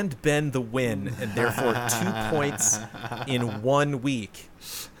and Ben the win, and therefore 2 points in 1 week.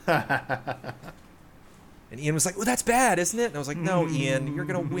 And Ian was like, well, that's bad, isn't it? And I was like, no, Ian, you're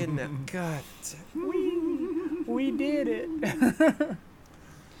going to win that. God. We did it.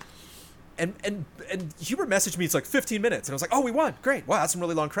 And Hubert messaged me, it's like 15 minutes. And I was like, oh, we won. Great. Wow, that's some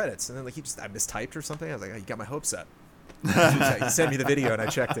really long credits. And then like I mistyped or something. I was like, oh, you got my hopes up. He sent me the video and I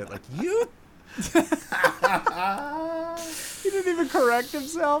checked it. Like, you? He didn't even correct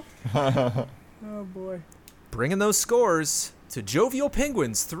himself. Oh, boy. Bringing those scores to Jovial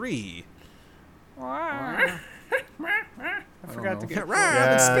Penguins 3. I forgot to get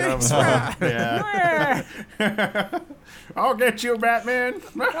Rah, in space. Rah. Yeah. I'll get you, Batman.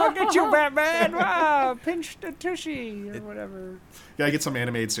 I'll get you, Batman. Wow, pinch the tushy or whatever. Gotta get some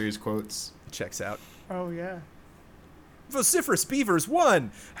animated series quotes. Checks out. Oh, yeah. Vociferous Beavers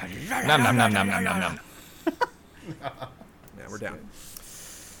won. Nom nom nom nom nom nom nom. Yeah, we're down.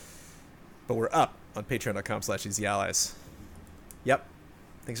 But we're up on patreon.com/easyallies. Yep.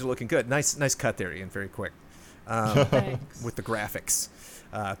 Things are looking good. Nice cut there, Ian. Very quick. Thanks. With the graphics.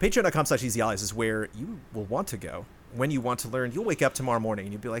 Patreon.com/easyallies is where you will want to go when you want to learn. You'll wake up tomorrow morning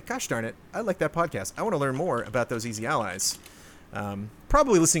and you'll be like, gosh darn it, I like that podcast. I want to learn more about those Easy Allies.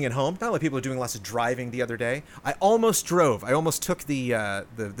 Probably listening at home. Not like people are doing lots of driving the other day. I almost drove. I almost took the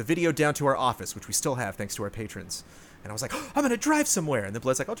video down to our office, which we still have thanks to our patrons. And I was like, oh, I'm going to drive somewhere. And then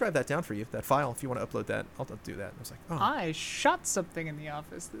Blood's like, I'll drive that down for you, that file. If you want to upload that, I'll do that. And I was like, oh. I shot something in the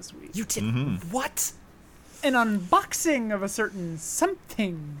office this week. You did what? An unboxing of a certain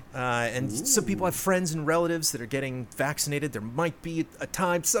something. And some people have friends and relatives that are getting vaccinated. There might be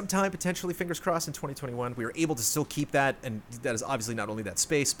sometime, potentially, fingers crossed, in 2021. We were able to still keep that, and that is obviously not only that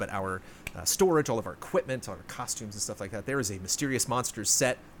space, but our storage, all of our equipment, all our costumes and stuff like that. There is a Mysterious Monsters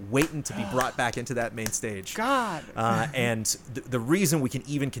set waiting to be brought back into that main stage. God. And the reason we can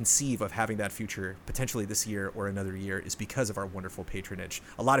even conceive of having that future potentially this year or another year is because of our wonderful patronage.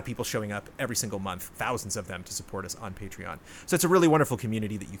 A lot of people showing up every single month, thousands of them, to support us on Patreon. So it's a really wonderful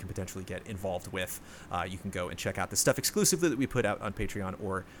community that you can potentially get involved with. You can go and check out the stuff exclusively that we put out on Patreon,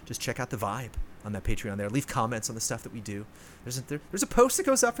 or just check out the vibe on that Patreon there. Leave comments on the stuff that we do. There's a post that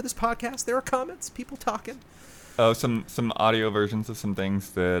goes up for this podcast. There are comments, people talking. Oh, some audio versions of some things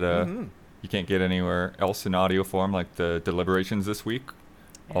that you can't get anywhere else in audio form, like the deliberations this week.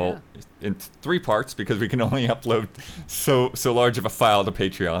 Yeah. All in 3 parts because we can only upload so large of a file to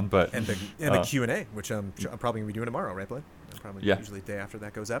Patreon. But And the Q&A, which I'm probably going to be doing tomorrow, right, Blake? Probably Yeah. usually the day after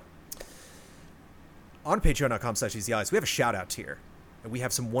that goes up. On patreon.com/easyallies, we have a shout-out tier. And we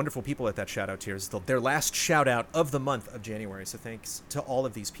have some wonderful people at that shout-out tier. It's their last shout-out of the month of January. So thanks to all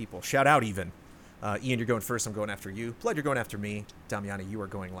of these people. Shout-out even. Ian, you're going first. I'm going after you. Blood, you're going after me. Damiani, you are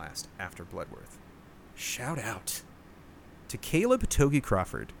going last after Bloodworth. Shout-out to Caleb Togi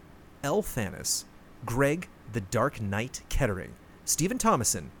Crawford, L. Thanos, Greg the Dark Knight Kettering, Stephen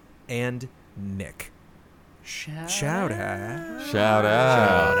Thomason, and Nick. Shout out. shout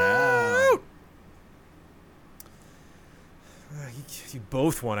out. You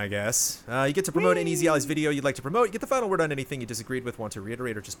both won, I guess. You get to promote any Easy Allies video you'd like to promote. You get the final word on anything you disagreed with, want to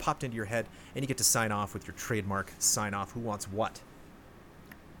reiterate, or just popped into your head, and you get to sign off with your trademark sign-off. Who wants what?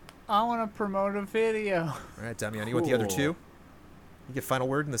 I want to promote a video. All right, Damian, you want the other Cool. two? You get final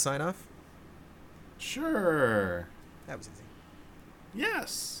word in the sign-off? Sure. That was easy.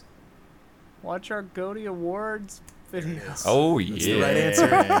 Yes. Watch our Goaty Awards video. Oh That's yeah. the right answer.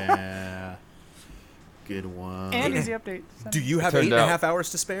 Yeah. Good one. And easy update. Do you have Turned 8.5 out- hours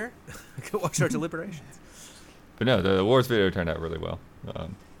to spare? Go watch our deliberations. But no, the awards video turned out really well.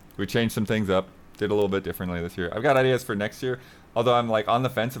 We changed some things up. did a little bit differently this year. I've got ideas for next year, although I'm like on the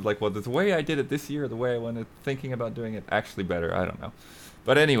fence of like, well, the way I did it this year, the way I wanted thinking about doing it actually better. I don't know.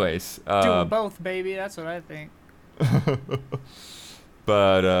 But anyways, Do both, baby. That's what I think.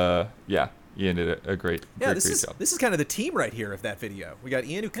 but yeah, Ian did a great job. This is kind of the team right here of that video. We got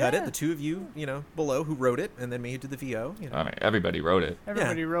Ian who cut it, the two of you, below who wrote it, and then me who did the VO. I mean, everybody wrote it.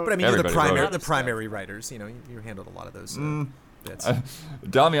 Everybody wrote. But I mean, Everybody you're wrote the primary writers. You handled a lot of those bits.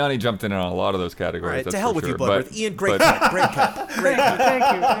 Damiani jumped in on a lot of those categories. All right, that's to hell for with you, sure. Bloodworth. Ian, great cut. Great cut. Great cut.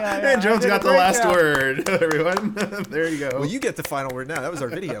 Thank you. Yeah, And Jones got the last word, everyone. There you go. Well, you get the final word now. That was our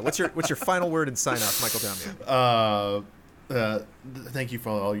video. What's your final word and sign off, Michael Damiani? Thank you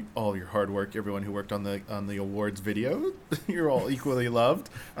for all your hard work, everyone who worked on the awards video. You're all equally loved.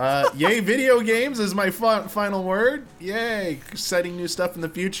 Yay, video games is my final word. Yay, exciting new stuff in the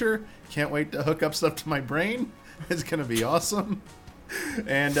future. Can't wait to hook up stuff to my brain. It's gonna be awesome.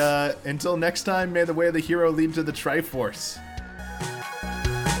 And until next time, may the way of the hero lead to the Triforce.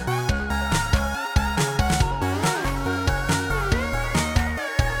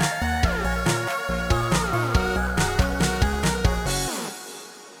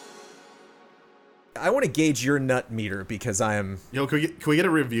 I want to gauge your nut meter because I am... Yo, can we get a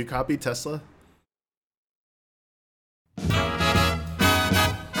review copy, Tesla?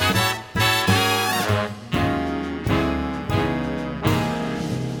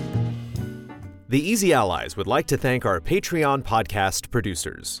 The Easy Allies would like to thank our Patreon podcast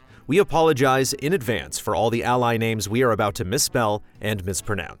producers. We apologize in advance for all the ally names we are about to misspell and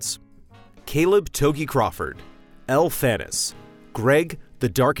mispronounce. Caleb Togi Crawford, L. Thanis, Greg the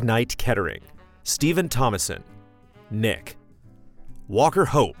Dark Knight Kettering, Stephen Thomason, Nick, Walker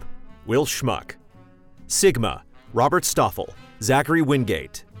Hope, Will Schmuck, Sigma, Robert Stoffel, Zachary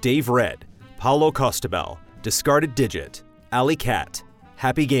Wingate, Dave Red, Paulo Costabel, Discarded Digit, Ali Cat,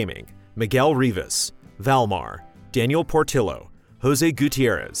 Happy Gaming, Miguel Rivas, Valmar, Daniel Portillo, Jose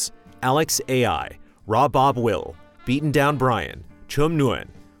Gutierrez, Alex AI, Rob Bob Will, Beaten Down Brian, Chum Nguyen,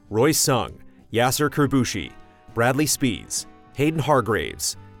 Roy Sung, Yasser Kerbushi, Bradley Spees, Hayden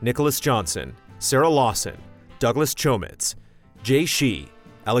Hargraves, Nicholas Johnson, Sarah Lawson, Douglas Chomitz, Jay Shee,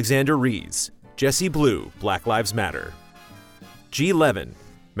 Alexander Rees, Jesse Blue, Black Lives Matter, G. Levin,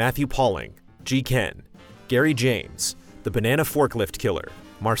 Matthew Pauling, G. Ken, Gary James, The Banana Forklift Killer,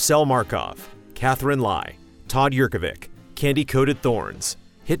 Marcel Markov, Catherine Lai, Todd Yurkovic, Candy Coated Thorns,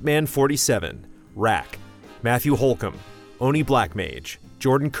 Hitman 47, Rack, Matthew Holcomb, Oni Blackmage,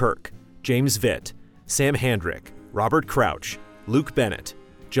 Jordan Kirk, James Vitt, Sam Handrick, Robert Crouch, Luke Bennett,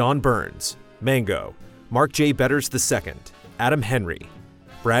 John Burns, Mango, Mark J. Betters II, Adam Henry,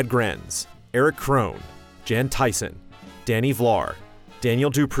 Brad Grenz, Eric Crone, Jan Tyson, Danny Vlar, Daniel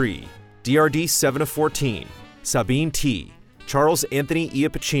Dupree, DRD 7 of 14, Sabine T, Charles Anthony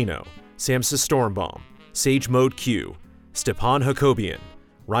Iapicino, Samsa Stormbaum, Sage Mode Q, Stepan Hakobian,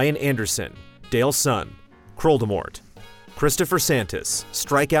 Ryan Anderson, Dale Sun, Kroldemort, Christopher Santis,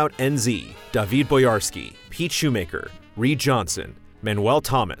 Strikeout NZ, David Boyarski, Pete Shoemaker, Reed Johnson, Manuel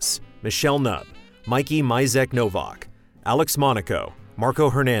Thomas, Michelle Nubb, Mikey Mizek Novak, Alex Monaco, Marco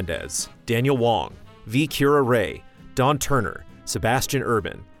Hernandez, Daniel Wong, V. Kira Ray, Don Turner, Sebastian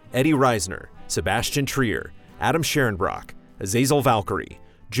Urban, Eddie Reisner, Sebastian Trier, Adam Scherenbrock, Azazel Valkyrie,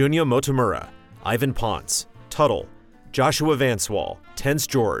 Junya Motomura, Ivan Ponce, Tuttle, Joshua Vanswall, Tense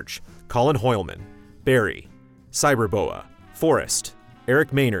George, Colin Hoylman, Barry, Cyberboa, Forrest,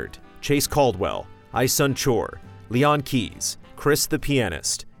 Eric Maynard, Chase Caldwell, Isun Chor, Leon Keys, Chris the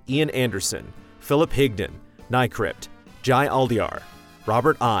Pianist, Ian Anderson, Philip Higdon, Nycrypt, Jai Aldiar,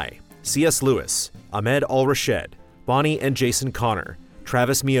 Robert I, C.S. Lewis, Ahmed Al-Rashed, Bonnie and Jason Connor,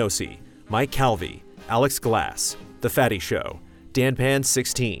 Travis Miosi, Mike Calvi, Alex Glass, The Fatty Show,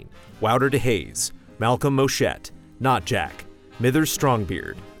 DanPan16, Wouter DeHaze, Malcolm Moschette, Not Jack, Mithers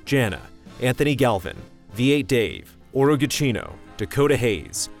Strongbeard, Jana, Anthony Galvin, V8 Dave, Oro Guccino, Dakota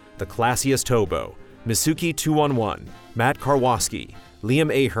Hayes, The Classiest Hobo, Misuki 211, Matt Karwoski,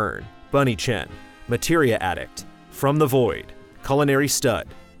 Liam Ahern, Bunny Chen, Materia Addict, From the Void, Culinary Stud,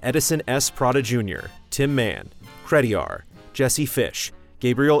 Edison S. Prada Jr., Tim Mann, Crediar, Jesse Fish,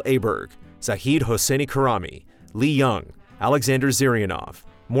 Gabriel Aberg, Zahid Hosseini Karami, Lee Young, Alexander Zirianov,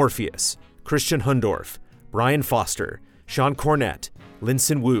 Morpheus, Christian Hundorf, Brian Foster, Sean Cornett,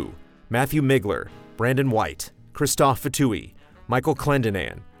 Linson Wu, Matthew Migler, Brandon White, Christophe Fatui, Michael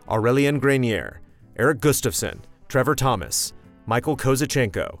Clendenan, Aurelien Grenier, Eric Gustafson, Trevor Thomas, Michael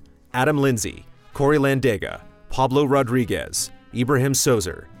Kozachenko, Adam Lindsay, Corey Landega, Pablo Rodriguez, Ibrahim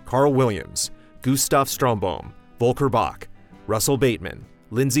Sozer, Carl Williams, Gustav Strombohm, Volker Bach, Russell Bateman,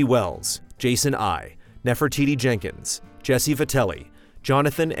 Lindsay Wells, Jason I, Nefertiti Jenkins, Jesse Vitelli,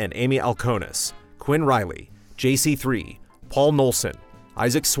 Jonathan and Amy Alconis, Quinn Riley, JC3, Paul Nolson,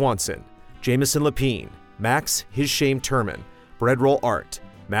 Isaac Swanson, Jameson Lapine, Max His Shame Turman, Breadroll Art,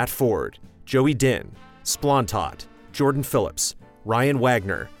 Matt Ford, Joey Din, Splontot, Jordan Phillips, Ryan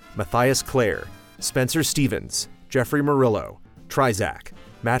Wagner, Matthias Clare, Spencer Stevens, Jeffrey Murillo, Trizac,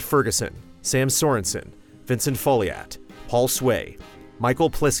 Matt Ferguson, Sam Sorensen, Vincent Foliat, Paul Sway, Michael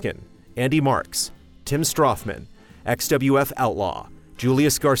Pliskin, Andy Marks, Tim Strothman, XWF Outlaw,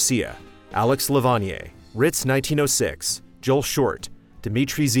 Julius Garcia, Alex Lavanier, Ritz 1906, Joel Short,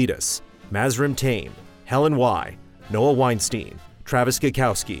 Dimitri Zetas, Mazrim Tame, Helen Y, Noah Weinstein, Travis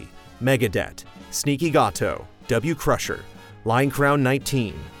Gakowski, Megadet, Sneaky Gato, W. Crusher, Line Crown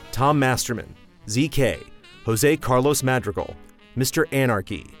 19, Tom Masterman, ZK, Jose Carlos Madrigal, Mr.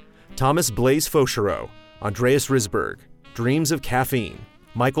 Anarchy, Thomas Blaze Fauchereau, Andreas Risberg, Dreams of Caffeine,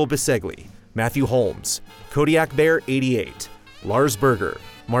 Michael Bisegli, Matthew Holmes, Kodiak Bear 88, Lars Berger,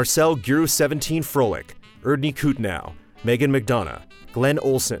 Marcel Guru 17 Froelich, Erdney Kutnow, Megan McDonough, Glenn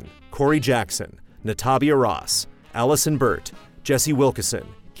Olson, Corey Jackson, Natabia Ross, Allison Burt, Jesse Wilkeson,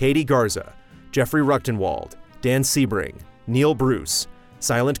 Katie Garza, Jeffrey Ruchtenwald, Dan Sebring, Neil Bruce,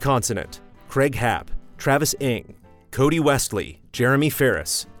 Silent Consonant, Craig Happ, Travis Ing, Cody Westley, Jeremy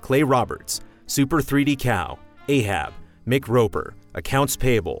Ferris, Clay Roberts, Super 3D Cow, Ahab, Mick Roper, Accounts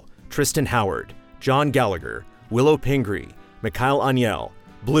Payable, Tristan Howard, John Gallagher, Willow Pingree, Mikhail Aniel,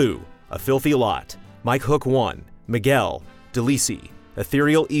 Blue, A Filthy Lot, Mike Hook 1, Miguel, Delisi,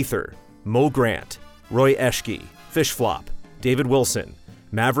 Ethereal Ether, Mo Grant, Roy Eschke, Fishflop, David Wilson,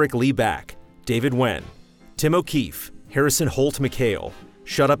 Maverick Lee Back, David Wen, Tim O'Keefe, Harrison Holt McHale,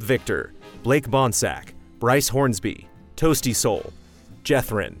 Shut Up Victor, Blake Bonsack, Bryce Hornsby, Toasty Soul,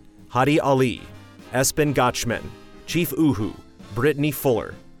 Jethrin, Hadi Ali, Espen Gotchman, Chief Uhu, Brittany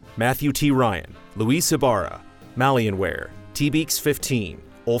Fuller, Matthew T. Ryan, Luis Ibarra, Malianware, T-Beaks 15,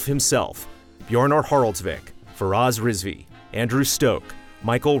 Ulf himself, Bjornar Haraldsvik, Faraz Rizvi, Andrew Stoke,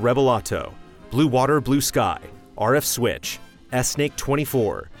 Michael Rebelato, Blue Water Blue Sky, RF Switch, S-Snake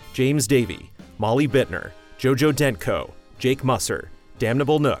 24, James Davey, Molly Bittner, Jojo Dentko, Jake Musser,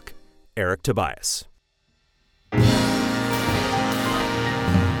 Damnable Nook, Eric Tobias.